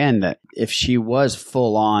on again, that if she was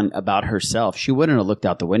full on about herself, she wouldn't have looked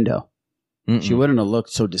out the window. She wouldn't have looked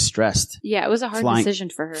so distressed. Yeah, it was a hard decision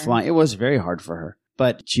for her. It was very hard for her.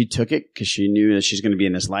 But she took it because she knew that she's going to be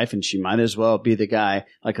in this life, and she might as well be the guy,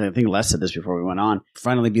 like I think Les said this before we went on,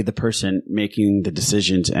 finally be the person making the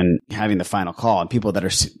decisions and having the final call. And people that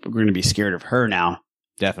are going to be scared of her now.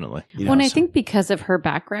 Definitely. I think because of her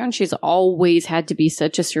background, she's always had to be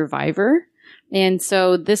such a survivor. And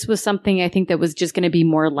so this was something I think that was just going to be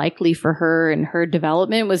more likely for her, and her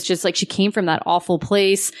development was just like she came from that awful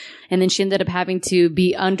place, and then she ended up having to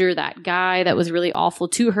be under that guy that was really awful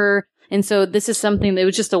to her. And so this is something that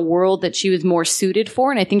was just a world that she was more suited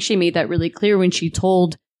for. And I think she made that really clear when she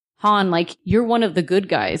told Han, like, you're one of the good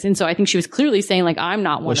guys. And so I think she was clearly saying, like, I'm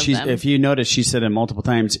not one of them. If you notice, she said it multiple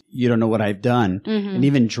times, you don't know what I've done. And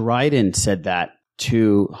even Dryden said that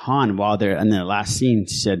to Han while they're in the last scene.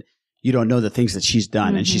 She said, you don't know the things that she's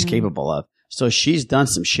done and she's capable of. So she's done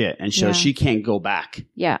some shit. And so she can't go back.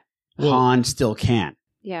 Yeah. Han still can.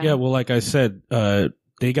 Yeah. Yeah. Well, like I said,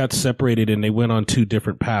 they got separated and they went on two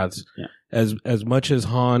different paths. Yeah. As much as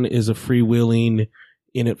Han is a freewheeling,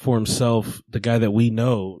 in it for himself, the guy that we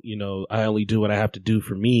know, I only do what I have to do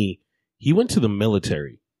for me. He went to the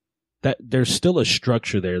military. That there's still a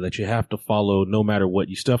structure there that you have to follow no matter what.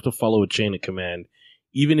 You still have to follow a chain of command.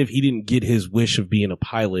 Even if he didn't get his wish of being a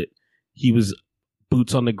pilot, he was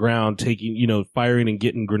boots on the ground, taking, firing and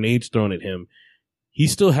getting grenades thrown at him. He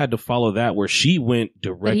still had to follow that, where she went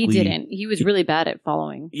directly. But he didn't. He was really bad at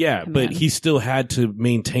following. Yeah, command. But he still had to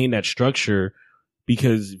maintain that structure,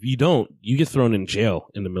 because if you don't, you get thrown in jail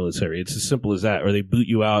in the military. It's as simple as that. Or they boot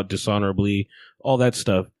you out dishonorably, all that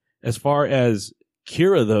stuff. As far as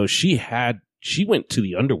Kira, though, she went to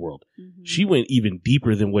the underworld. She went even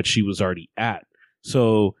deeper than what she was already at.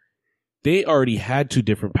 So they already had two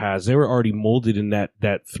different paths. They were already molded in that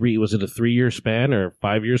was it a 3-year span or a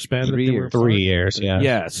 5-year span? 3 years, yeah.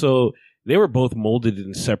 Yeah, so they were both molded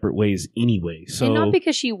in separate ways anyway. So, and not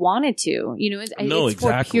because she wanted to. It's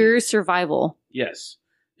for pure survival. Yes.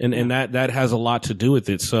 And that has a lot to do with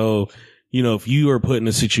it. So, if you are put in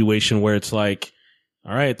a situation where it's like,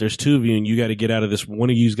 all right, there's two of you and you got to get out of this,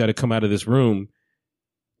 one of you's got to come out of this room,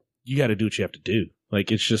 you got to do what you have to do. Like,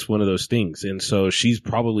 it's just one of those things. And so she's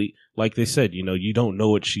probably, like they said, you don't know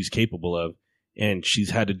what she's capable of. And she's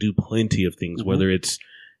had to do plenty of things, whether it's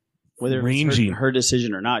ranging, her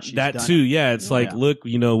decision or not. She's that done too. It. Yeah. It's like, look,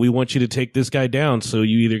 we want you to take this guy down. So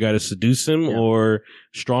you either got to seduce him or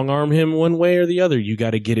strong arm him one way or the other. You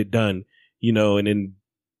got to get it done, and in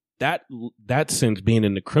that sense, being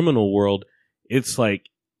in the criminal world, it's like,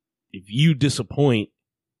 if you disappoint,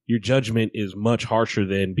 your judgment is much harsher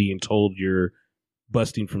than being told you're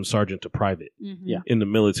busting from sergeant to private in the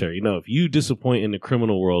military. If you disappoint in the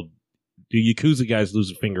criminal world, the Yakuza guys lose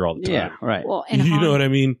a finger all the time. Yeah, right. Well, and you know what I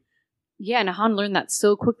mean? Yeah, and Han learned that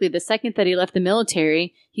so quickly. The second that he left the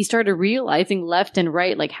military, he started realizing left and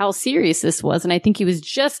right, like, how serious this was. And I think he was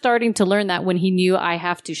just starting to learn that when he knew, I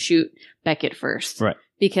have to shoot Beckett first. Right.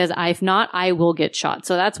 Because if not, I will get shot.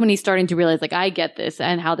 So that's when he's starting to realize, like, I get this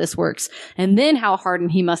and how this works. And then how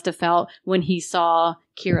hardened he must have felt when he saw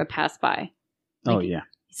Kira pass by. Oh, yeah.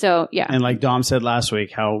 So, yeah. And like Dom said last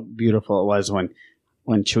week, how beautiful it was when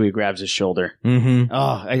when Chewie grabs his shoulder. Mm-hmm.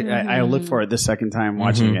 Oh, I look for it the second time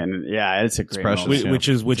watching it, and yeah, it's a great moment. Which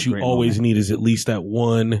is what you always need is at least that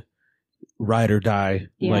one ride or die,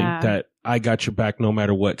 like that. I got your back no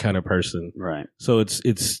matter what kind of person. Right. So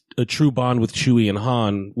it's a true bond with Chewie and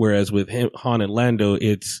Han, whereas with Han and Lando,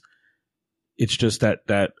 it's just that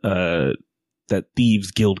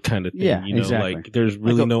thieves guild kind of thing. Yeah, you know, exactly. like there's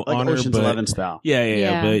really no like honor, Ocean's but 11 style.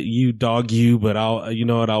 Yeah. But you dog you, but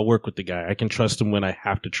I'll work with the guy. I can trust him when I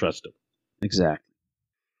have to trust him. Exactly.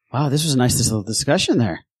 Wow, this was a nice little discussion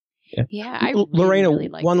there. Yeah, I Lorena, really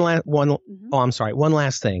liked one it. One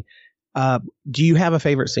last thing. Do you have a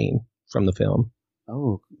favorite scene from the film?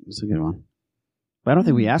 Oh, that's a good one. But I don't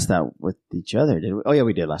think we asked that with each other, did we? Oh, yeah,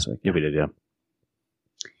 we did last week. Yeah, we did, yeah.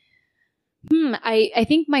 I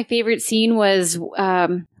think my favorite scene was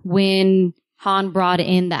when Han brought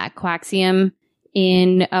in that Quaxium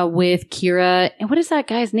in with Kira. And what is that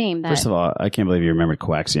guy's name? First of all, I can't believe you remembered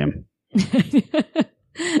Quaxium.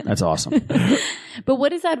 That's awesome. But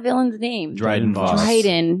what is that villain's name? Dryden Voss.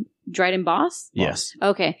 Dryden Boss? Yes.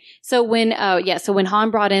 Okay. So when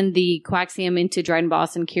Han brought in the Quaxium into Dryden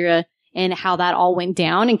Boss and Kira and how that all went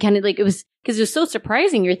down and kind of like it was because it was so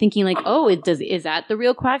surprising. You're thinking like, oh, is that the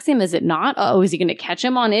real Quaxium? Is it not? Oh, is he going to catch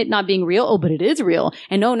him on it not being real? Oh, but it is real.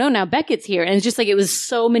 And no, now Beckett's here. And it's just like it was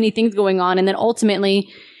so many things going on. And then ultimately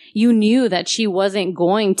you knew that she wasn't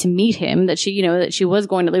going to meet him, that she was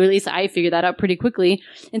going to, at least I figured that out pretty quickly.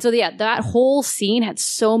 And so, yeah, that whole scene had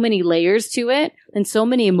so many layers to it and so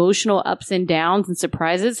many emotional ups and downs and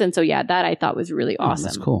surprises. And so, yeah, that I thought was really awesome.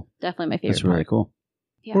 That's cool. Definitely my favorite. That's really cool.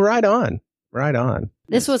 Yeah. Right on.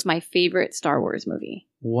 This was my favorite Star Wars movie.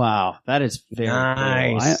 Wow, that is very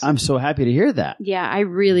nice. cool. I'm so happy to hear that. Yeah, I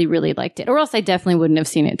really, really liked it. Or else I definitely wouldn't have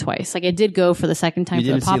seen it twice. Like I did go for the second time You for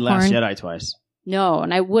the didn't see popcorn. Last Jedi twice. No,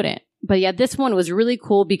 and I wouldn't. But yeah, this one was really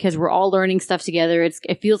cool because we're all learning stuff together.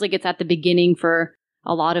 It feels like it's at the beginning for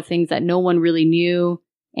a lot of things that no one really knew.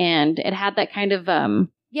 And it had that kind of,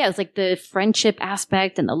 it's like the friendship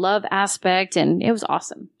aspect and the love aspect. And it was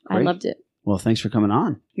awesome. Great. I loved it. Well, thanks for coming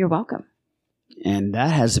on. You're welcome. And that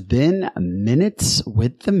has been Minutes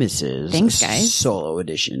with the Misses. Thanks, guys. Solo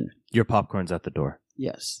edition. Your popcorn's at the door.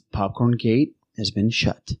 Yes. Popcorn gate has been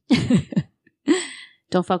shut.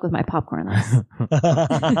 Don't fuck with my popcorn list.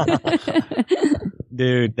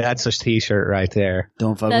 Dude, that's a t-shirt right there.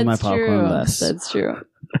 Don't fuck with my popcorn list. That's true. All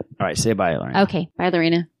right, say bye, Lorena. Okay, bye,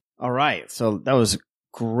 Lorena. All right, so that was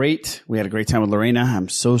great. We had a great time with Lorena. I'm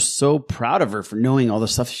so proud of her for knowing all the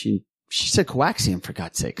stuff. She said Coaxium, for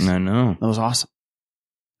God's sakes. I know. That was awesome.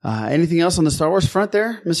 Anything else on the Star Wars front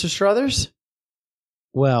there, Mr. Struthers?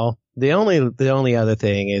 Well, the only other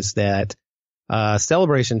thing is that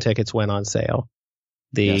Celebration tickets went on sale.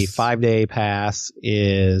 The 5-day pass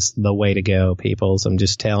is the way to go, peoples. I'm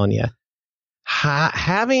just telling you.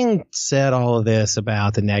 Having said all of this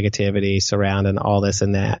about the negativity surrounding all this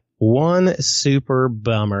and that, one super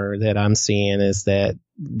bummer that I'm seeing is that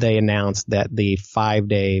they announced that the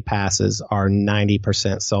 5-day passes are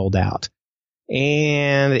 90% sold out.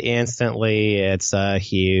 And instantly it's a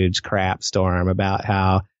huge crap storm about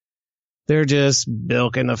how they're just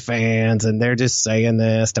bilking the fans and they're just saying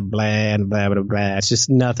this to blah and blah, blah, blah. It's just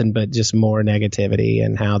nothing but just more negativity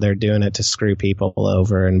and how they're doing it to screw people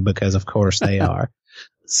over. And because of course they are.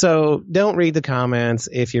 So don't read the comments.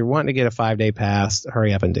 If you're wanting to get a 5-day pass,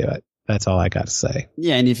 hurry up and do it. That's all I got to say.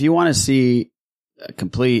 Yeah. And if you want to see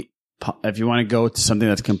if you want to go to something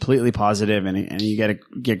that's completely positive and you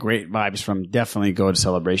get great vibes from, definitely go to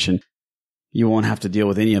Celebration. You won't have to deal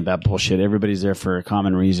with any of that bullshit. Everybody's there for a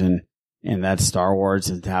common reason. And that's Star Wars,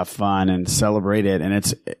 and to have fun and celebrate it.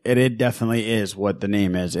 And it definitely is what the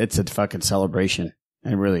name is. It's a fucking celebration.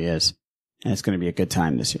 It really is. And it's going to be a good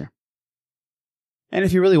time this year. And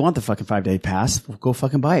if you really want the fucking 5-day pass, go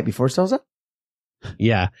fucking buy it before it sells out.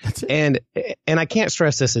 Yeah. That's it. And I can't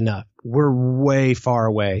stress this enough. We're way far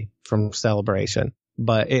away from Celebration,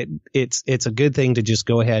 but it's a good thing to just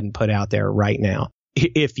go ahead and put out there right now.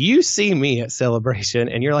 If you see me at Celebration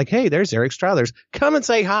and you're like, hey, there's Eric Struthers, come and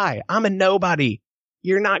say hi. I'm a nobody.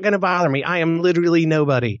 You're not going to bother me. I am literally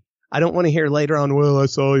nobody. I don't want to hear later on, well, I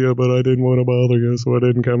saw you, but I didn't want to bother you, so I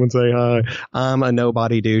didn't come and say hi. I'm a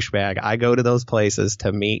nobody douchebag. I go to those places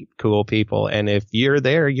to meet cool people. And if you're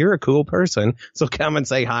there, you're a cool person. So come and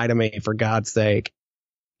say hi to me, for God's sake.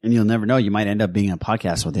 And you'll never know. You might end up being a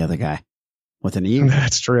podcast with the other guy with an E.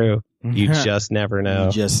 That's true. You just never know.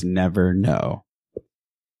 You just never know.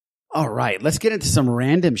 All right, let's get into some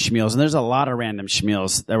random schmeals. And there's a lot of random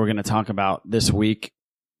schmeals that we're going to talk about this week.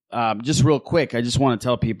 Just real quick, I just want to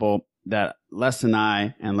tell people that Les and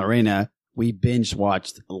I and Lorena, we binge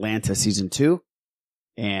watched Atlanta season 2.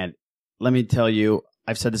 And let me tell you,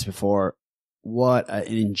 I've said this before. What an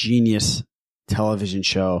ingenious television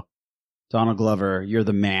show. Donald Glover, you're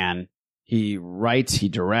the man. He writes, he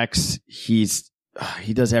directs, he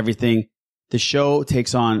does everything. The show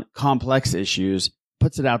takes on complex issues,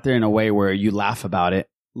 puts it out there in a way where you laugh about it.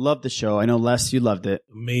 Love the show. I know, Les, you loved it.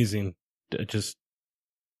 Amazing.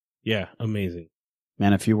 Amazing.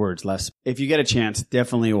 Man, a few words, Les. If you get a chance,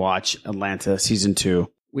 definitely watch Atlanta Season 2.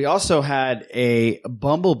 We also had a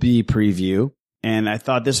Bumblebee preview, and I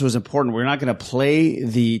thought this was important. We're not going to play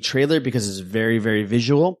the trailer because it's very, very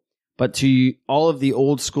visual. But to all of the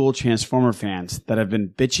old school Transformer fans that have been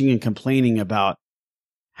bitching and complaining about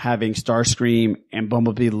having Starscream and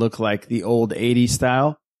Bumblebee look like the old 80s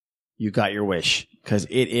style, you got your wish, because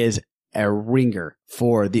it is a ringer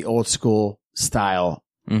for the old school style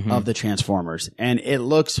of the Transformers. And it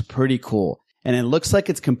looks pretty cool. And it looks like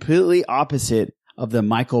it's completely opposite of the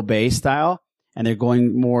Michael Bay style. And they're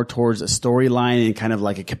going more towards a storyline and kind of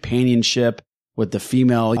like a companionship with the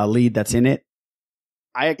female lead that's in it.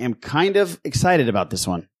 I am kind of excited about this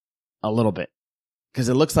one a little bit because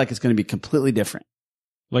it looks like it's going to be completely different.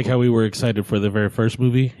 Like how we were excited for the very first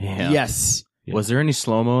movie? Yeah. Yes. Yeah. Was there any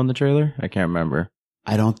slow-mo in the trailer? I can't remember.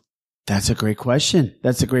 That's a great question.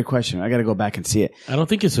 I got to go back and see it. I don't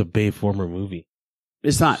think it's a Bayformer movie.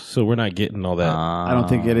 It's not. So we're not getting all that. I don't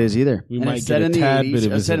think it is either. We might get a tad bit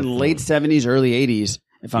of it. It's set in the late 70s, early 80s,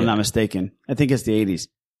 if I'm not mistaken. I think it's the 80s.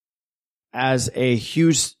 As a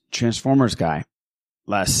huge Transformers guy,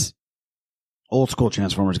 Les, old school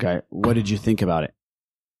Transformers guy, what did you think about it?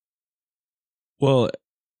 Well,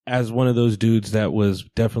 as one of those dudes that was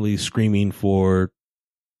definitely screaming for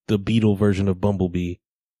the Beetle version of Bumblebee,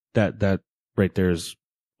 that right there is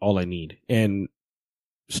all I need. And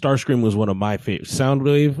Starscream was one of my favorite.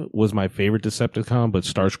 Soundwave was my favorite Decepticon, but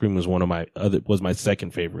Starscream was my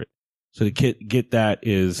second favorite. So to get that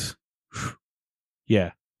is,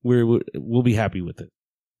 we'll be happy with it.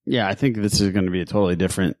 Yeah, I think this is going to be a totally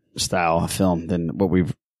different style of film than what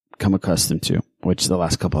we've come accustomed to, which the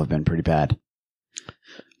last couple have been pretty bad.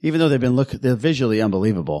 Even though they're visually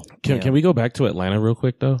unbelievable. Can we go back to Atlanta real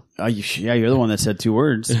quick though? You're the one that said 2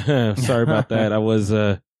 words. Sorry about that. I was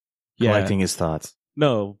collecting his thoughts.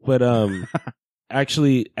 No, but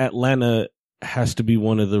actually Atlanta has to be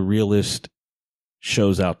one of the realest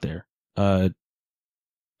shows out there.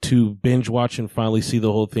 To binge watch and finally see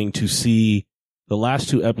the whole thing, to see the last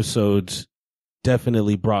 2 episodes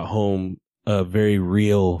definitely brought home a very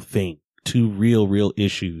real thing. 2 real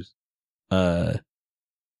issues.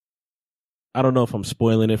 I don't know if I'm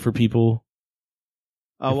spoiling it for people.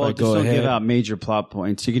 Just don't give out major plot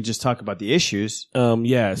points. You can just talk about the issues.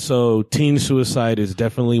 So teen suicide is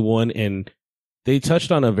definitely one, and they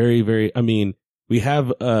touched on a very, very, we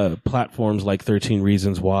have platforms like 13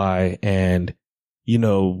 Reasons Why, and,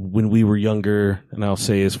 when we were younger, and I'll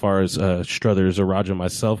say as far as Struthers or Roger and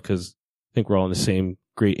myself, because I think we're all in the same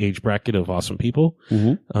great age bracket of awesome people,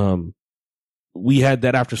 we had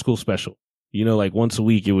that after school special. Like once a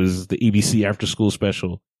week, it was the ABC after school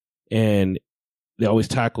special, and they always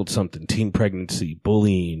tackled something: teen pregnancy,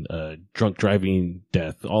 bullying, drunk driving,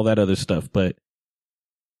 death, all that other stuff. But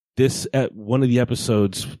this, at one of the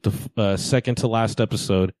episodes, the second to last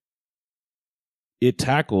episode, it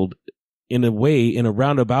tackled in a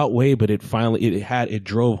roundabout way, but it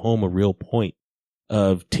drove home a real point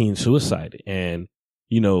of teen suicide. And,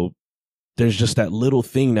 there's just that little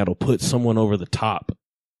thing that'll put someone over the top.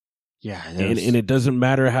 Yeah. And it doesn't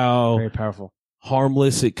matter how very powerful,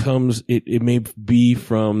 harmless it comes. It may be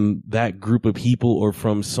from that group of people or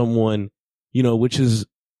from someone, which is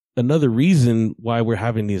another reason why we're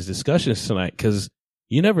having these discussions tonight. 'Cause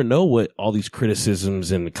you never know what all these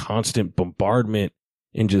criticisms and constant bombardment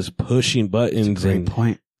and just pushing buttons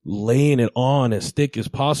and laying it on as thick as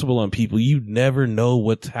possible on people. You never know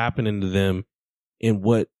what's happening to them and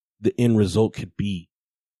what the end result could be.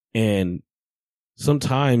 And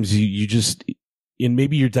sometimes you just, and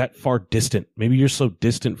maybe you're that far distant. Maybe you're so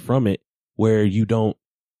distant from it where you don't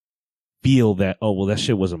feel that, oh, well, that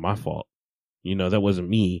shit wasn't my fault. That wasn't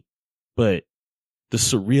me. But the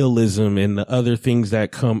surrealism and the other things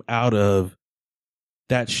that come out of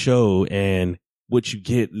that show and what you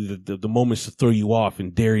get, the moments to throw you off,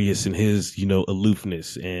 and Darius and his,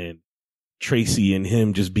 aloofness, and Tracy and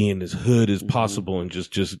him just being as hood as possible and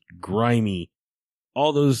just grimy.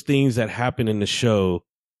 All those things that happen in the show,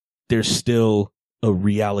 there's still a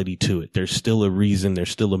reality to it. There's still a reason. There's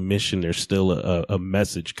still a mission. There's still a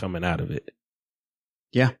message coming out of it.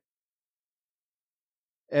 Yeah.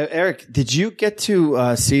 Eric, did you get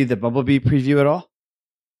to see the Bumblebee preview at all?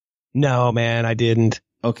 No, man, I didn't.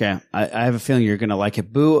 Okay, I have a feeling you're going to like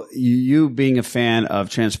it. Boo, you being a fan of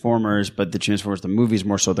Transformers, but the Transformers, the movies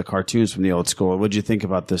more so the cartoons from the old school. What did you think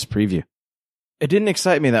about this preview? It didn't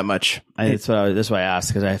excite me that much. That's why I asked,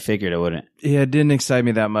 because I figured it wouldn't. Yeah, it didn't excite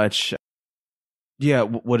me that much. Yeah,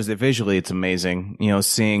 what is it? Visually, it's amazing.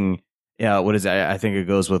 Seeing, what is it? I think it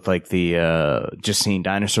goes with like the, just seeing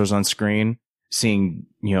dinosaurs on screen, seeing,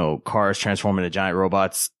 cars transform into giant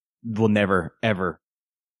robots will never, ever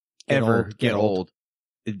get old.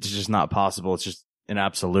 It's just not possible. It's just an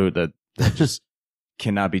absolute that just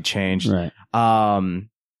cannot be changed. Right.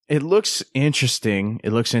 It looks interesting.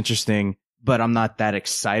 But I'm not that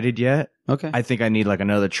excited yet. Okay. I think I need like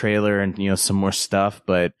another trailer and some more stuff,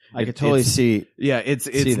 but I could totally see. Yeah, it's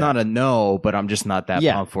not a no, but I'm just not that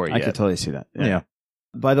pumped for it yet. I could totally see that. Yeah.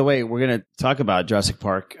 By the way, we're going to talk about Jurassic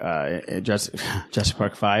Park, Jurassic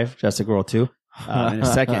Park 5, Jurassic World 2 in a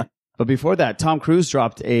second. But before that, Tom Cruise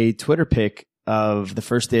dropped a Twitter pic of the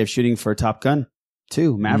first day of shooting for Top Gun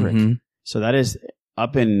 2, Maverick. Mm-hmm. So that is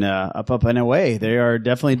up and away. They are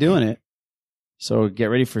definitely doing it. So get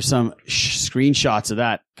ready for some screenshots of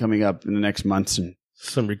that coming up in the next months. And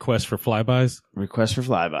some requests for flybys.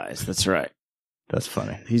 That's right. That's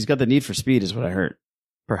funny. He's got the need for speed is what I heard.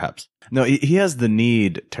 Perhaps. No, he has the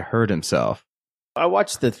need to hurt himself. I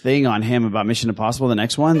watched the thing on him about Mission Impossible, the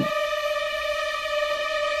next one.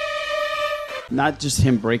 Not just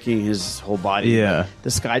him breaking his whole body. Yeah. The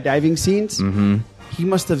skydiving scenes. Mm-hmm. He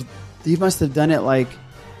must have done it like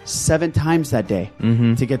 7 times that day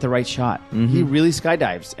to get the right shot. Mm-hmm. He really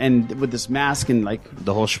skydives, and with this mask and like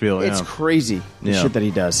the whole spiel. It's crazy the shit that he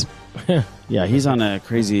does. Yeah, he's on a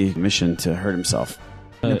crazy mission to hurt himself.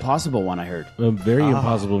 An impossible one, I heard. A very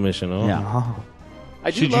impossible mission. Oh. Yeah. I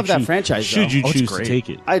do love that franchise, though. Should you choose to take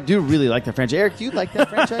it? I do really like that franchise. Eric, do you like that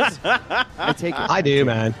franchise? I take it. I do,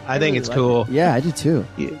 man. I think it's cool. Yeah, I do too.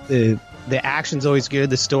 The action's always good.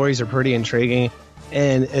 The stories are pretty intriguing.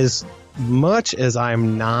 And as much as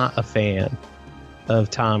I'm not a fan of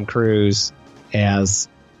Tom Cruise as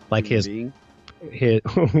like his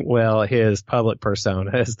public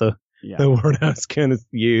persona is the word I was going to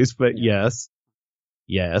use, but yes.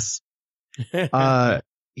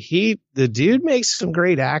 The dude makes some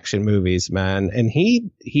great action movies, man, and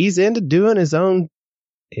he's into doing his own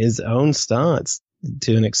stunts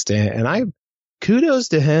to an extent, and kudos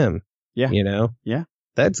to him. Yeah,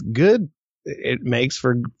 that's good. It makes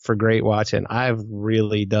for great watching. I've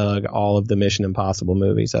really dug all of the Mission Impossible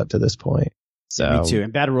movies up to this point. So me too.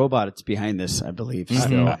 And Bad Robot, it's behind this, I believe.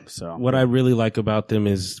 Mm-hmm. So what I really like about them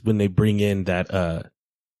is when they bring in that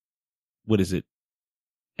what is it,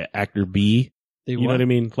 actor B. You know what I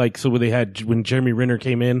mean? Like, so when Jeremy Renner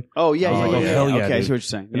came in. Oh, yeah. I was like, hell yeah. Okay, I dude. see what you're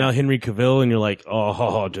saying. And now Henry Cavill, and you're like,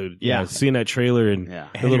 oh, dude. Yeah. Seeing that trailer and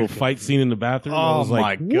the little fight scene in the bathroom. I was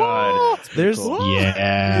like, my God. There's,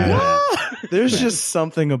 there's just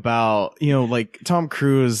something about, like Tom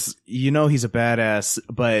Cruise, he's a badass,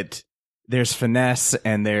 but there's finesse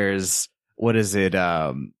and there's,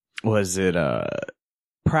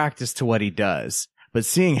 practice to what he does. But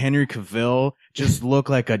seeing Henry Cavill just look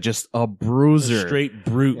like a bruiser, a straight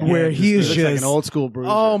brute, where he's just like an old school bruiser.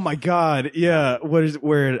 Oh my God, yeah.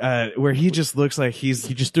 Where he just looks like he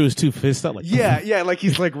just threw his 2 fists out like like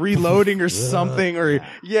he's like reloading or something, and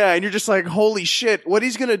you're just like, holy shit, what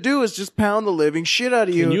he's gonna do is just pound the living shit out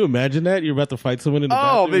of you. Can you imagine that? You're about to fight someone in the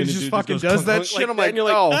bathroom. Oh, but he just fucking does that shit. I'm like,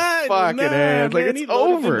 oh, fucking man, like it's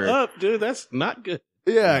over, up, dude. That's not good.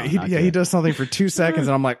 Yeah, he does something for 2 seconds,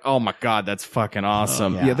 and I'm like, oh my God, that's fucking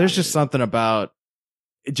awesome. Yeah, there's just something about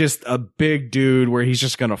just a big dude where he's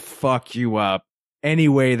just gonna fuck you up any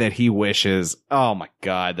way that he wishes. Oh my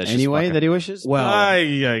God, that's any just way fucking, that he wishes. Well,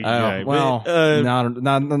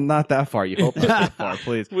 not that far. You hope not that far,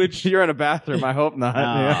 please. Which you're in a bathroom. I hope not.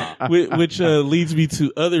 Yeah. Which leads me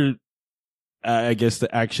to other. I guess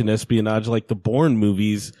the action espionage, like the Bourne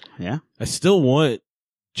movies. Yeah, I still want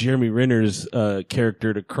Jeremy Renner's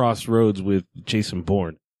character to cross roads with Jason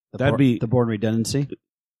Bourne. That'd be the Bourne redundancy. It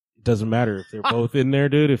doesn't matter if they're both in there,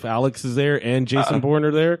 dude. If Alex is there and Jason Bourne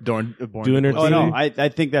are there, doing their thing. No, I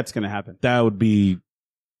think that's going to happen. That would be,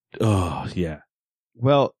 yeah.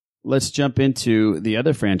 Well, let's jump into the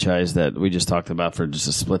other franchise that we just talked about for just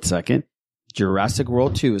a split second. Jurassic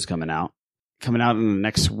World 2 is coming out in the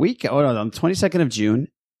next week. Oh, no, on the 22nd of June.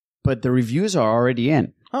 But the reviews are already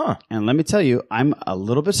in. Huh. And let me tell you, I'm a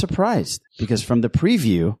little bit surprised because from the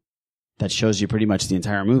preview that shows you pretty much the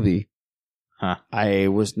entire movie, I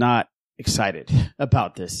was not excited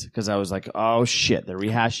about this because I was like, oh shit, they're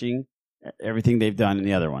rehashing everything they've done in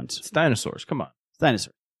the other ones. It's dinosaurs. Come on. It's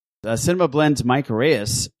dinosaurs. Cinema Blend's Mike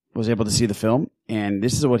Reyes was able to see the film, and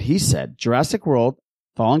this is what he said. Jurassic World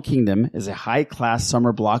Fallen Kingdom is a high-class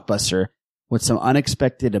summer blockbuster with some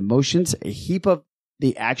unexpected emotions, a heap of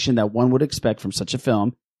the action that one would expect from such a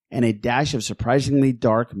film, and a dash of surprisingly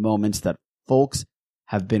dark moments that folks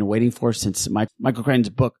have been waiting for since Michael Crichton's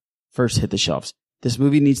book first hit the shelves. This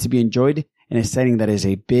movie needs to be enjoyed in a setting that is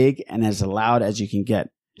as big and as loud as you can get,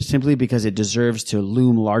 simply because it deserves to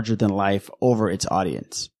loom larger than life over its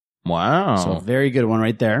audience. Wow. So a very good one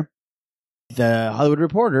right there. The Hollywood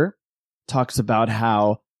Reporter talks about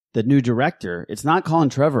how the new director, it's not Colin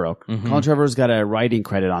Trevorrow. Mhm. Colin Trevorrow's got a writing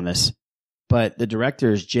credit on this, but the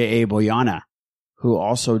director is J.A. Boyana, who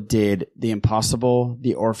also did The Impossible,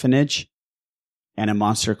 The Orphanage, and A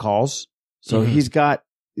Monster Calls. So he's got,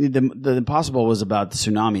 the Impossible was about the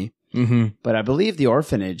tsunami, but I believe The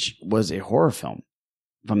Orphanage was a horror film,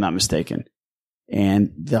 if I'm not mistaken.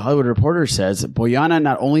 And the Hollywood Reporter says Boyana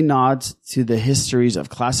not only nods to the histories of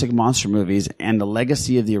classic monster movies and the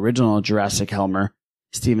legacy of the original Jurassic Helmer,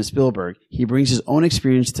 Steven Spielberg, he brings his own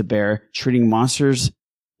experience to bear, treating monsters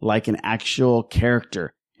like an actual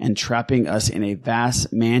character and trapping us in a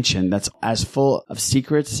vast mansion that's as full of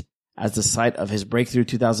secrets as the site of his breakthrough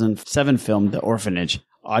 2007 film, The Orphanage.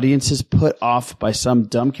 Audiences put off by some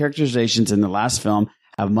dumb characterizations in the last film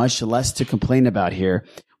have much less to complain about here,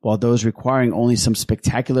 while those requiring only some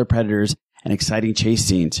spectacular predators and exciting chase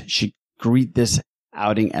scenes should greet this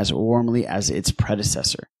outing as warmly as its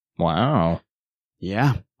predecessor. Wow.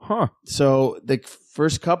 Yeah. Huh. So the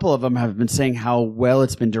first couple of them have been saying how well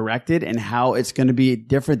it's been directed and how it's going to be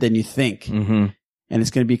different than you think. Mm-hmm. And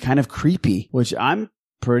it's going to be kind of creepy, which I'm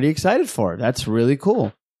pretty excited for. That's really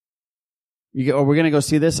cool. We're going to go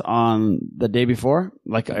see this on the day before,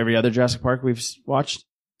 like every other Jurassic Park we've watched?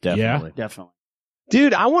 Definitely. Yeah. Definitely.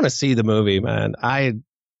 Dude, I want to see the movie, man.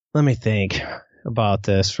 Let me think about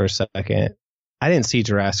this for a second. I didn't see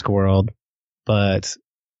Jurassic World, but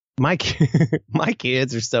my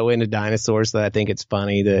kids are so into dinosaurs that I think it's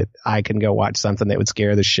funny that I can go watch something that would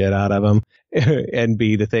scare the shit out of them and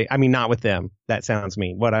be the thing. I mean, not with them. That sounds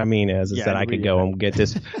mean. What I mean is that I could go and get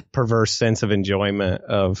this perverse sense of enjoyment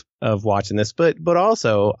of watching this. But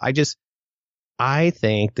also, I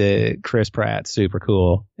think that Chris Pratt's super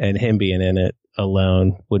cool, and him being in it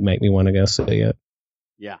alone would make me want to go see it.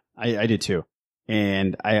 Yeah, I do too.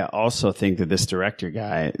 And I also think that this director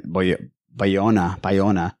guy, Bayona,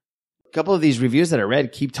 a couple of these reviews that I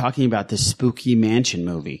read keep talking about this spooky mansion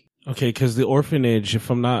movie. Okay, because The Orphanage, if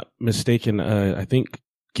I'm not mistaken, I think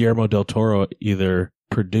Guillermo del Toro either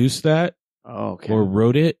produced that or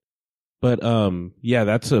wrote it. But yeah,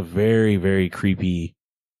 that's a very, very creepy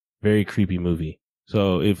movie.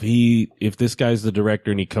 So if this guy's the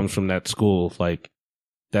director and he comes from that school, like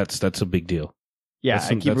that's a big deal. Yeah,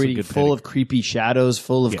 I keep reading full of creepy shadows,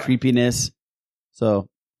 full of creepiness. So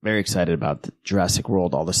very excited about the Jurassic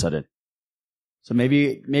World all of a sudden. So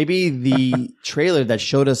maybe the trailer that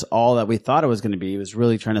showed us all that we thought it was going to be was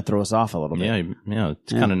really trying to throw us off a little bit. Yeah,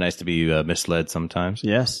 it's kind of nice to be misled sometimes.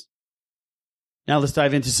 Yes. Now let's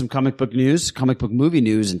dive into some comic book news, comic book movie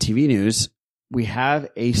news, and TV news. We have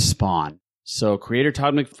a Spawn. So creator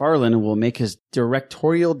Todd McFarlane will make his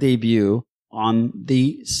directorial debut on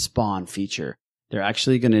the Spawn feature. They're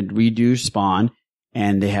actually going to redo Spawn,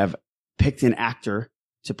 and they have picked an actor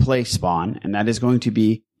to play Spawn, and that is going to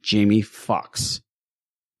be Jamie Foxx.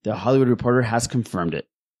 The Hollywood Reporter has confirmed it.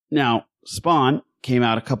 Now, Spawn came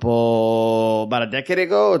out about a decade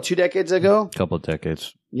ago or 2 decades ago. Couple of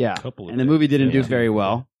decades. Yeah. And the movie didn't do very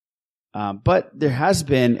well. But there has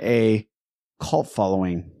been a cult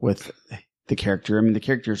following with the character. I mean, the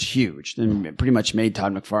character is huge. They pretty much made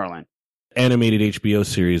Todd McFarlane. Animated HBO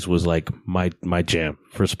series was like my jam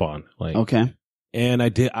for Spawn. Like, okay. And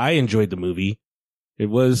I enjoyed the movie. It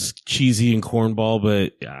was cheesy and cornball,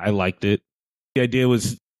 but I liked it. The idea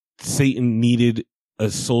was Satan needed a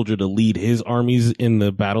soldier to lead his armies in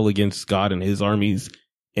the battle against God and his armies.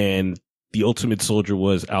 And the ultimate soldier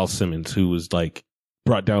was Al Simmons, who was like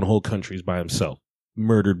brought down whole countries by himself,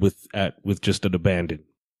 murdered with just an abandon.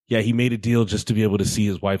 Yeah, he made a deal just to be able to see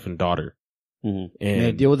his wife and daughter. Mm-hmm. And made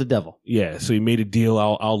a deal with the devil. Yeah, so he made a deal.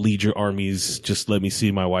 I'll lead your armies. Just let me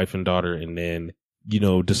see my wife and daughter, and then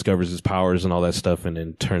discovers his powers and all that stuff, and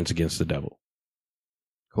then turns against the devil.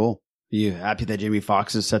 Cool. Are you happy that Jamie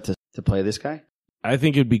Foxx is set to play this guy? I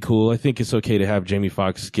think it'd be cool. I think it's okay to have Jamie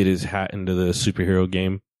Foxx get his hat into the superhero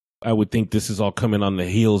game. I would think this is all coming on the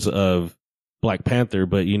heels of Black Panther,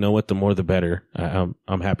 but you know what? The more the better.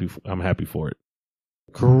 I'm happy. I'm happy for it.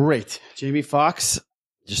 Great, Jamie Foxx.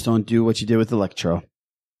 Just don't do what you did with Electro.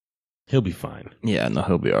 He'll be fine. Yeah, no,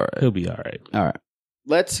 he'll be all right. He'll be all right. All right.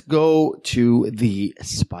 Let's go to the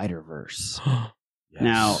Spiderverse.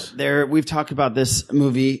 Yes. Now, we've talked about this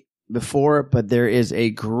movie before, but there is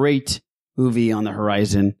a great movie on the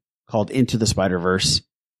horizon called Into the Spiderverse,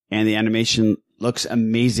 and the animation looks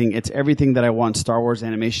amazing. It's everything that I want Star Wars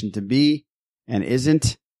animation to be and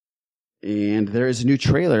isn't. And there is a new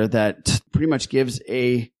trailer that pretty much gives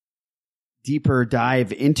a deeper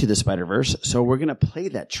dive into the Spider-Verse. So we're going to play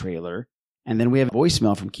that trailer. And then we have a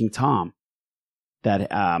voicemail from King Tom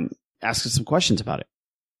that asks us some questions about it.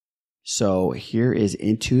 So here is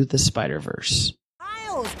Into the Spider-Verse.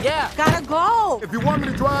 Yeah. Gotta go. If you want me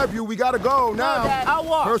to drive you, we gotta go now. No, Dad, I'll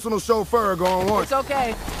walk. Personal chauffeur going once. It's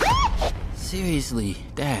okay. Seriously,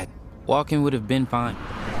 Dad, walking would have been fine.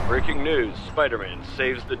 Breaking news, Spider-Man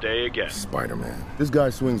saves the day again. Spider-Man. This guy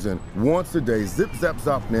swings in once a day. Zip, zap,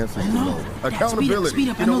 zop, Nancy. Accountability. Speed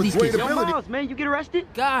up. I know these kids. Yo, Miles, man, you get arrested?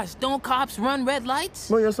 Gosh, don't cops run red lights?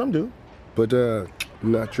 Well, yeah, some do. But,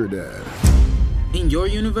 not your dad. In your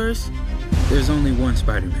universe, there's only one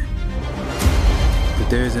Spider-Man. But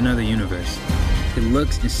there is another universe. It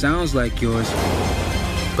looks and sounds like yours,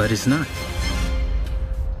 but it's not.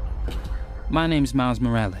 My name's Miles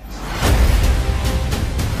Morales.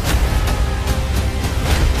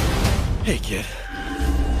 Hey, kid.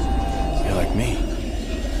 You're like me.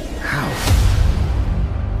 How?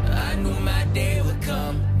 I knew my day would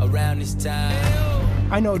come around this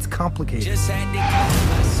time. I know it's complicated. Just had to get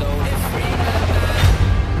my soul and free my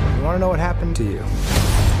mind. You want to know what happened to you?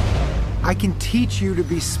 I can teach you to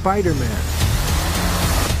be Spider-Man.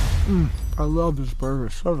 I love this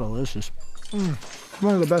burger. So delicious.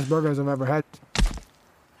 One of the best burgers I've ever had.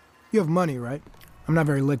 You have money, right? I'm not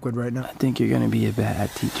very liquid right now. I think you're gonna be a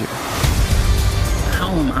bad teacher.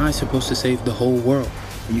 How am I supposed to save the whole world?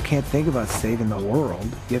 You can't think about saving the world.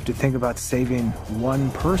 You have to think about saving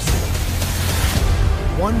one person.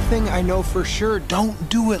 One thing I know for sure, don't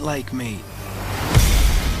do it like me.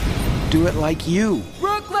 Do it like you.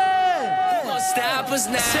 Brooklyn! Who gonna stop us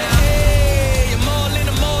now? Hey, I'm all in.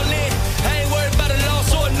 I ain't worried about a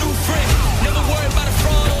loss or a new friend. Never worried about a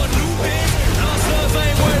fraud or a new bitch. Lost love, I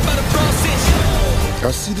ain't worried about a process.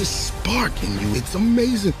 I see this spark in you. It's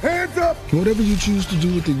amazing. Hands up! Whatever you choose to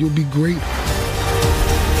do with it, you'll be great.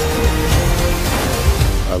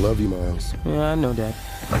 I love you, Miles. Yeah, I know, Dad.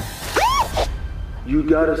 You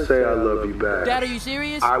gotta say I love you back. Dad, are you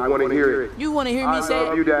serious? I want to hear it. You want to hear me say it? I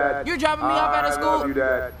love you, Dad. You're dropping me off out of school? I love you,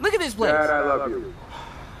 Dad. Look at this place. Dad, I love you.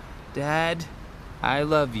 Dad, I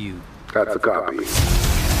love you. That's a copy.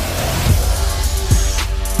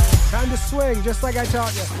 Time to swing, just like I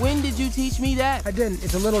taught you. When did you teach me that? I didn't.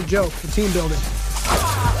 It's a little joke for team building.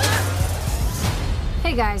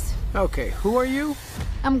 Hey, guys. Okay, who are you?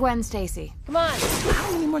 I'm Gwen Stacy. Come on.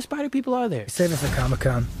 How many more spider people are there? Save us a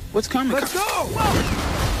Comic-Con. What's Comic-Con? Let's go!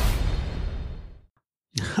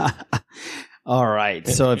 All right.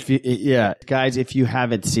 So guys, if you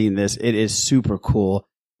haven't seen this, it is super cool.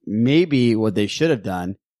 Maybe what they should have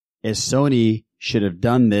done is Sony should have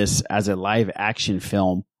done this as a live action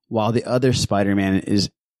film while the other Spider-Man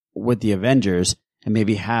is with the Avengers, and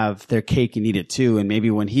maybe have their cake and eat it too. And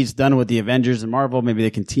maybe when he's done with the Avengers and Marvel, maybe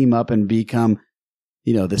they can team up and become,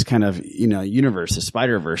 this kind of, universe, the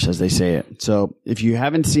Spider-Verse, as they say it. So if you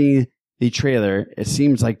haven't seen the trailer, it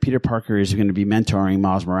seems like Peter Parker is going to be mentoring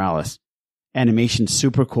Miles Morales. Animation's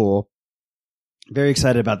super cool. Very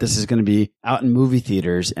excited about this. Is going to be out in movie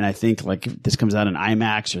theaters. And I think if this comes out in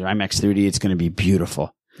IMAX or IMAX 3D, it's going to be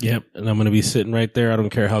beautiful. Yep. And I'm going to be sitting right there. I don't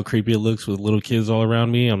care how creepy it looks with little kids all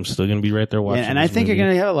around me. I'm still going to be right there watching. Yeah, and I think you're going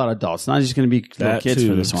to have a lot of adults. It's not just going to be little kids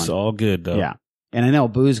for this one. It's all good, though. Yeah. And I know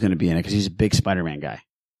Boo's going to be in it because he's a big Spider-Man guy.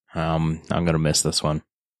 I'm going to miss this one.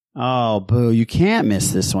 Oh, Boo, you can't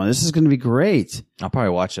miss this one. This is going to be great. I'll probably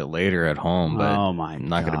watch it later at home, but I'm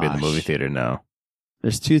not going to be in the movie theater now.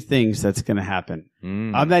 There's two things that's going to happen.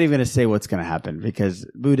 I'm not even going to say what's going to happen because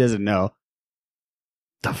Boo doesn't know.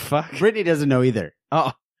 The fuck? Brittany doesn't know either.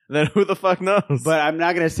 Oh, then who the fuck knows? But I'm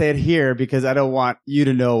not going to say it here because I don't want you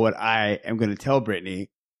to know what I am going to tell Brittany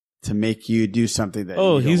to make you do something that you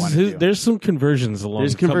don't want to do. There's some conversions along.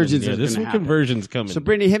 There's conversions. Yeah, there's some conversions coming. So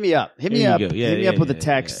Brittany, hit me up. Hit me up with a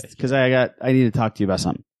text because I need to talk to you about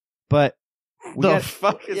something. But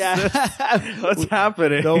fuck is this? What's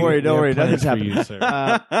happening? Don't worry. Nothing's happening. You, so we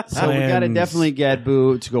got to definitely get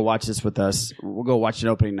Boo to go watch this with us. We'll go watch it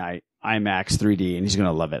opening night, IMAX 3D, and he's going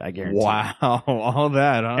to love it. I guarantee. Wow, all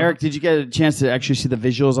that, huh? Eric, did you get a chance to actually see the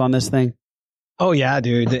visuals on this thing? Oh yeah,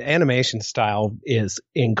 dude. The animation style is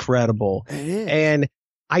incredible. It is. And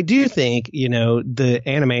I do think, the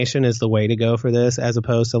animation is the way to go for this as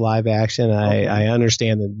opposed to live action. Okay. I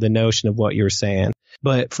understand the notion of what you're saying.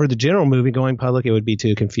 But for the general movie going public, it would be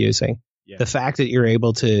too confusing. The fact that you're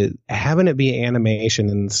able to having it be animation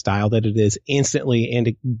in the style that it is instantly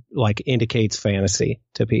indicates fantasy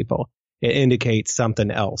to people. It indicates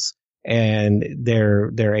something else, and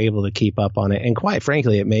they're able to keep up on it. And quite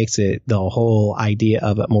frankly, it makes it the whole idea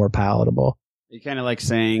of it more palatable. You kind of like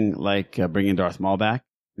saying bringing Darth Maul back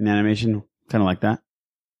in animation, kind of like that.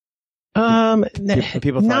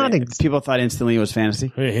 People thought instantly it was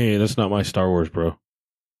fantasy. Hey, that's not my Star Wars, bro.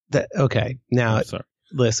 Okay, now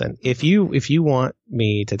listen. If you want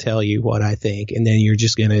me to tell you what I think, and then you're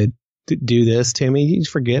just gonna do this to me, you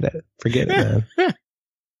forget it. Forget it, man.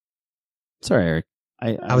 Sorry, Eric.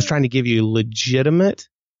 I was trying to give you legitimate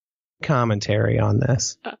commentary on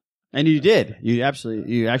this, and you did. You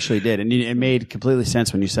actually did, and it made completely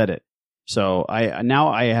sense when you said it. So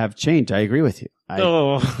I have changed. I agree with you.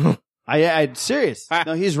 I serious.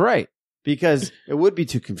 No, he's right, because it would be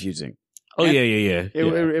too confusing. Oh, and yeah.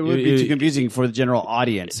 It would be too confusing for the general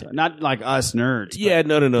audience, not like us nerds. Yeah,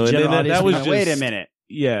 no. And that was just, wait a minute.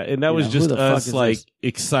 Yeah, and that was just us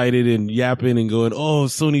excited and yapping and going, "Oh,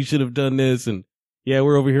 Sony should have done this." And yeah,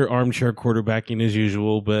 we're over here armchair quarterbacking as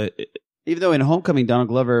usual. But even though in Homecoming, Donald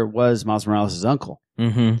Glover was Miles Morales' uncle.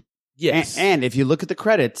 Mm-hmm. Yes, and if you look at the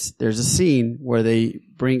credits, there's a scene where they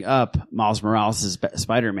bring up Miles Morales'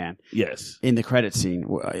 Spider-Man. Yes, in the credit scene,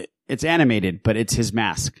 it's animated, but it's his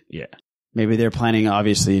mask. Yeah. Maybe they're planning,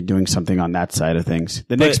 obviously, doing something on that side of things.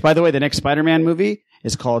 The next Spider-Man movie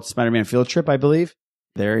is called Spider-Man Field Trip, I believe.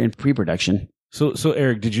 They're in pre-production. So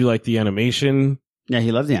Eric, did you like the animation? Yeah,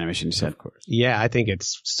 he loved the animation, you said. Of course. Yeah, I think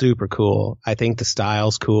it's super cool. I think the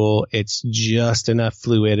style's cool. It's just enough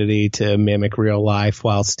fluidity to mimic real life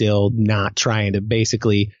while still not trying to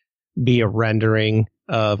basically be a rendering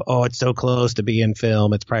of, it's so close to being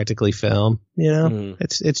film. It's practically film.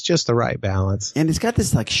 It's just the right balance. And it's got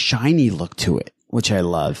this like shiny look to it, which I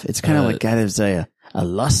love. It's kind of like got a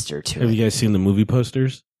luster to it. Have you guys seen the movie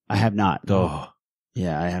posters? I have not. Oh,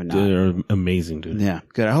 yeah, I have not. They're amazing, dude. Yeah,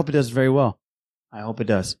 good. I hope it does very well. I hope it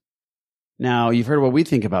does. Now, you've heard what we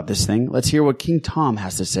think about this thing. Let's hear what King Tom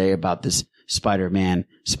has to say about this Spider-Man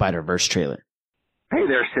Spider-Verse trailer. Hey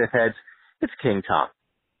there, Sith heads. It's King Tom.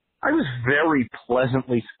 I was very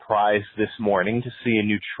pleasantly surprised this morning to see a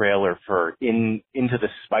new trailer for Into the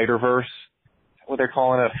Spiderverse. What they're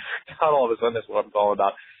calling it. God, all of a sudden that's what I'm calling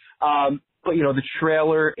about. But, the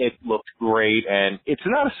trailer, it looked great. And it's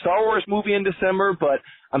not a Star Wars movie in December, but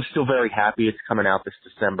I'm still very happy it's coming out this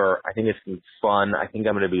December. I think it's going to be fun. I think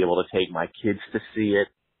I'm going to be able to take my kids to see it.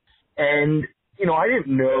 And, I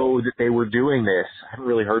didn't know that they were doing this. I haven't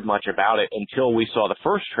really heard much about it until we saw the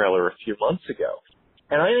first trailer a few months ago.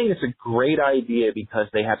 And I think it's a great idea because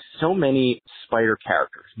they have so many Spider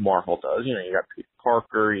characters. Marvel does. You got Peter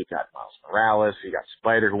Parker, you got Miles Morales, you got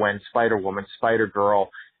Spider-Gwen, Spider-Woman, Spider-Girl.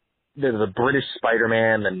 There's the British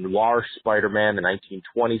Spider-Man, the noir Spider-Man, the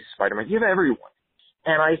 1920s Spider-Man. You have everyone.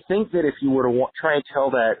 And I think that if you were to try and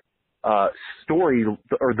tell that story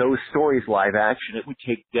or those stories live action, it would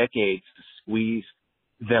take decades to squeeze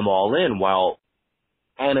them all in. While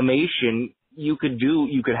animation, you could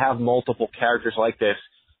have multiple characters like this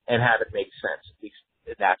and have it make sense. At least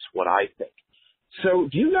that's what I think. So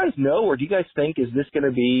do you guys know, or do you guys think, is this going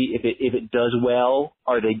to be, if it does well,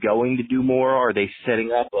 are they going to do more? Are they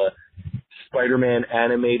setting up a Spider-Man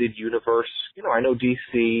animated universe? I know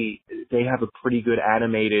DC, they have a pretty good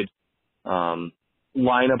animated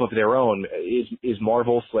lineup of their own. Is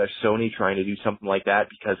Marvel / Sony trying to do something like that?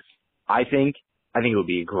 Because I think it would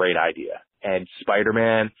be a great idea. And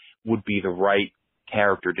Spider-Man would be the right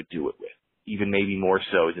character to do it with, even maybe more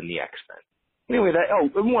so than the X-Men. Anyway,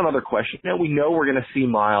 one other question. We know we're going to see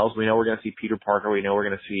Miles. We know we're going to see Peter Parker. We know we're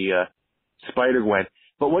going to see Spider-Gwen.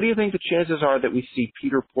 But what do you think the chances are that we see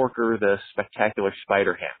Peter Porker, the spectacular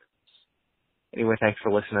Spider-Ham? Anyway, thanks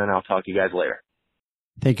for listening. I'll talk to you guys later.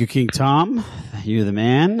 Thank you, King Tom. You're the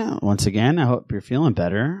man. Once again, I hope you're feeling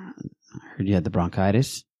better. I heard you had the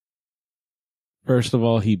bronchitis. First of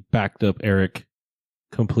all, he backed up Eric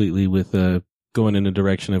completely with going in the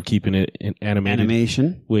direction of keeping it in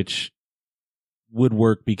animation, which would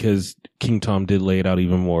work because King Tom did lay it out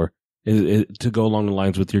even more. To go along the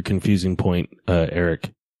lines with your confusing point,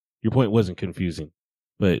 Eric. Your point wasn't confusing,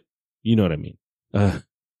 but you know what I mean.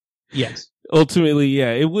 Yes. Ultimately,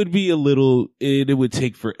 yeah, it would be it would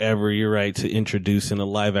take forever, you're right, to introduce in a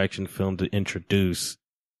live action film to introduce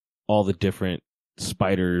all the different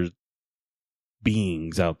spider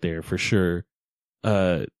beings out there for sure.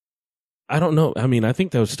 I don't know. I mean, I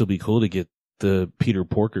think that would still be cool to get the Peter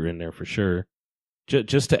Porker in there for sure.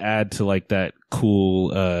 Just to add to like that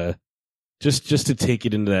cool, just to take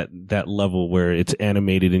it into that level where it's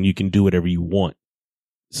animated and you can do whatever you want.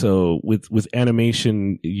 So with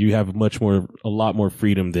animation, you have a lot more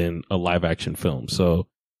freedom than a live action film. So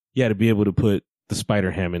yeah, to be able to put the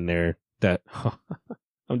Spider-Ham in there, that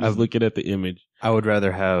I'm just looking at the image. I would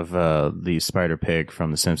rather have the Spider Pig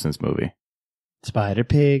from the Simpsons movie. Spider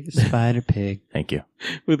Pig. Thank you.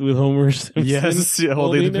 With Homer Simpson. Yes,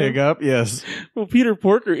 holding the pig up. Yes. Well, Peter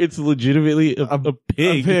Porker, it's legitimately a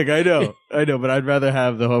pig. A pig. I know, but I'd rather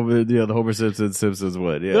have the Homer Simpsons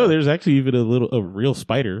one. Yeah. No, there's actually even a real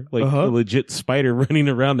spider, like a legit spider running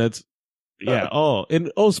around. That's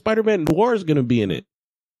Spider-Man Noir is going to be in it,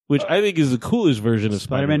 which I think is the coolest version of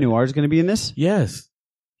Spider-Man Noir is going to be in this. Yes,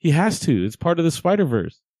 he has to. It's part of the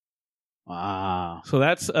Spider-Verse. Wow. So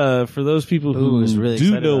that's for those people who really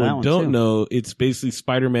do know and and don't know, it's basically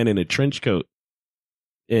Spider-Man in a trench coat.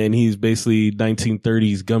 And he's basically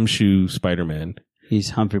 1930s gumshoe Spider-Man.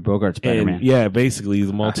 He's Humphrey Bogart Spider-Man. And yeah, basically he's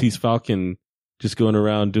a Maltese Falcon just going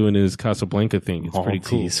around doing his Casablanca thing. It's pretty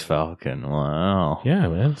cool. Maltese Falcon. Wow. Yeah,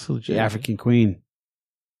 man. It's legit. The African Queen.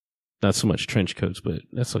 Not so much trench coats, but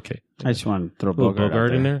that's okay. I just want to throw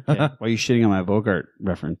Bogart in there. Yeah. Why are you shitting on my Bogart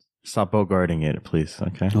reference? Stop Bogarting it, please.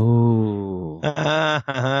 Okay. Oh.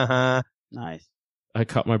 Nice. I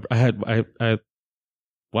caught my.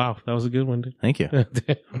 Wow, that was a good one, dude. Thank you.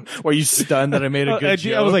 Were you stunned that I made a good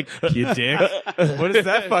joke? I was like, you dick. What does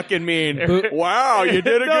that fucking mean? Wow, you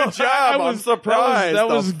did a good job. I'm surprised. That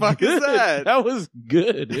was the fuck good. is that? That was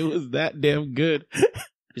good. It was that damn good.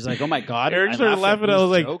 He's like, oh my God. Eric started laughing. I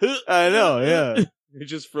was like, I know, yeah. It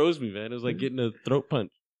just froze me, man. It was like getting a throat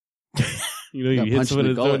punch. You know, Got you hit punched in someone the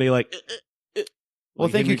in the throat gullet. and they like. Well,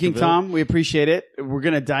 thank you, King Tom. We appreciate it. We're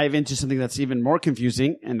going to dive into something that's even more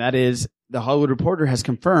confusing, and that is the Hollywood Reporter has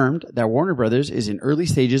confirmed that Warner Brothers is in early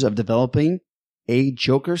stages of developing a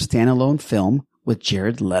Joker standalone film with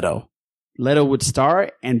Jared Leto. Leto would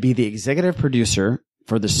star and be the executive producer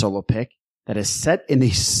for the solo pick that is set in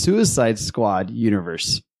the Suicide Squad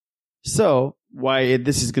universe. So, why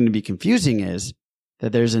this is going to be confusing is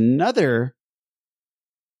that there's another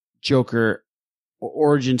Joker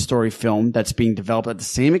origin story film that's being developed at the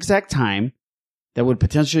same exact time that would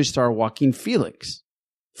potentially star Joaquin Phoenix,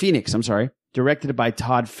 directed by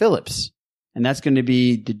Todd Phillips. And that's going to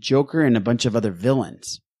be the Joker and a bunch of other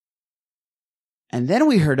villains. And then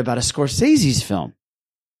we heard about a Scorsese's film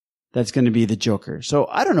that's going to be the Joker. So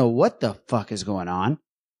I don't know what the fuck is going on,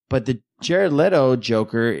 but the Jared Leto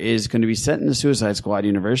Joker is going to be set in the Suicide Squad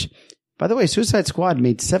universe. By the way, Suicide Squad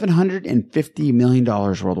made $750 million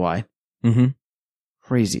worldwide. Mm-hmm.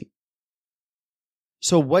 Crazy.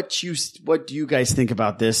 So what do you guys think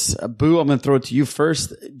about this? Boo, I'm going to throw it to you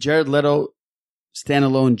first. Jared Leto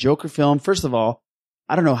standalone Joker film. First of all,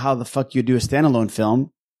 I don't know how the fuck you do a standalone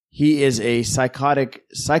film. He is a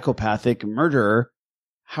psychopathic murderer.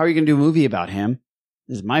 How are you going to do a movie about him?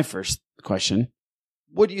 This is my first question.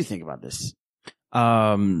 What do you think about this?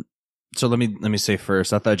 So let me say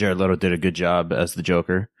first, I thought Jared Leto did a good job as the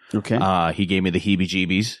Joker. Okay. He gave me the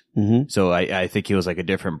heebie-jeebies. Mm-hmm. So I think he was like a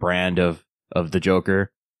different brand of the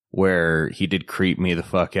Joker, where he did creep me the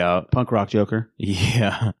fuck out. Punk rock Joker.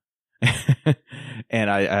 Yeah. And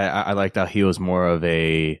I liked how he was more of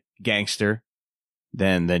a gangster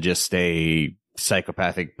than just a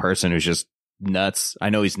psychopathic person who's just nuts. I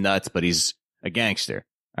know he's nuts, but he's a gangster.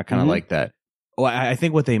 I kind of like that. Well, I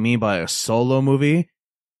think what they mean by a solo movie,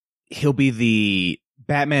 he'll be the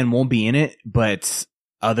Batman won't be in it, but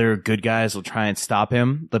other good guys will try and stop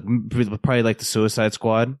him. Probably like the Suicide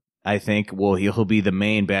Squad. I think, well, he'll be the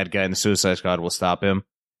main bad guy in the Suicide Squad will stop him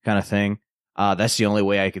kind of thing. That's the only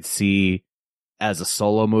way I could see as a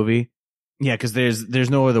solo movie. Yeah, because there's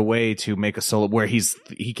no other way to make a solo where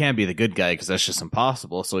he can't be the good guy because that's just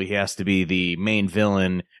impossible. So he has to be the main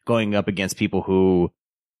villain going up against people who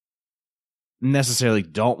necessarily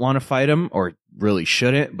don't want to fight him or really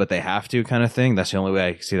shouldn't, but they have to kind of thing. That's the only way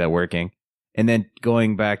I can see that working. And then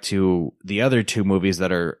going back to the other two movies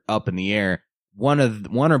that are up in the air, one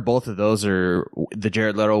or both of those are the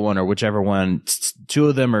Jared Leto one or whichever one. Two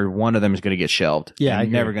of them or one of them is going to get shelved. Yeah,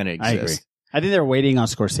 and never going to exist. I agree. I think they're waiting on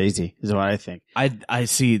Scorsese, is what I think. I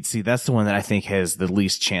see. That's the one that I think has the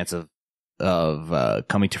least chance of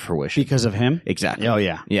coming to fruition Because of him? Exactly. Oh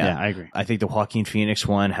yeah. Yeah, I agree. I think the Joaquin Phoenix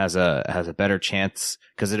one has a better chance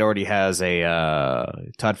because it already has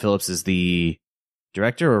a Todd Phillips is the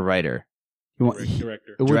director or writer.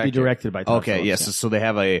 Director. It would be directed by Todd Okay, Phillips, yes. yeah. So they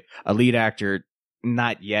have a lead actor,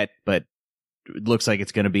 not yet, but it looks like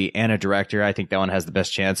it's going to be, and a director. I think that one has the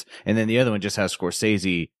best chance. And then the other one just has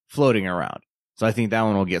Scorsese floating around. So I think that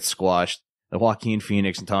one will get squashed. The Joaquin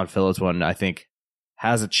Phoenix and Todd Phillips one, I think,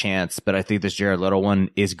 has a chance, but I think this Jared Leto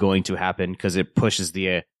one is going to happen because it pushes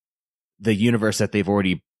the universe that they've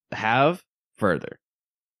already have further.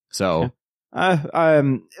 So,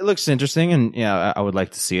 it looks interesting, and yeah, I would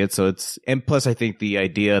like to see it. So and plus I think the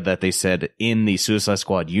idea that they said in the Suicide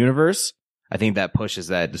Squad universe, I think that pushes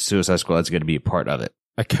that the Suicide Squad is going to be a part of it.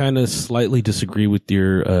 I kind of slightly disagree with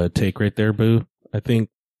your take right there, Boo. I think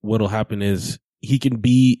what'll happen is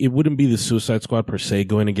it wouldn't be the Suicide Squad per se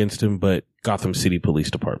going against him, but Gotham City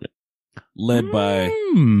Police Department, led by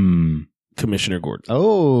Commissioner Gordon.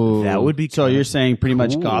 Oh, that would be so. You're saying pretty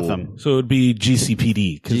much Gotham. So it would be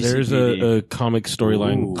GCPD, because there's a comic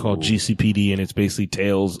storyline called GCPD, and it's basically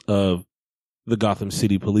tales of the Gotham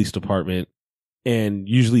City Police Department, and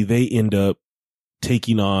usually they end up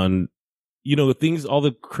taking on, things. All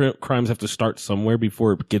the crimes have to start somewhere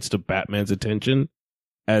before it gets to Batman's attention.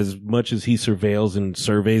 As much as he surveils and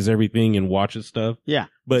surveys everything and watches stuff, yeah.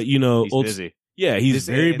 But he's busy. Yeah, he's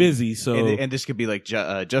very busy. So and this could be like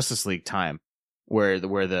Justice League time, where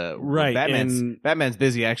right Batman's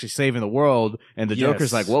busy actually saving the world, and the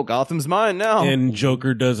Joker's like, well, Gotham's mine now. And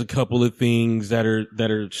Joker does a couple of things that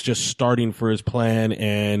are just starting for his plan,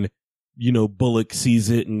 and Bullock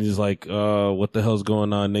sees it and is like, what the hell's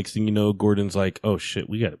going on? Next thing you know, Gordon's like, oh shit,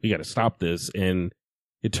 we got to stop this, and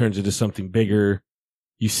it turns into something bigger.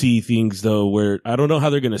 You see things though where I don't know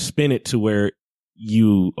how they're going to spin it to where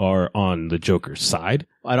you are on the Joker's side.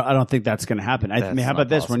 I don't think that's going to happen. I mean, how about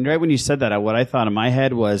this? When you said that, what I thought in my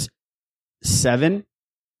head was 7,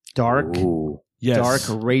 dark, dark,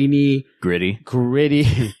 rainy, gritty,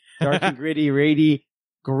 dark and gritty, rainy,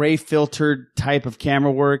 gray filtered type of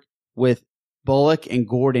camera work with Bullock and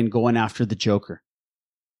Gordon going after the Joker.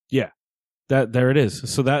 Yeah, there it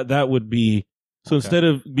is. So that would be so. Okay. Instead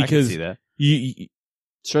of, because I can see that.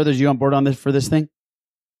 Struthers, you on board on this for this thing?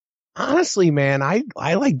 Honestly, man, I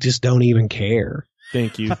just don't even care.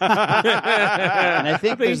 Thank you. And I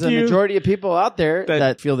think there's a majority of people out there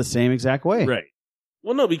that feel the same exact way. Right.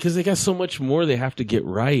 Well, no, because they got so much more they have to get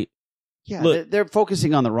right. Yeah, look, they're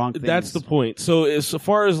focusing on the wrong things. That's the point. So as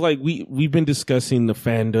far as like we've been discussing the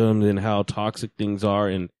fandom and how toxic things are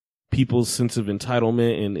and people's sense of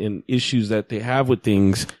entitlement and issues that they have with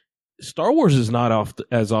things, Star Wars is not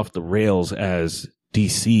as off the rails as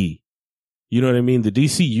DC. You know what I mean? The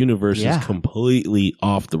DC universe is completely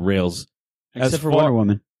off the rails. Except for Wonder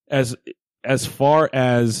Woman. As far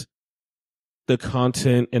as the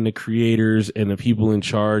content and the creators and the people in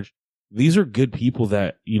charge, these are good people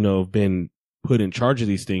that, have been put in charge of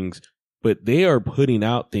these things, but they are putting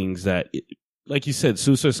out things that, like you said,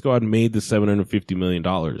 Suicide Squad made the $750 million,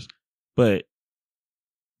 but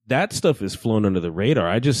that stuff is flown under the radar.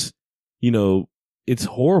 I just, it's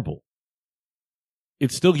horrible.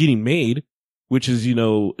 It's still getting made, which is,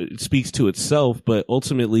 it speaks to itself, but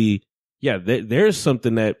ultimately, yeah, there's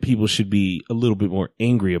something that people should be a little bit more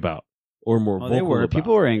angry about or more vocal they were. about.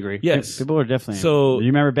 People were angry. Yes. People were definitely angry. So, do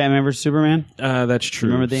you remember Batman vs. Superman? That's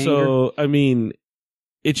true. Remember the anger? So, I mean,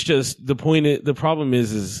 it's just the problem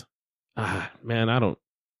is man,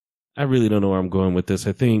 I really don't know where I'm going with this.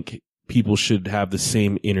 I think people should have the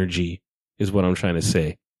same energy is what I'm trying to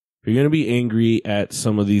say. If you're going to be angry at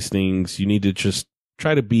some of these things, you need to just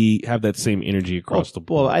try to have that same energy across the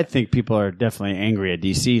board. Well, I think people are definitely angry at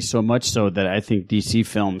DC, so much so that I think DC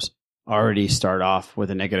films already start off with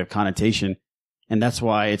a negative connotation. And that's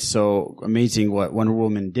why it's so amazing what Wonder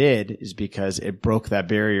Woman did, is because it broke that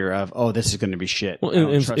barrier of, this is going to be shit. Well,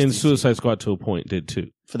 and Suicide Squad to a point did too.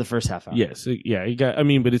 For the first half hour. Yes. Yeah.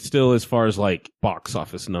 But it's still as far as like box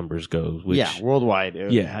office numbers go. Which, worldwide.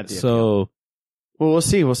 Well, we'll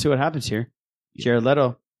see. We'll see what happens here. Jared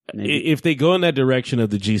Leto. Maybe. If they go in that direction of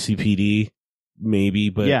the GCPD, maybe,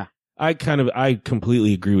 but I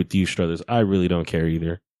completely agree with you, Struthers. I really don't care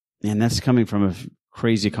either. And that's coming from a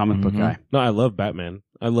crazy comic book guy. No, I love Batman.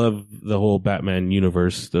 I love the whole Batman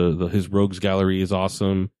universe. His rogues gallery is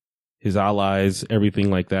awesome. His allies,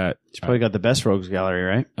 everything like that. He's probably got the best rogues gallery,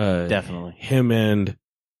 right? Definitely. Him and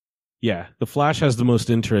the Flash has the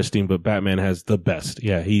most interesting, but Batman has the best.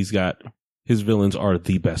 Yeah, his villains are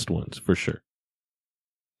the best ones for sure.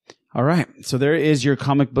 All right. So there is your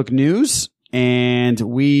comic book news. And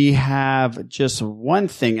we have just one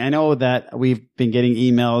thing. I know that we've been getting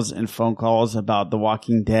emails and phone calls about The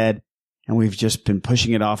Walking Dead, and we've just been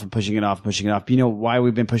pushing it off and pushing it off and pushing it off. You know why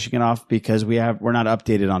we've been pushing it off? Because we're not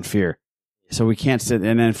updated on Fear. So we can't sit.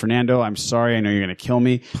 And then Fernando, I'm sorry. I know you're going to kill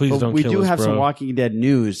me. Please don't we kill do us, have bro. some Walking Dead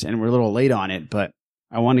news, and we're a little late on it, but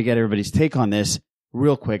I want to get everybody's take on this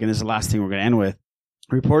real quick. And this is the last thing we're going to end with.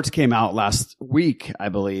 Reports came out last week, I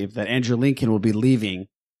believe, that Andrew Lincoln will be leaving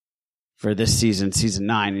for this season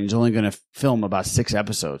 9, and he's only going to film about 6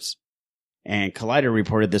 episodes. And Collider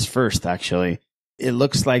reported this first, actually. It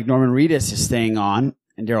looks like Norman Reedus is staying on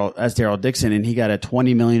as Daryl Dixon, and he got a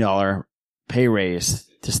 $20 million pay raise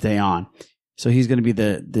to stay on. So he's going to be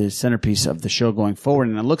the centerpiece of the show going forward.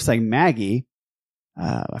 And it looks like Maggie,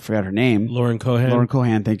 I forgot her name. Lauren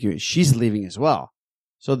Cohan, thank you. She's leaving as well.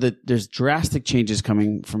 So there's drastic changes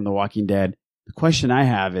coming from The Walking Dead. The question I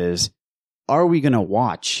have is, are we going to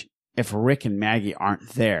watch if Rick and Maggie aren't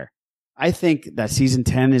there? I think that season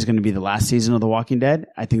 10 is going to be the last season of The Walking Dead.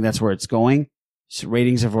 I think that's where it's going. So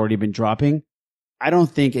ratings have already been dropping. I don't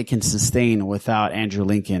think it can sustain without Andrew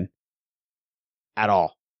Lincoln at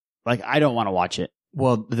all. Like, I don't want to watch it.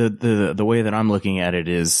 Well, the way that I'm looking at it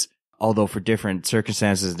is, although for different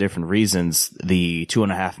circumstances, different reasons, the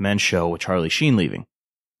 2.5 Men show with Charlie Sheen leaving.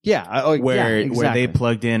 Yeah. Where they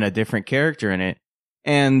plugged in a different character in it.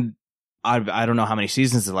 And I don't know how many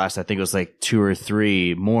seasons it lasted. I think it was like 2 or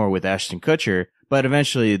 3 more with Ashton Kutcher, but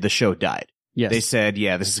eventually the show died. Yes. They said,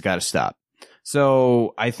 yeah, this has got to stop.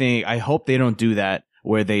 So I hope they don't do that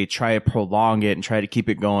where they try to prolong it and try to keep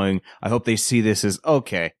it going. I hope they see this as,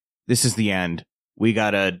 okay, this is the end. We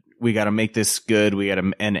gotta make this good. We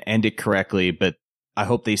gotta end it correctly. But I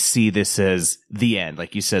hope they see this as the end.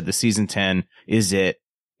 Like you said, the season 10 is it,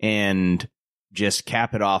 and just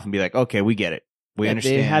cap it off and be like, okay, we get it. We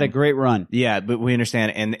understand. They had a great run. Yeah, but we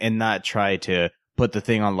understand, and not try to put the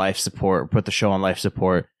thing on life support, put the show on life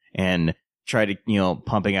support, and try to,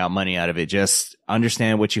 pumping out money out of it. Just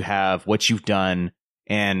understand what you have, what you've done,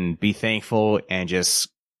 and be thankful, and just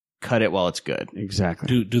cut it while it's good.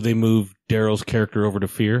 Exactly. Do they move Daryl's character over to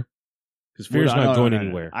Fear? Because Fear's not going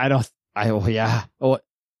anywhere. I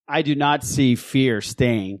do not see Fear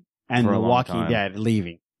staying and The Walking Dead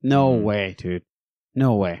leaving. No way, dude.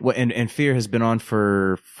 No way. Well, and Fear has been on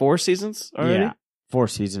for 4 seasons already? Yeah, 4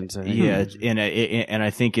 seasons. I think. Yeah, and I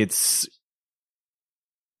think it's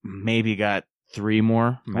maybe got 3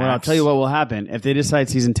 more. Max. Well, I'll tell you what will happen. If they decide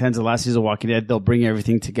season 10's the last season of Walking Dead, they'll bring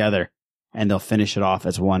everything together and they'll finish it off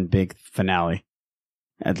as one big finale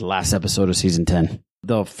at the last episode of season 10.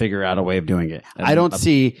 They'll figure out a way of doing it. I don't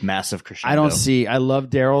see massive crescendo. I love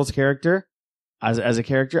Daryl's character. As a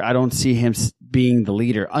character, I don't see him being the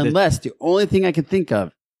leader, unless the only thing I can think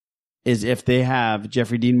of is if they have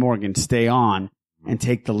Jeffrey Dean Morgan stay on and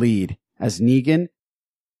take the lead as Negan,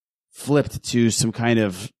 flipped to some kind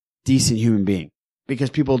of decent human being, because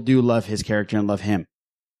people do love his character and love him.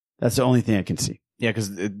 That's the only thing I can see. Yeah, because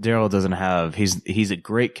Daryl doesn't have, he's a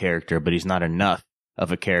great character, but he's not enough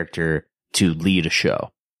of a character to lead a show.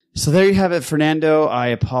 So there you have it, Fernando. I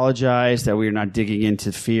apologize that we are not digging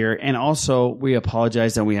into Fear. And also, we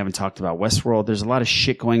apologize that we haven't talked about Westworld. There's a lot of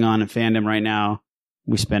shit going on in fandom right now.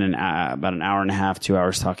 We spent about an hour and a half, 2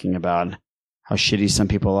 hours talking about how shitty some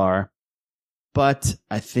people are. But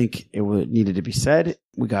I think it needed to be said.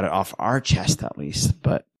 We got it off our chest at least.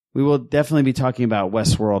 But we will definitely be talking about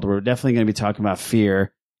Westworld. We're definitely going to be talking about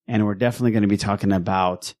Fear. And we're definitely going to be talking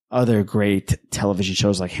about other great television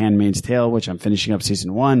shows like Handmaid's Tale, which I'm finishing up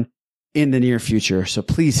season 1 in the near future. So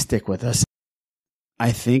please stick with us.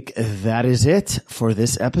 I think that is it for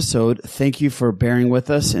this episode. Thank you for bearing with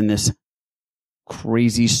us in this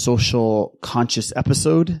crazy social conscious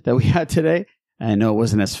episode that we had today. I know it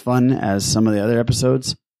wasn't as fun as some of the other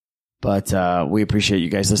episodes, but we appreciate you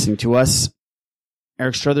guys listening to us.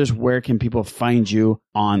 Eric Struthers, where can people find you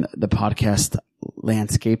on the podcast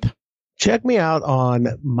landscape? Check me out on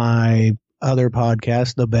my other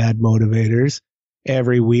podcast, The Bad Motivators.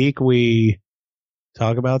 Every week we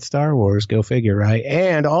talk about Star Wars, go figure, right?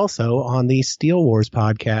 And also on the Steel Wars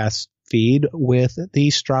podcast feed with the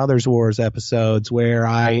Struthers Wars episodes, where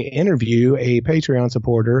I interview a Patreon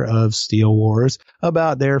supporter of Steel Wars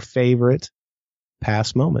about their favorite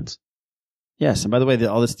past moments. Yes, and by the way,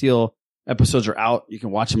 all the Steel episodes are out. You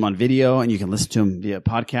can watch them on video and you can listen to them via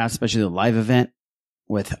podcast, especially the live event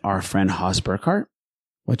with our friend Haas Burkhart,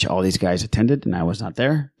 which all these guys attended and I was not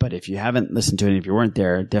there. But if you haven't listened to it, if you weren't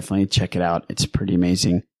there, definitely check it out. It's pretty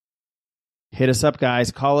amazing. Hit us up,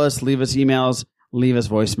 guys. Call us, leave us emails, leave us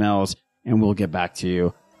voicemails, and we'll get back to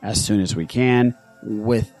you as soon as we can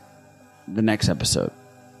with the next episode.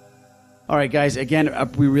 All right, guys.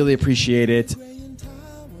 Again, we really appreciate it.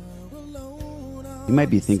 You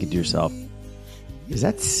might be thinking to yourself, is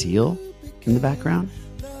that Seal in the background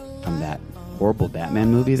from that horrible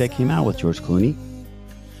Batman movie that came out with George Clooney?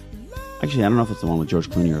 Actually, I don't know if it's the one with George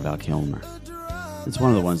Clooney or Val Kilmer. It's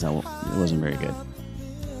one of the ones that wasn't very good.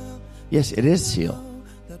 Yes, it is Seal.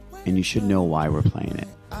 And you should know why we're playing it.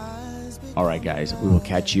 All right, guys. We will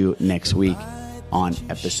catch you next week on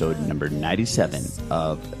episode number 97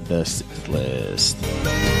 of The Sixth List.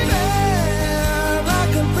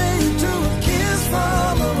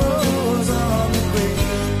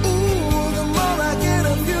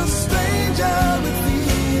 Stranger it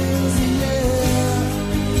feels, yeah.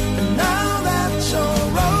 And now that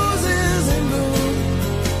you're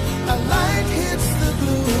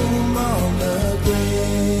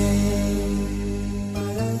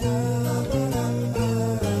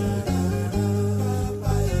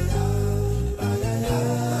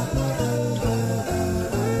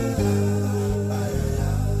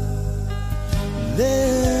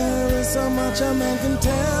much a man can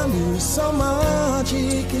tell me, so much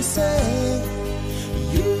he can say.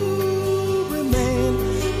 You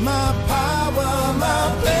remain my power,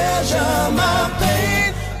 my pleasure, my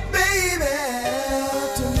pain, baby.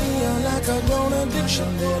 To me, you're like a grown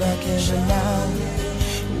addiction that I can't deny.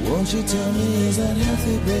 Won't you tell me, is that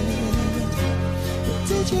healthy, baby? But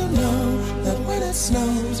did you know that when it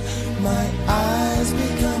snows, my eyes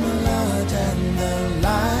become large and the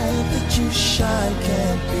light that you shine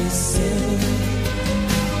can't be seen?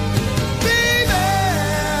 Baby,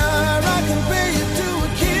 I can pay you to a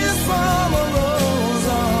kiss from a rose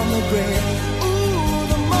on the grave. Ooh,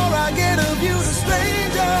 the more I get of you, the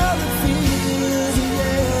stranger it feels,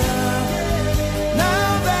 yeah. Now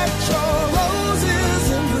that your rose is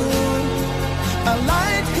in bloom, a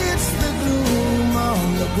light hits the gloom on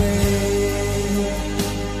the grave.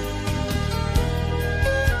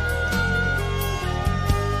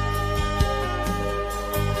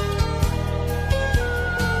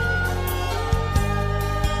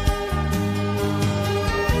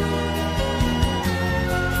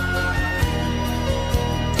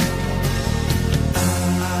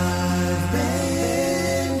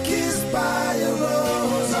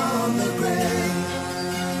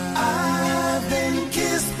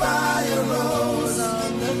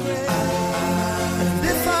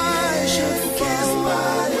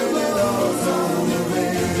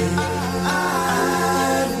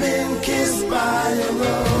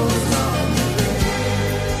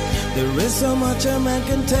 So much a man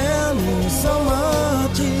can tell me, so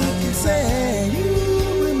much he can say. You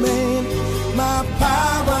remain my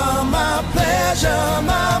power, my pleasure,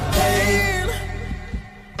 my pain.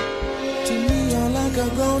 To me, you're like a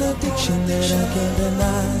grown addiction that I can't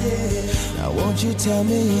deny. Now won't you tell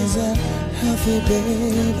me, is that healthy,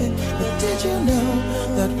 baby? But did you know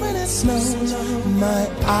that when it snows, my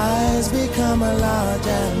eyes become large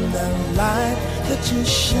and the light that you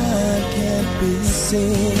shine can't be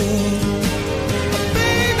seen?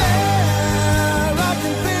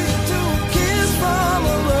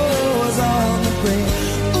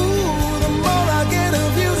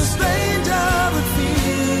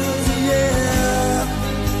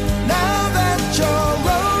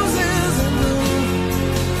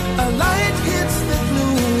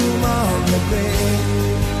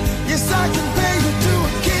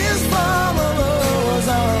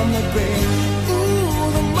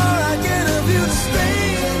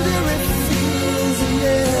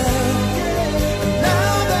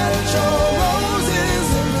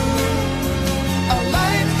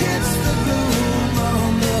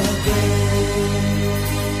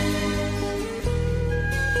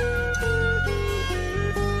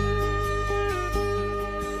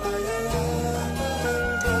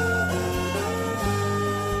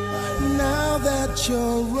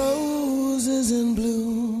 Your rose is in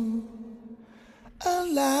bloom, a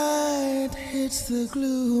light hits the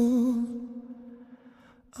gloom.